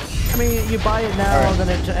 I mean, you buy it now, right. and then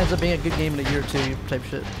it ends up being a good game in a year or two, type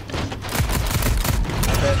shit.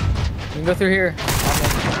 Okay. You can go through here.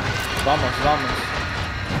 Vamos, vamos.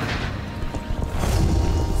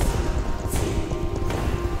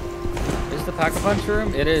 Is the Pack-a-Punch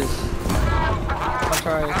room? It is. I'll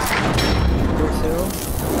try tier 2.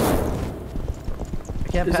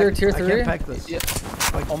 I can't is pack, there a tier 3? I can't pack this. Yeah.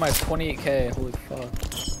 Oh my, 28k. Holy fuck.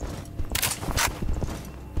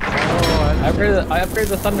 Oh, I upgraded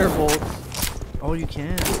the Thunderbolt. Oh, you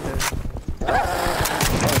can. Okay.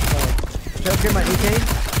 Should I upgrade my AK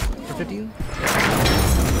for 15?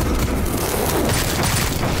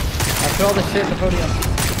 I put all the shit in the podium.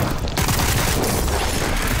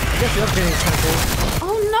 I guess the upgrading is kind of cool.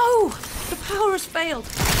 Oh no! The power has failed.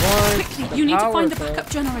 What? Quickly, you need to find the backup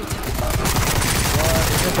generator. What?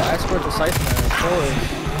 You have to export the siphoner.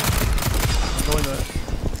 I'm going to it.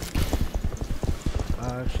 I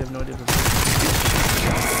actually have no idea.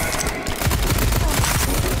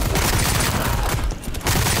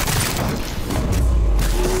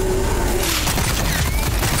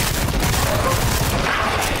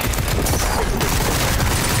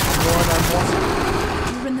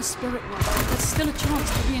 You're in the spirit world. There's still a chance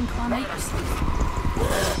to reincarnate yourself.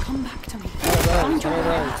 Come back to me. Find your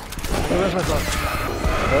way. Where's my book?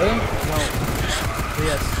 Really? No.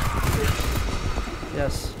 Yes.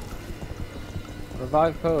 Yes.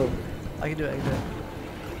 Revive Pope. I can do it, I can do it.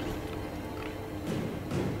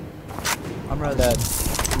 I'm res. Dead.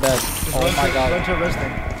 I'm dead. Just oh my god. Run to a res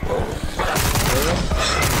thing. Really?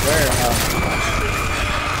 Where?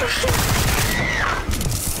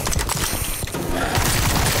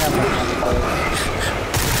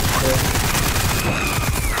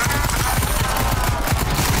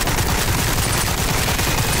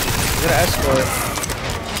 You gotta escort.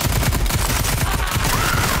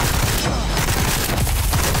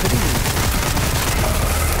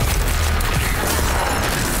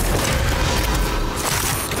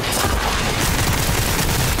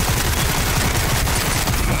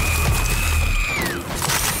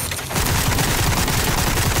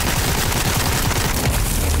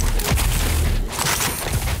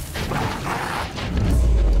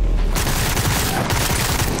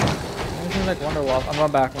 I'm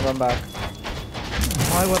going back, I'm going back.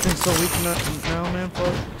 My weapon's so weak now, man.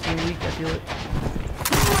 Fuck. It's so weak, I feel it.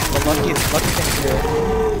 The lucky thing's here.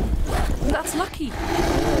 That's lucky.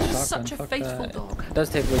 Shotgun, Such a faithful dog. It does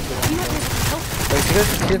take way too long. You know help. Wait, so this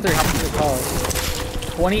is tier 3, how much does it cost?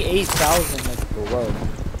 28,000, like, bro.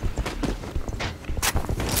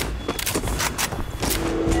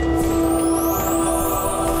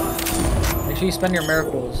 Make sure you spend your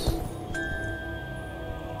miracles.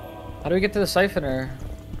 How do we get to the siphoner?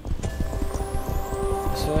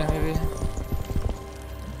 This way, maybe?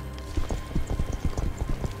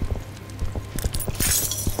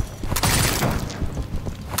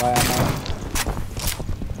 Bye, Emma.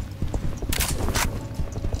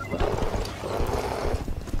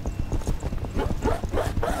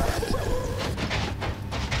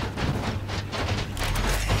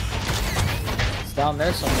 It's down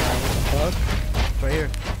there somewhere. What the fuck? It's right here.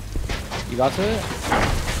 You got to it?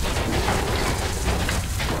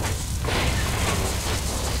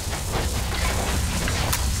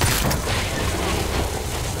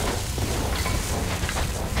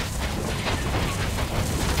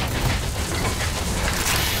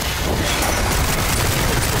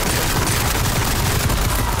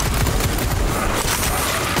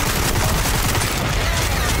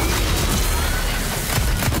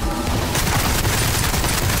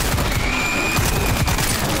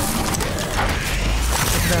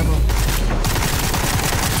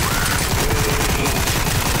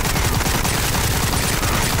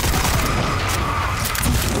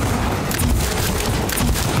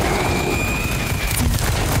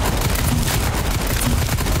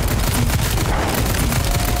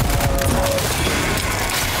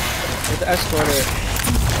 to escort it.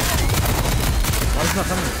 Why is it not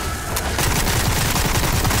coming?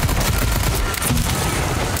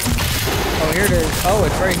 Oh, here it is. Oh,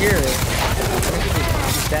 it's right here. We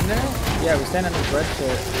stand there? Yeah, we stand on this red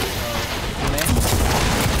shit.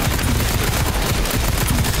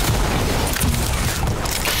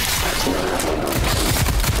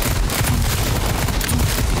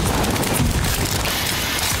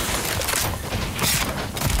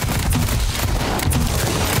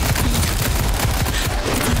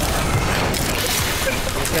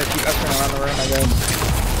 Just gotta keep upping around the room, I guess.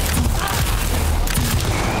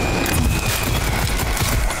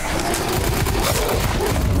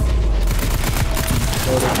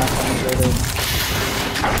 Loaded, not penetrated.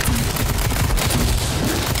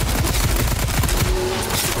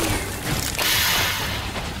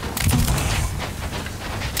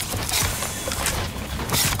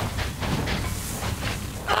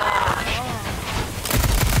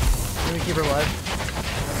 Can we keep her alive?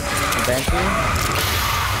 Banshee?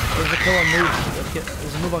 There's a kill on move.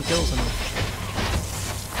 There's a move on kills in it.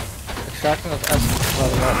 Extracting with S.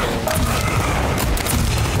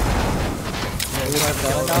 Yeah, we don't have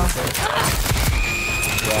that now.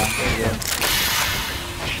 Yeah, there you go.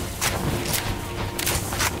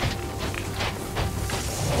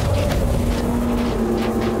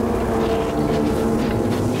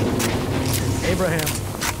 Abraham.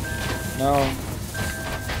 No.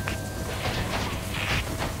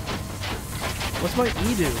 What's my E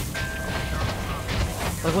do?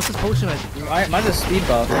 Like, what's this potion I do? Mine's a speed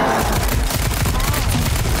buff.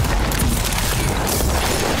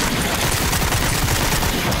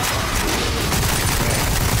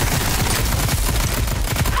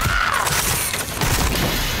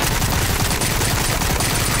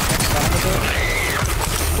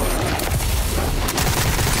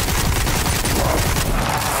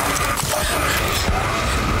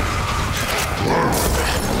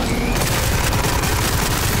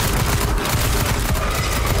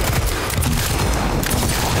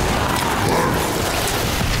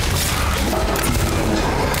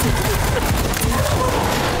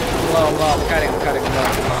 I'm cutting low.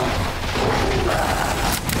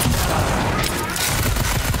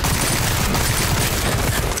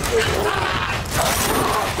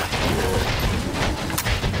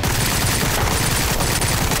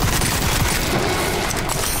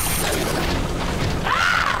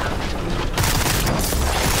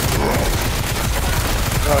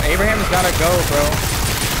 Bro, Abraham's gotta go, bro.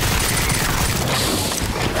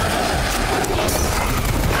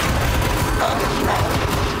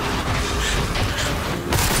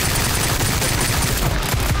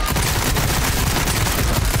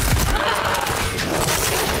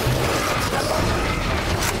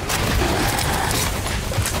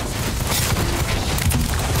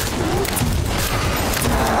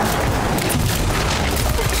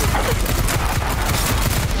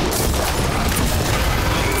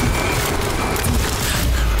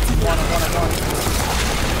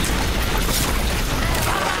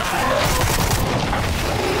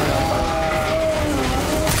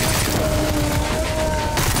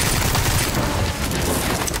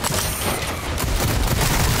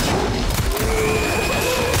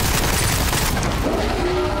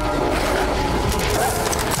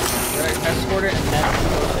 Escort it and then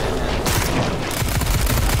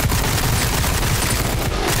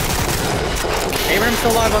Abraham's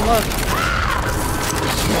still alive on left.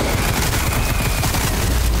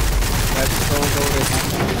 That's so loaded.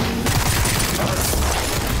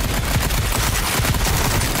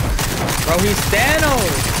 Bro, he's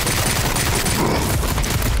Thanos!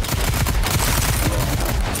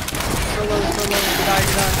 So low, he died.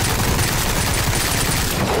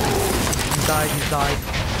 He died.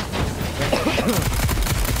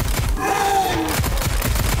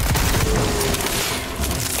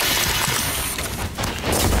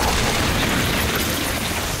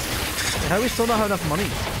 How do we still not have enough money?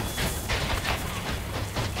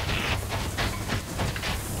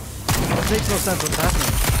 That makes no sense. What's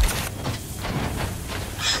happening?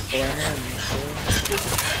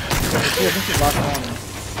 I think he's locked on.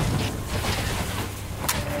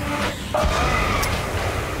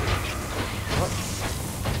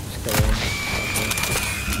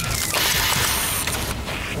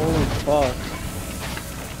 Holy fuck.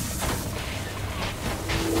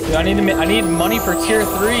 Dude, I need money for tier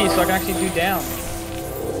 3 so I can actually do down.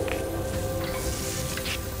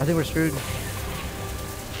 I think we're screwed.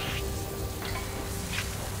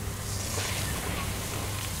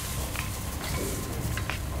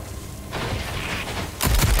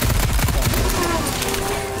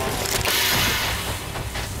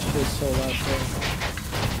 Shit's so loud, bro.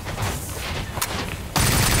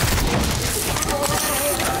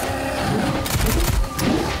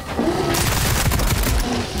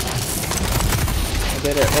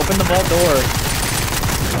 Yeah, open the vault door.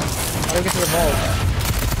 How do we get to the vault?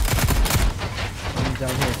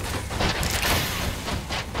 Down here.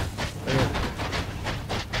 Right here.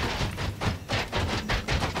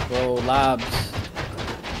 Bro, labs.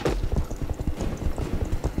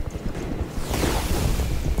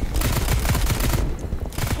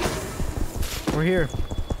 We're here.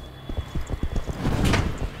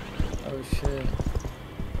 Oh shit.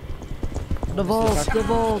 The vault, the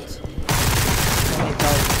vault.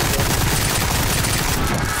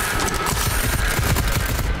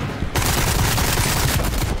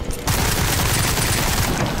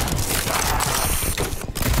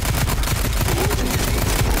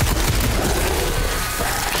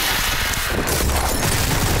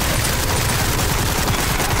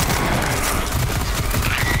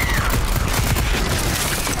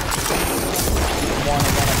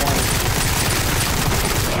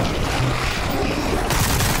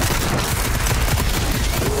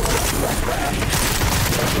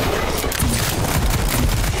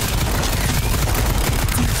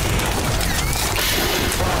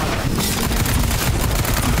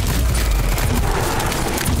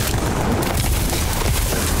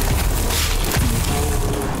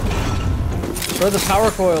 Where are the power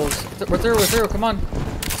coils? We're through, come on.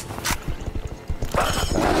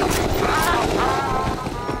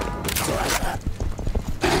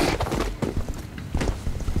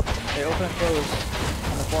 They open and close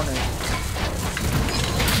on the corners.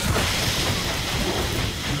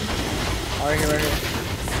 Right here.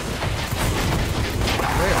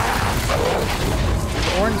 Where? The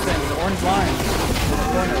orange thing, the orange lines in the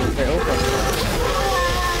corners, they open.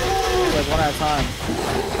 Like one at a time.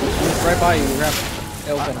 It's right by you, grab it.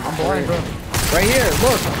 Open. I'm blind, bro. Right here,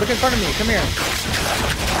 look in front of me, come here.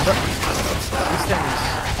 These things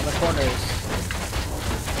on the corners.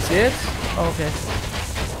 See it? Oh, okay.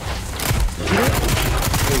 Shoot it?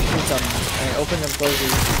 Wait, shoot them. And open and close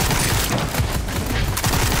these.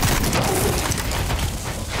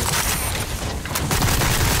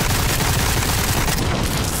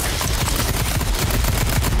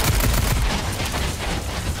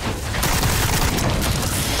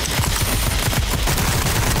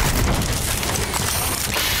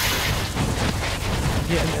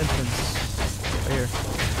 Yeah, an entrance. Right here.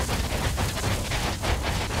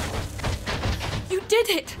 You did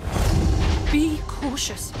it! Be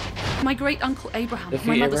cautious. My great uncle Abraham, Defeat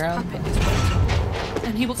my mother's Abraham? puppet, is waiting.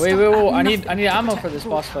 And he will Wait, stop wait, at I need nothing to ammo for protect this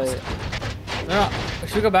your boss house. fight. No,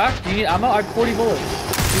 should we go back? Do you need ammo? I have 40 bullets.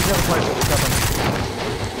 He's got a fight.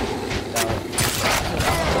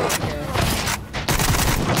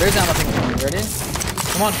 There's ammo thing. Ready?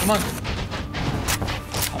 Come on.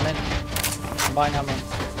 I'm in. I'm buying ammo.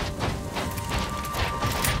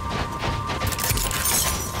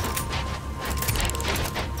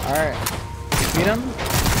 Alright. Beat him.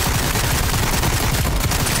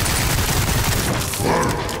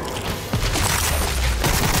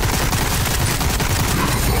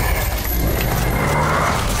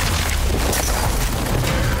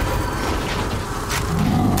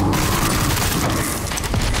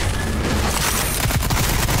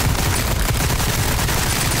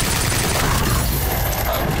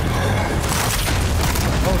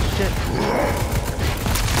 Oh shit.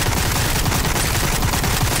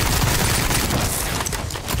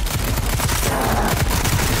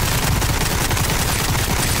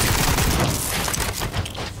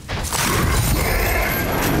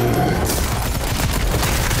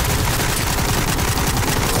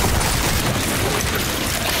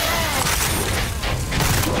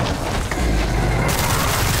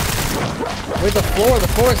 Wait, the floor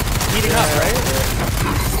is heating up, right?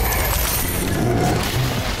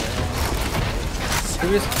 Who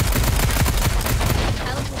is...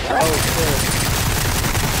 Oh shit.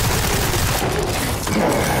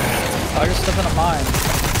 I just stepped in a mine.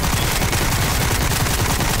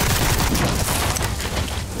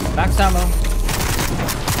 Max ammo.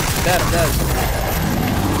 Dead, I'm dead.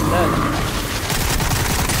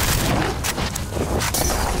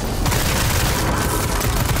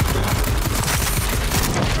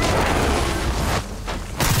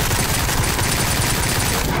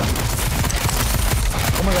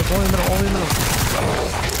 Oh my god, only in the middle.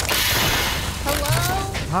 Hello?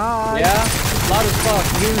 Hi. Yeah? Loud as fuck.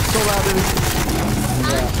 You're so loud, baby.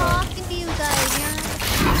 I'm talking to you guys.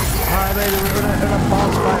 Hi, baby. We're in a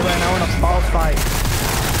boss fight right now. We're in a boss fight.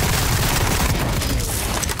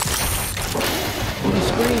 You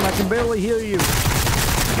scream. I can barely hear you.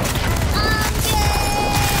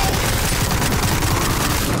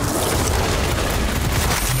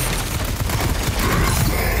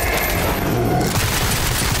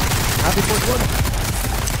 Happy 420.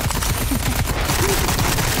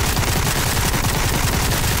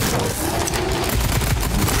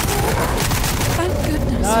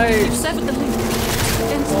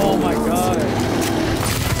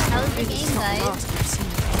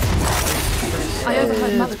 I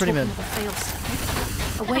overheard Mother pretty talking mid. of a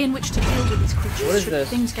failsafe. A way in which to deal with these creatures What is should this?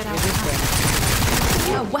 things get out of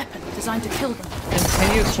hand. A weapon designed to kill them.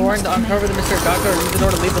 Can you foreign to uncover the Mr. Doctor or use the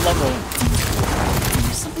door to leave the level?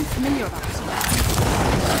 There's something familiar about this one.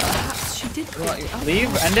 Perhaps she did create it.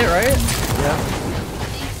 Leave? End it, right? Yeah.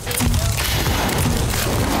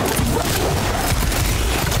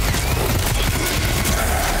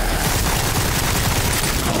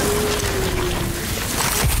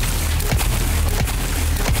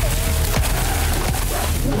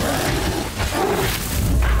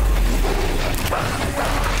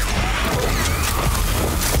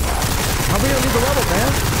 How are we gonna leave the level,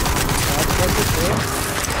 man?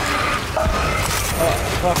 Oh,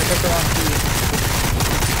 fuck, I took the wrong key.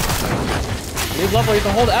 Leave level, you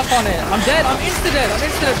can hold F on it. I'm dead, I'm insta-dead,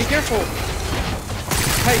 be careful.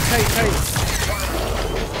 Tight.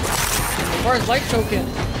 As far as life token.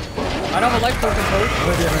 I don't have a life token, coach.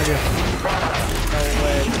 No idea. No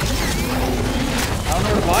way. I don't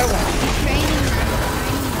know where to buy one.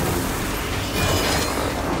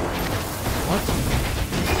 What?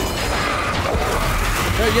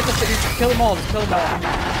 No, you have to kill them all, just kill them all. You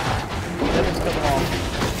have to kill them all.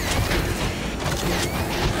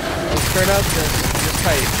 Oh, straight up, just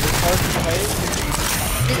tight. Just hard to tight.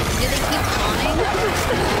 Do they keep spawning?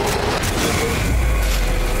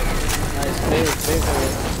 Nice, big.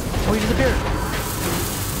 Oh, he disappeared.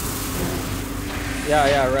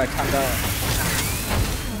 Yeah, right, timed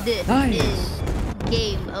out. This Nice. is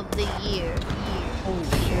game of the year. Holy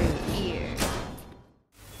shit. Year.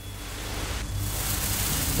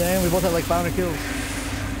 Dang, we both had like 500 kills.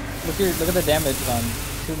 Look at the damage on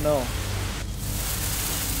 2 mil.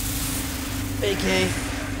 AK.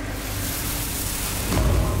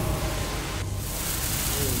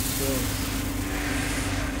 Holy shit.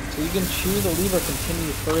 So you can choose to leave or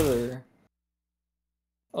continue further.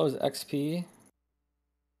 Oh, it's XP.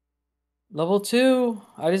 Level 2.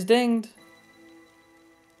 I just dinged.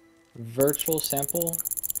 Virtual sample.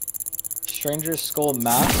 Stranger's skull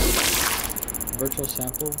mask. Virtual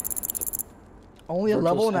sample. Only a Virtual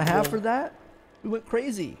level and a half sample. for that? We went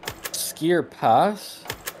crazy. Skier pass.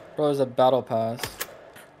 Bro, it's a battle pass.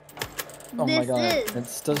 Oh my This god.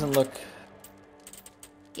 is- It doesn't look.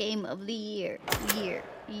 Game of the year. Year.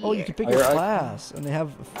 Oh, you can pick Oh, your you're- class, and they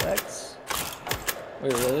have effects.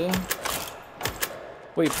 Wait, really?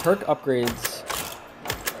 Wait, perk upgrades.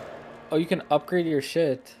 Oh, you can upgrade your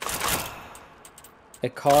shit.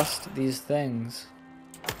 It costs these things.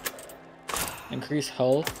 Increase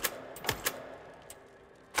health.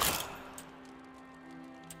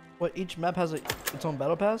 What, each map has its own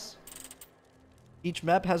battle pass? Each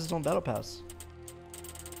map has its own battle pass.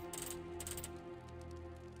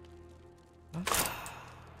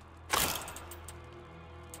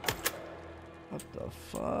 What the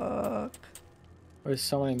fuck? There's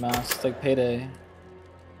so many masks, like Payday.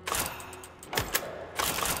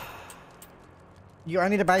 I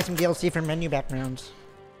need to buy some DLC for menu backgrounds.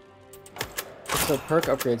 It's a perk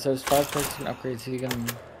upgrade, so there's 5 perks you can upgrade so you can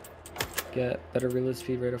get better reload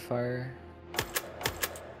speed, rate of fire.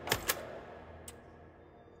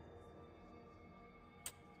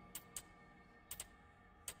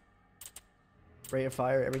 Rate of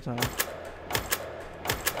fire every time.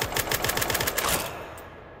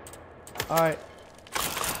 Alright.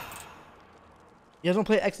 You guys wanna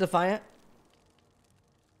play XDefiant?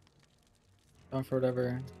 Going for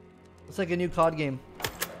whatever. It's like a new COD game.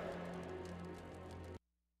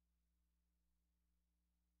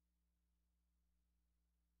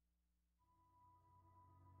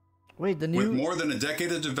 Wait, the new... With more than a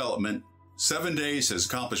decade of development, 7 Days has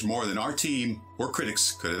accomplished more than our team or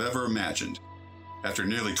critics could have ever imagined. After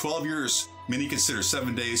nearly 12 years, many consider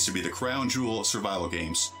 7 Days to be the crown jewel of survival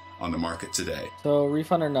games on the market today. So,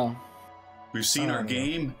 refund or no? We've seen our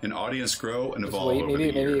game and audience grow and evolve wait, over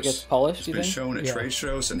maybe the years. it gets polished, It's you been think? shown at Yeah. trade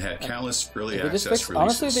shows and had countless early If they just access fixed, releases.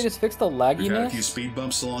 honestly, if they just fixed the We've had a lagginess few speed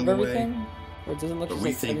bumps along of the way, everything, where it doesn't look but just we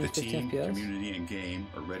like think the 50 team, FPS. community, and game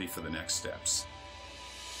are ready for the next steps.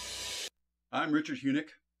 I'm Richard Hunick,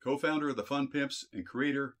 co-founder of the Fun Pimps and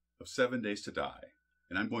creator of 7 Days to Die,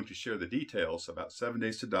 and I'm going to share the details about 7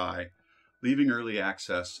 Days to Die, leaving early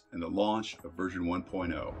access, and the launch of version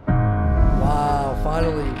 1.0. Wow,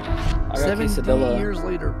 finally. I got 17 quesadilla. years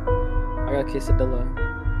later. I got quesadilla.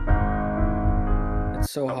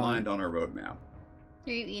 It's so hot. Outlined on our roadmap.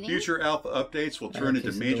 Are you eating? Future alpha updates will I turn got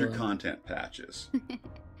into major quesadilla. content patches.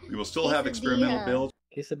 We will still have experimental builds.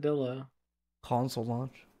 Quesadilla. Console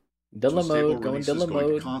launch. Dilla with stable mode, going releases Dilla going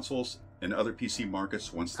to mode. consoles and other PC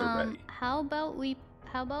markets once they're ready. How about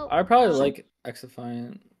I probably like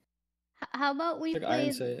XDefiant. how about we Like play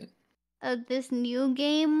Iron Sight. this new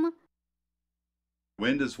game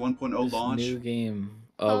When does 1.0 launch? New game.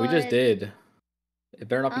 Oh, we just did. It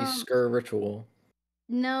better not be Sker Ritual.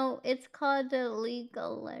 No, it's called the League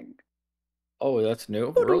of Legends. Oh, that's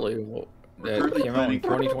new? Really? Well, that came out in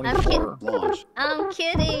 2024. Launch. I'm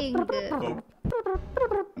kidding. Weeks.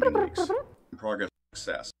 In progress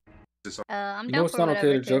success. I'm You down know it's for not whatever,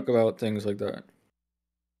 okay to too. joke about things like that.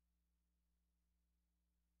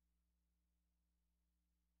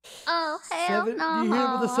 Oh, hell no. Do you hear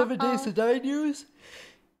about the 7 Days to Die news?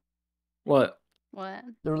 What? What?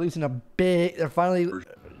 They're releasing a big. They're finally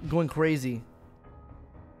going crazy.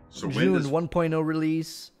 So when June does 1.0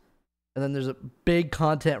 release, and then there's a big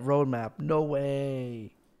content roadmap. No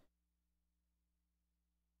way.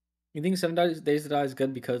 You think 7 Days to Die is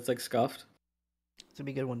good because it's like scuffed? It's gonna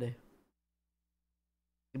be good one day.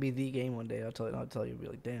 It'll be the game one day. I'll tell you. I'll be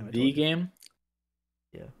like, damn. I The told you. game?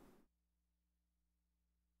 Yeah.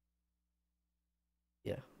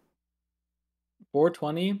 Yeah.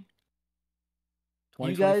 420.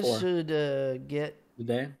 You guys 2024. should get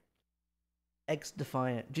Today.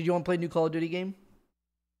 XDefiant. Did you want to play a new Call of Duty game?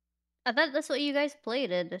 I thought that's what you guys played.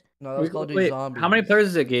 No, that was Call of Duty Wait, Zombies. how many players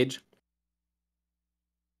is it, Gage?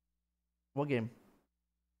 What game?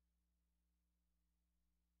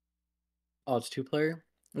 Oh, it's 2-player?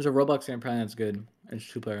 There's a Roblox game apparently that's good. It's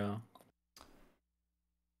 2-player though.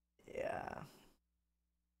 Yeah.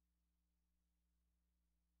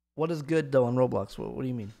 What is good though on Roblox? What do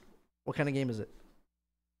you mean? What kind of game is it?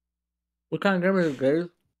 What kind of game is it, Gage?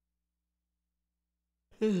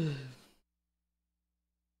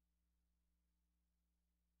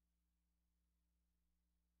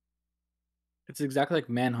 It's exactly like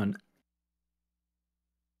Manhunt.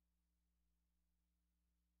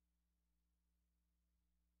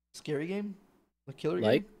 Scary game? The killer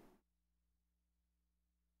Like? game?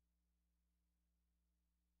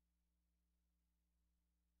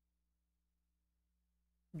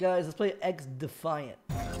 Guys, let's play XDefiant.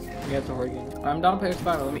 Yeah, it's a horror game. I'm down to play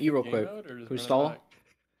Spider. Let me eat real quick. Can we stall?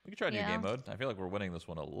 We can try new Yeah. game mode. I feel like we're winning this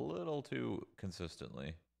one a little too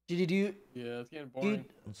consistently. Did you? Yeah, it's getting boring.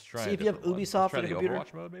 Let's try. See a if you have different one. Ubisoft Let's try on the your computer.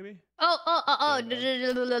 Overwatch mode, maybe.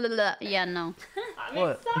 Yeah, no. I'm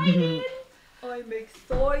What? excited. I'm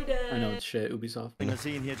excited. I know it's shit. Ubisoft. In the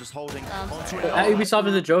scene here, just holding onto it. Ubisoft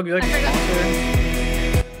is a joke. You like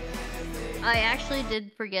sponsor? I actually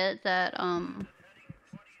did forget that,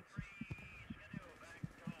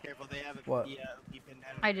 Careful, they have What?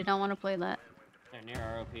 I did not want to play that. They're near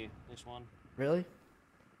ROP. This one. Really?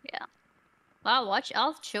 Yeah.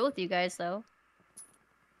 I'll chill with you guys, though.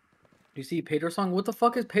 You see Pedro song? What the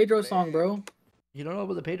fuck is Pedro song, bro? You don't know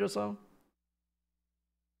about the Pedro song?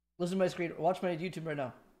 Listen to my screen. Watch my YouTube right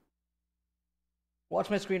now. Watch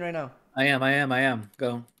my screen right now. I am.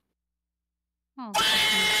 Go. Oh.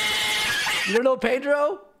 You don't know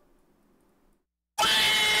Pedro?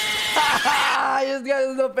 This guy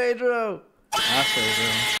doesn't know Pedro. Asshole,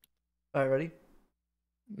 bro. All right, ready?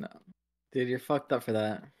 No. Dude, you're fucked up for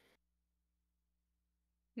that.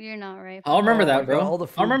 You're not right. I'll remember Oh my that, bro. God, all the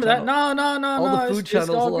I'll remember food that. No. All the food it's channels.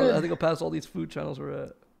 all Hold on, good. I think I'll pass all these food channels we're at.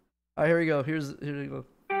 All right, here we go. Here we go.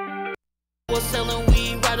 Was selling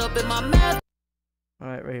weed right up in my mouth. All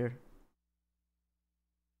right, right here.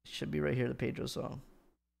 Should be right here, the Pedro song.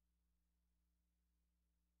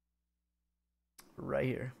 Right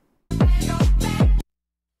here. No,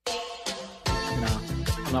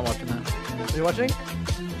 I'm not watching that. Are you watching?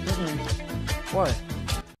 Why?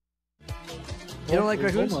 You don't like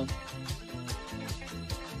raccoons?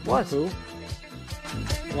 What? Who?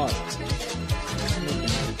 What?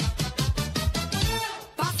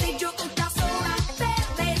 Passeggio tutta sola per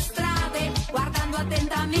le strade, guardando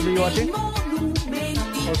attentamente Are you watching? i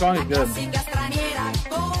monumenti. What song is good? Classica straniera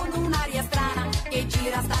con un'aria strana che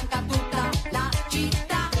gira stanca tutta la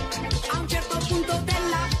città. A un certo punto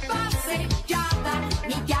della passeggiata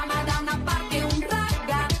mi chiama da una parte un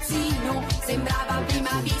ragazzino, sembrava a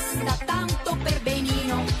prima vista tanto per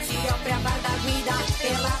benino, si offre a far da guida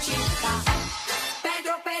per la città.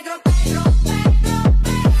 Pedro,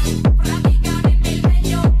 praticamente il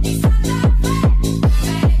meglio di Santa Fe.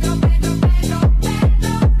 Pedro,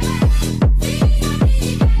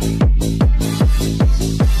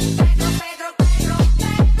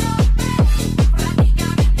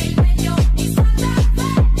 praticamente il meglio di Santa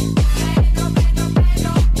Fe.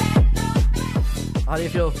 How do you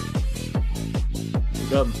feel?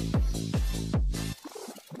 Good.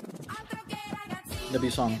 W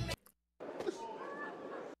song.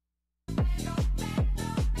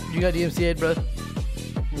 You got DMCA'd, bro.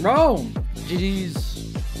 Bro!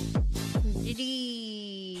 GG's.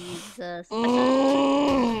 Jesus.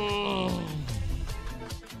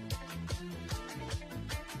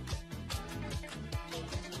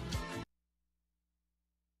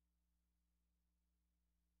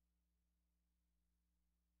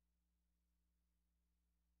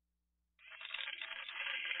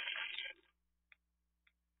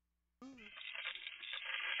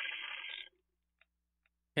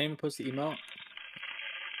 Can't even post the emote.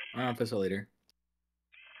 I'll post it later.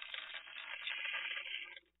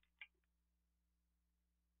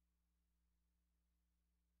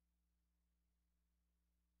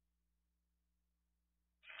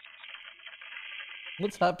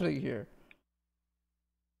 What's happening here?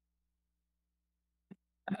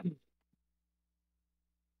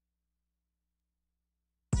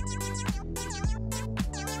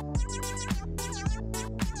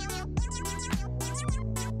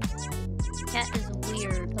 Cat is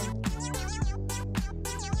weird.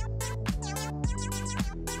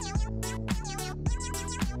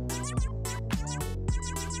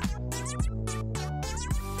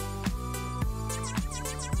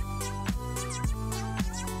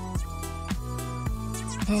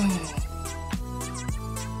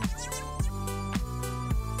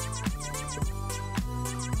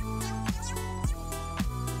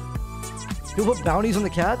 You put bounties on the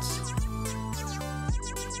cats?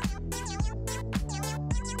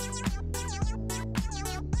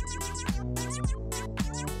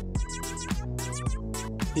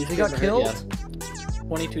 He got killed? Yeah.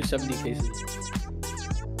 2270 cases.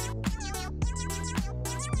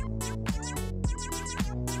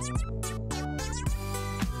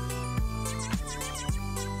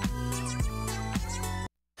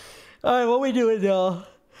 Alright, what we doing now?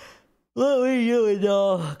 What we doing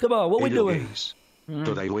now? Come on, what we doing?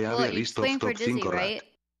 Well, you're playing for Dizzy, right?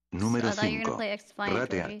 Número I thought you were gonna 5. play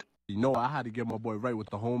XDefiant, Georgie. You know, I had to get my boy right with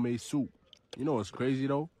the homemade soup. You know what's crazy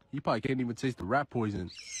though? He probably can't even taste the rat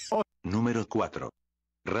poison. Oh. Número 4.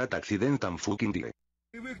 Rat accident and fucking die.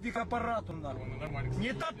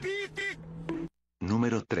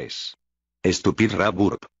 Número 3. Stupid rat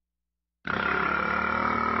burp.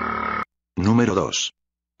 Número 2.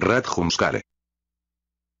 Rat jumpscare.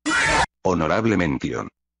 Honorable mention.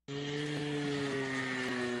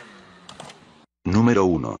 Número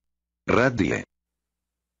 1. Rat die.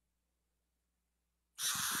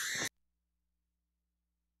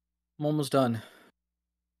 I'm almost done.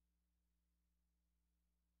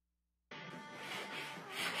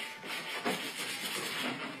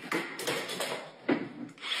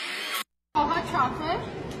 Oh, hot chocolate.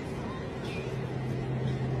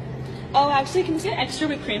 Oh, actually, can you get extra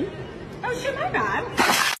whipped cream? Oh, shit, my bad.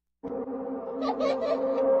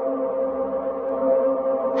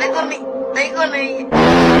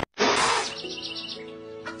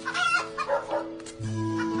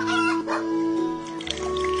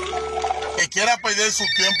 Que quiera perder su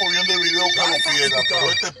tiempo viendo el video que lo pierda, pero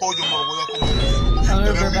este pollo me lo voy a comer. I'm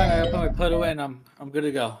gonna bring back. I put my put away, and I'm good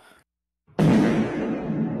to go.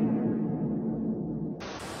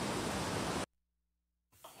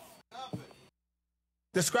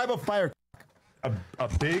 Describe a fire. A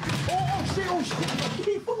big. Oh shit!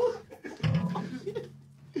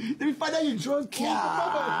 Let me find out you're drunk,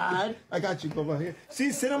 God. I got you, Bubba. Here.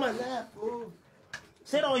 See, sit on my lap. Bro.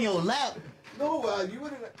 Sit on your lap. No, you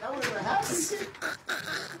wouldn't. That wouldn't have happened.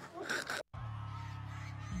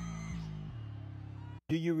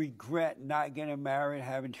 Do you regret not getting married,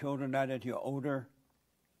 having children now that you're older?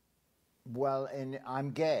 Well, and I'm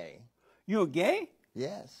gay. You're gay?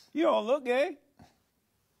 Yes. You don't look gay.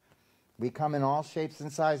 We come in all shapes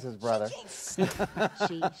and sizes, brother.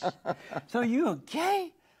 Sheesh. So you're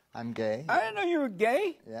gay? I'm gay. I didn't know you were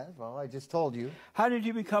gay. Yeah, well, I just told you. How did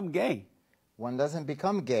you become gay? One doesn't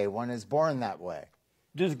become gay. One is born that way.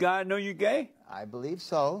 Does God know you're gay? I believe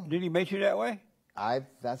so. Did he make you that way?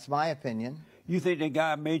 That's my opinion. You think that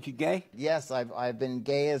God made you gay? Yes, I've been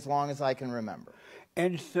gay as long as I can remember.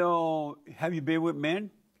 And so, have you been with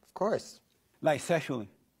men? Of course. Like sexually?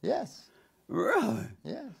 Yes. Really?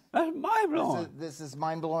 Yes. That's mind-blowing. This is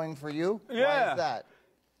mind-blowing for you? Yeah. Why is that?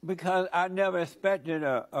 Because I never expected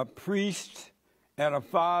a priest and a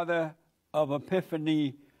father of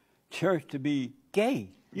Epiphany Church to be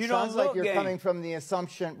gay. You don't sounds like look you're gay. coming from the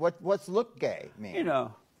assumption. What's look gay mean? You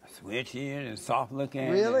know, switchy and soft looking.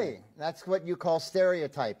 Really? That's what you call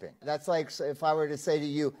stereotyping. That's like if I were to say to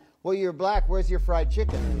you, well, you're black, where's your fried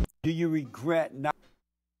chicken? Do you regret not?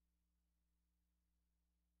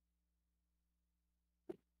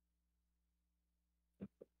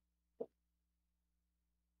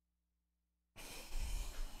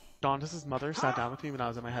 Donda's mother sat down with me when I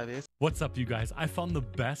was at my heaviest. What's up, you guys? I found the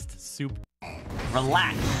best soup.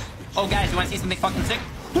 Relax. Oh, guys, you want to see something fucking sick?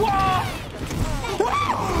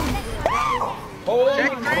 Oh,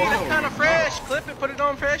 Jack Green, that's kind of fresh. Clip it, put it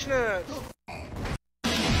on fresh nuts.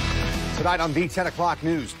 Tonight on the 10 o'clock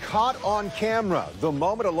news, caught on camera, the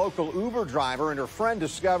moment a local Uber driver and her friend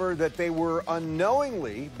discovered that they were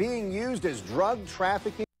unknowingly being used as drug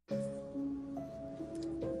trafficking.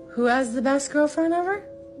 Who has the best girlfriend ever?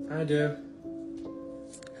 I do.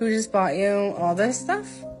 Who just bought you all this stuff?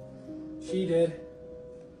 She did.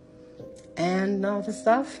 And all the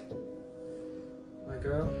stuff? My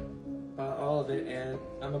girl bought all of it, and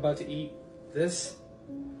I'm about to eat this,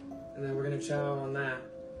 and then we're gonna chow on that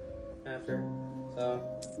after. So,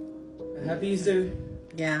 happy Easter.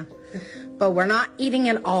 Yeah. But we're not eating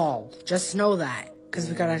it all. Just know that. Because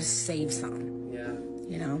we gotta save some. Yeah.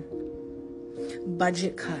 You know?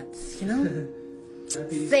 Budget cuts, you know?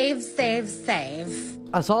 Save, save, save.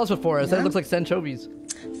 I saw this before. I said it looks like anchovies.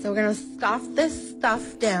 So we're gonna stuff this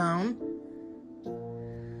stuff down.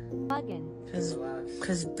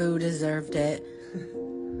 Because Boo deserved it.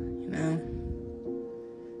 You know?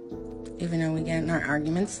 Even though we get in our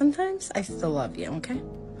arguments sometimes, I still love you, okay?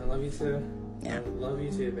 I love you too. Yeah. I love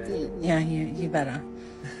you too, babe. Yeah, you better.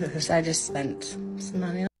 So I just spent some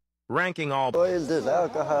money. Ranking all boys is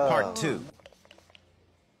alcohol. Part 2.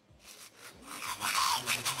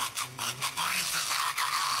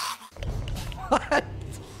 What?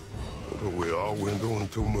 We all went doing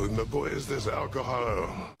too much. My boy, is this alcohol?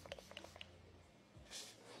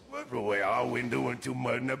 What we all went doing too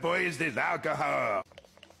much. My boy, is this alcohol?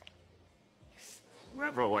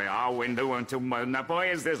 What we all went doing too much. My boy,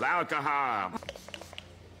 is this alcohol?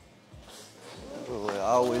 We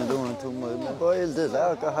always doing too much. My boy, is this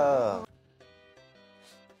alcohol?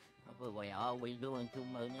 We always doing too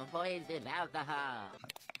much. My boy, is this alcohol?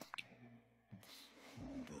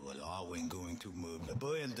 We always doing too much. My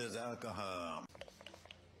boy, is this alcohol?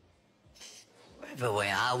 We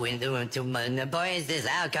always doing too much. My boy, is this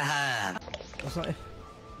alcohol?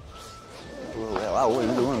 We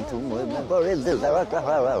always doing too much. My boy, is this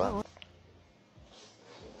alcohol?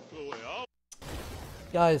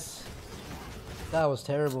 Guys, that was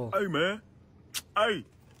terrible. Hey, man. Hey.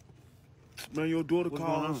 Man, your daughter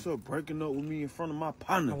called herself breaking up with me in front of my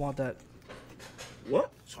partner. I want that.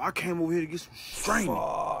 What? So I came over here to get some straining.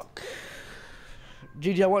 Fuck.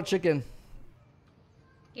 Gigi, I want chicken.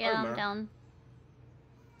 Yeah, Hey, I'm man. down.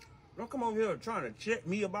 Don't come over here trying to check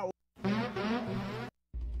me about.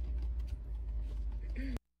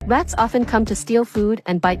 Rats often come to steal food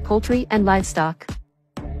and bite poultry and livestock.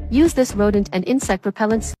 Use this rodent and insect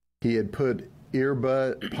repellent. He had put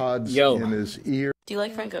earbud pods in his ear. Do you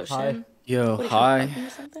like Frank Ocean? Yo, What, hi. or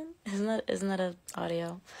something? Isn't that an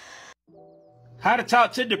audio? How to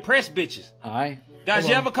talk to depressed bitches. Hi. Guys,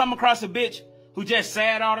 you ever come across a bitch who just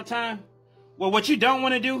sad all the time? Well, what you don't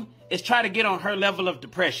want to do is try to get on her level of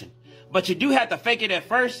depression. But you do have to fake it at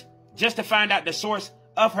first just to find out the source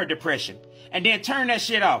of her depression. And then turn that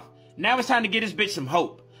shit off. Now it's time to get this bitch some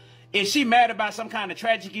hope. If she mad about some kind of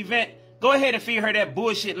tragic event, go ahead and feed her that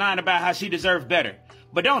bullshit line about how she deserves better.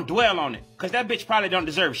 But don't dwell on it, because that bitch probably don't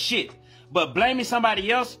deserve shit. But blaming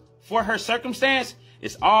somebody else for her circumstance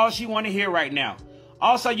is all she want to hear right now.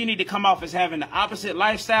 Also, you need to come off as having the opposite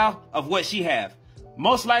lifestyle of what she have.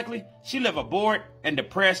 Most likely, she live a bored and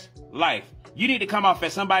depressed life. You need to come off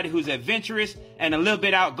as somebody who's adventurous and a little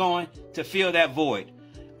bit outgoing to fill that void.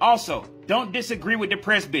 Also, don't disagree with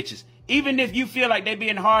depressed bitches. Even if you feel like they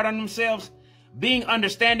being hard on themselves, being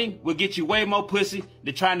understanding will get you way more pussy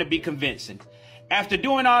than trying to be convincing. After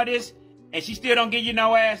doing all this, and she still don't give you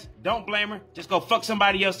no ass, don't blame her. Just go fuck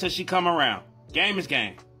somebody else till she come around. Game is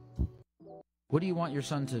game. What do you want your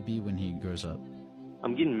son to be when he grows up?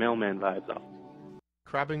 I'm getting mailman vibes off.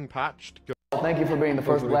 Crabbing patched. Thank you for being the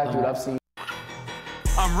first black dude I've seen.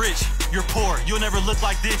 I'm rich, you're poor, you'll never look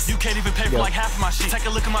like this. You can't even pay for like half of my shit. Take a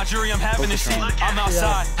look at my jewelry, I'm having this shit. I'm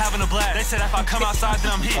outside, having a blast. They said if I come outside,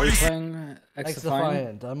 then I'm hit. Are you playing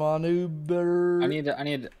XDefiant? XDefiant. I'm on Uber. I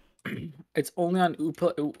need. It's only on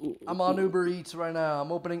Uber. I'm on Uber Eats right now.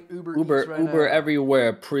 I'm opening Uber Eats right Uber now.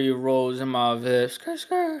 everywhere. Pre-rolls in my vest.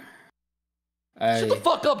 Shut the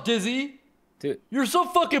fuck up, Dizzy. Dude, you're so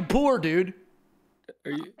fucking poor, dude.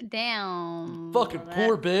 Damn. Fucking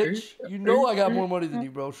poor bitch. You know I got more money than you,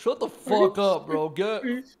 bro. Shut the fuck up, bro. Get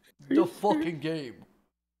the fucking game.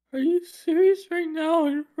 Are you serious right now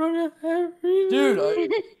in front of everyone?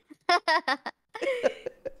 Dude,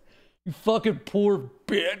 you fucking poor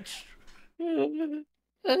bitch.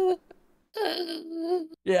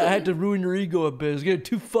 Yeah, I had to ruin your ego a bit. It's getting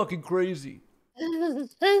too fucking crazy. I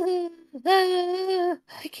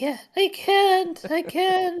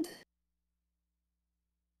can't.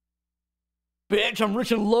 Bitch, I'm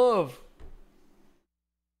rich in love.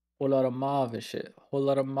 Whole lot of mauve and shit. Whole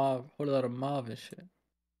lot of mauve and shit.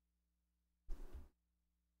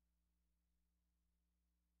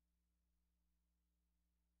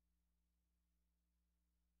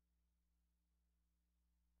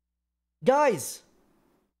 Guys!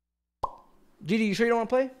 Gigi, you sure you don't want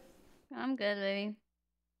to play? I'm good, baby.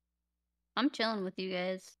 I'm chilling with you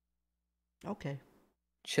guys. Okay.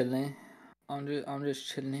 chilling. I'm just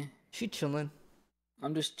chilling. She chilling.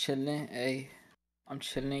 I'm just chilling. Hey, I'm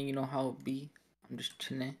chilling. You know how it be. I'm just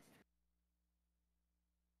chilling.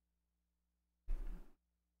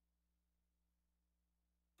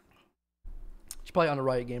 She's probably on a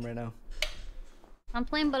Riot game right now. I'm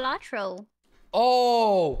playing Balatro.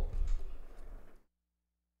 Oh!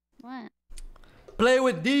 What? Play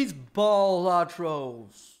with these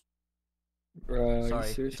Balatros. Bro, sorry,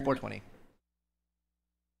 it's 420.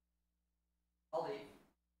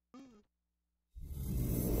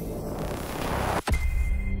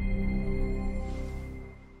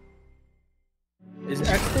 Is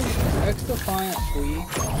XDefiant free?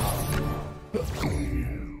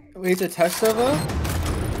 Wait, the test server?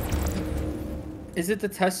 Is it the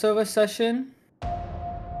test server session?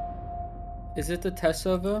 Is it the test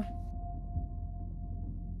server?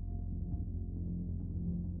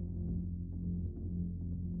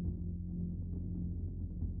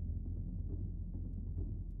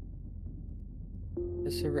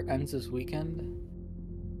 The server ends this weekend?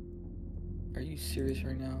 Are you serious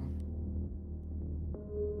right now?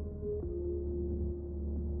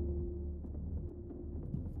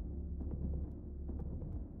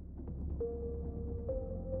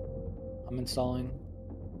 I'm installing.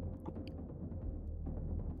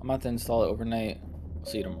 I'm about to install it overnight. I'll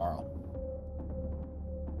see you tomorrow.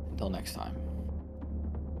 Until next time.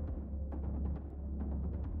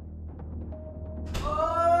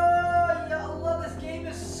 Oh, yeah, I love this game.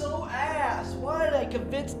 Is so ass. Why did I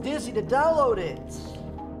convince Dizzy to download it?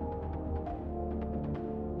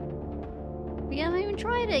 We haven't even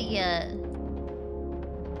tried it yet.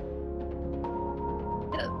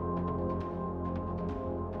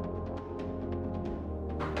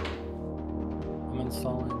 I'm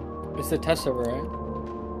installing. It's the test server, right?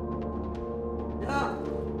 Yeah.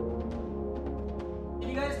 Can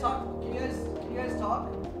you guys talk? Can you guys talk?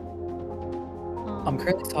 I'm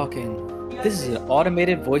currently talking. This is an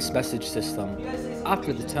automated voice message system.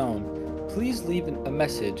 After the tone, please leave a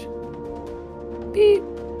message. Beep.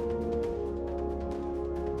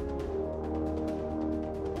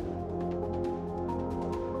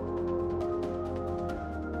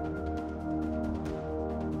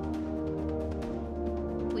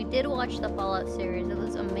 We did watch the Fallout series. It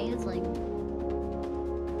was amazing.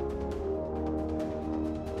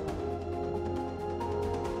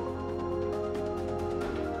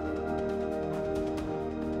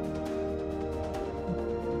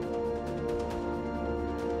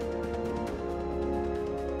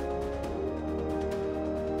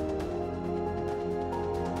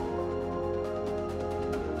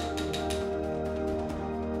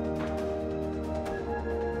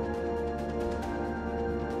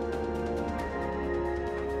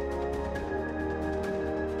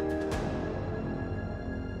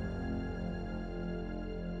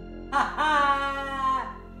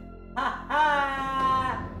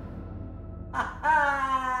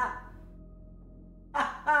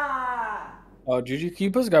 Oh, Juju, can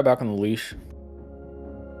you put this guy back on the leash?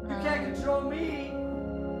 You can't control me.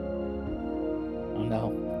 Oh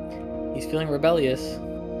no. He's feeling rebellious.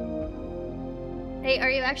 Hey, are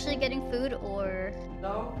you actually getting food or?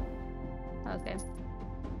 No. Okay.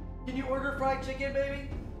 Can you order fried chicken, baby?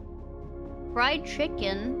 Fried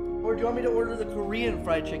chicken? Or do you want me to order the Korean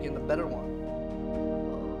fried chicken, the better one?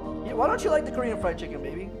 Yeah, why don't you like the Korean fried chicken,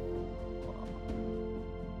 baby?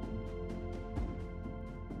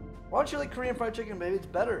 Why don't you like Korean fried chicken, baby? It's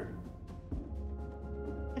better.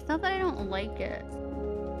 It's not that I don't like it.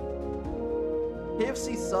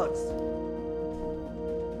 KFC sucks.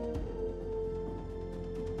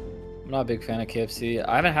 I'm not a big fan of KFC.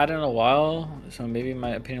 I haven't had it in a while, so maybe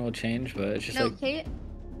my opinion will change, but it's just No, like...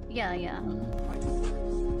 Yeah. I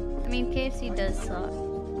mean, KFC does suck.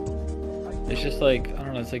 It's just like, I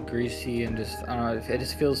don't know, it's like greasy and just, I don't know, it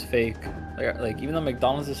just feels fake. Like even though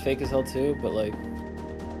McDonald's is fake as hell too, but like,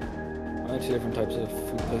 I like two different types of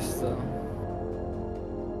food places though.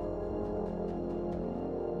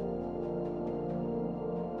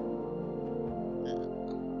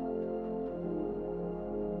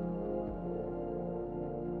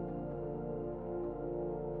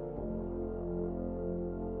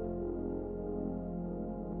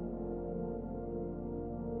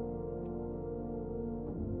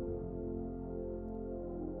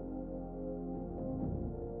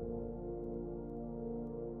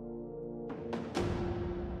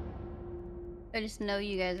 I just know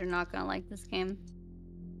you guys are not gonna like this game.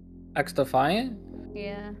 XDefiant?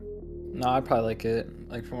 Yeah. No, I probably like it,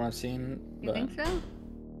 like from what I've seen. You think so?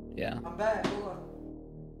 Yeah. I'm back. Hold on.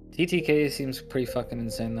 TTK seems pretty fucking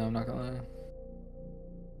insane though, I'm not gonna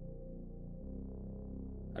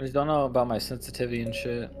lie. I just don't know about my sensitivity and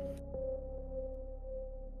shit.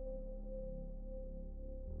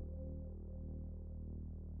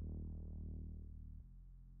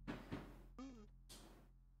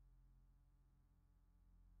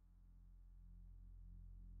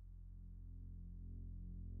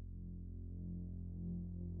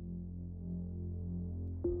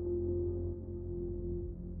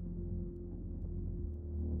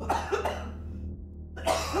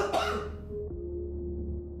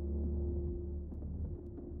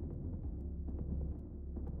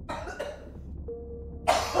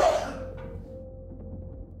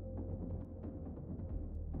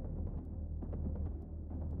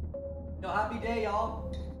 Yo, happy day,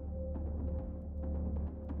 y'all.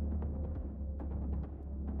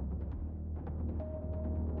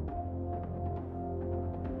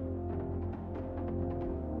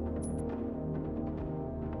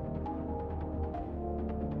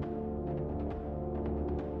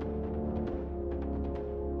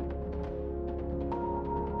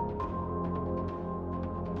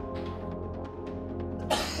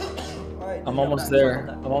 I'm almost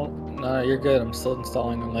there. No, you're good. I'm still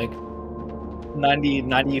installing. I'm like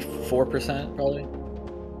 94% probably.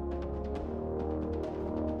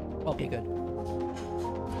 Okay, good.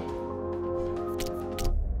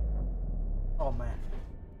 Oh man.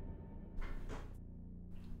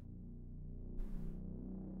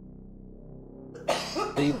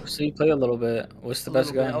 So you play a little bit. What's the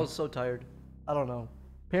best gun? I was so tired. I don't know.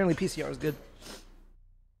 Apparently PCR is good.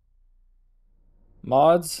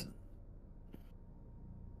 Mods?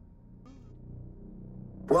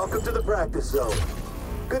 Welcome to the practice zone.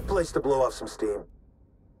 Good place to blow off some steam.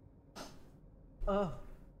 Did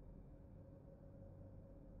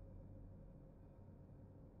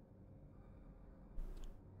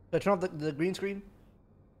I turn off the green screen?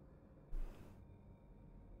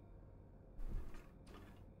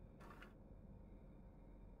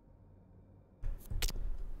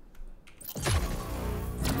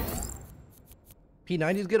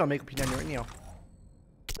 P90 is good. I'll make a P90 right now.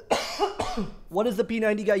 What does the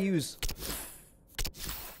P90 guy use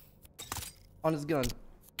on his gun?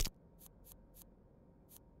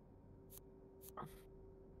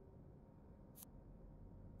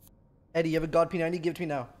 Eddie, you have a God P90? Give it to me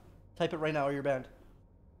now. Type it right now or you're banned.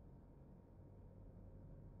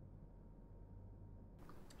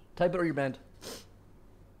 Type it or you're banned.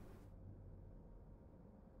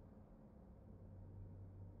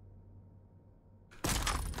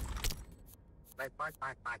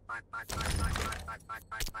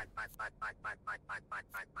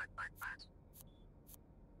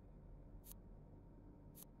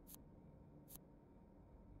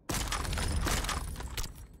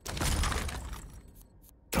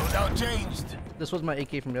 Loadout changed. This was my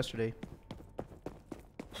AK from yesterday.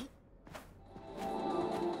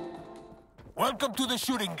 Welcome to the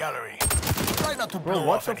shooting gallery. Try not to blow Bro,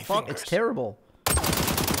 what off the any fuck? fingers. It's terrible.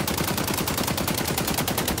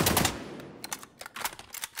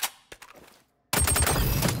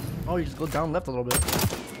 Oh, you just go down left a little bit.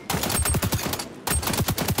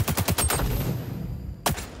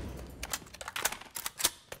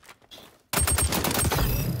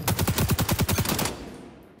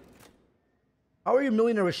 How are you a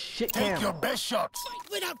millionaire with shit cam? Take your best shots. Fight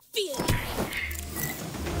without fear.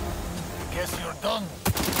 Guess you're done.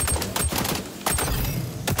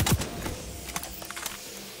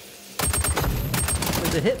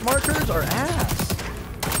 Is it hit markers or ass?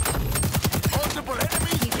 Multiple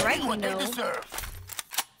enemies. He's right, what you they know. deserve.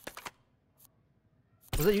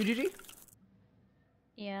 Was that you, GG?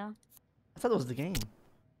 Yeah. I thought that was the game.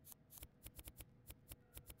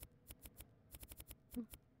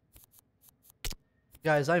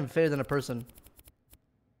 Guys, I'm fair than a person.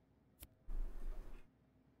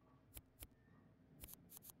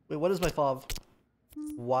 Wait, what is my FOV?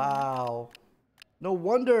 Wow. No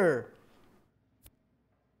wonder.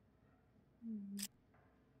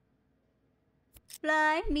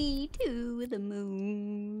 Fly me to the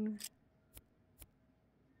moon.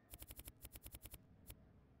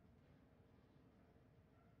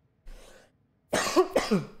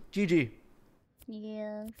 GG.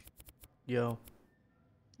 Yes. Yo.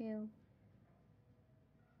 You.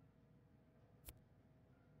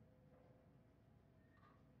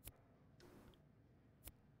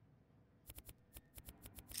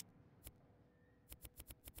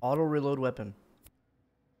 Auto reload weapon.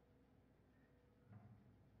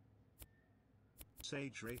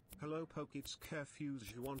 Sagely, hello Poke, it's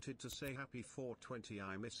Curfuse. You wanted to say happy 420,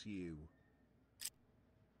 I miss you.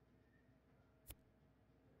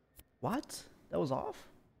 What? That was off?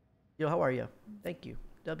 Yo, how are you? Thank you.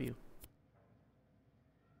 W.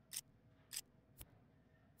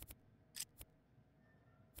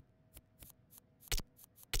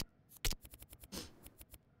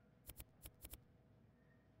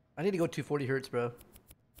 I need to go 240 hertz, bro.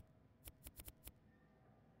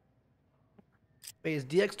 Wait, is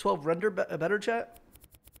DX12 render a better, chat?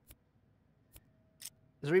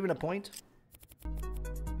 Is there even a point?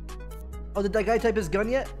 Oh, did that guy type his gun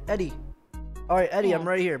yet? Eddie. Alright, Eddie, I'm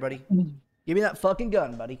right here, buddy. Give me that fucking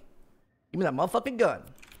gun, buddy. Give me that motherfucking gun.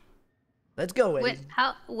 Let's go, Eddie. Wait,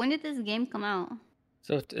 when did this game come out?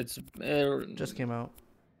 So it's just came out.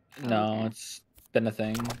 No, it's been a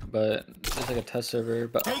thing, but it's like a test server.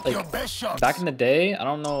 But like back in the day, I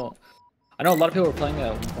don't know. I know a lot of people were playing it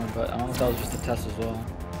at one point, but I don't know if that was just a test as well.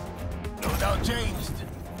 No doubt changed.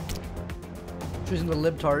 Choosing the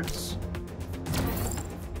libtards.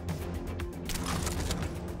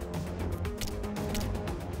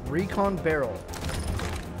 Recon barrel.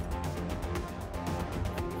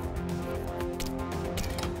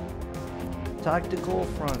 Tactical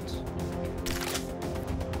front.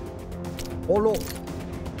 Polo.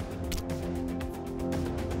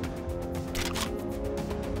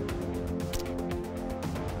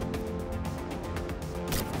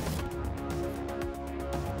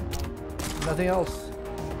 Nothing else.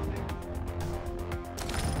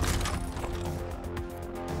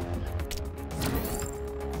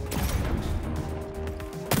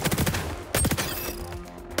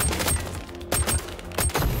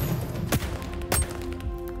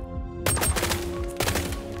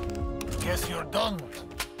 Guess you're done.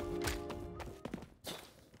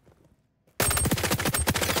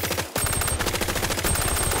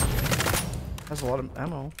 That's a lot of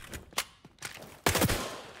ammo.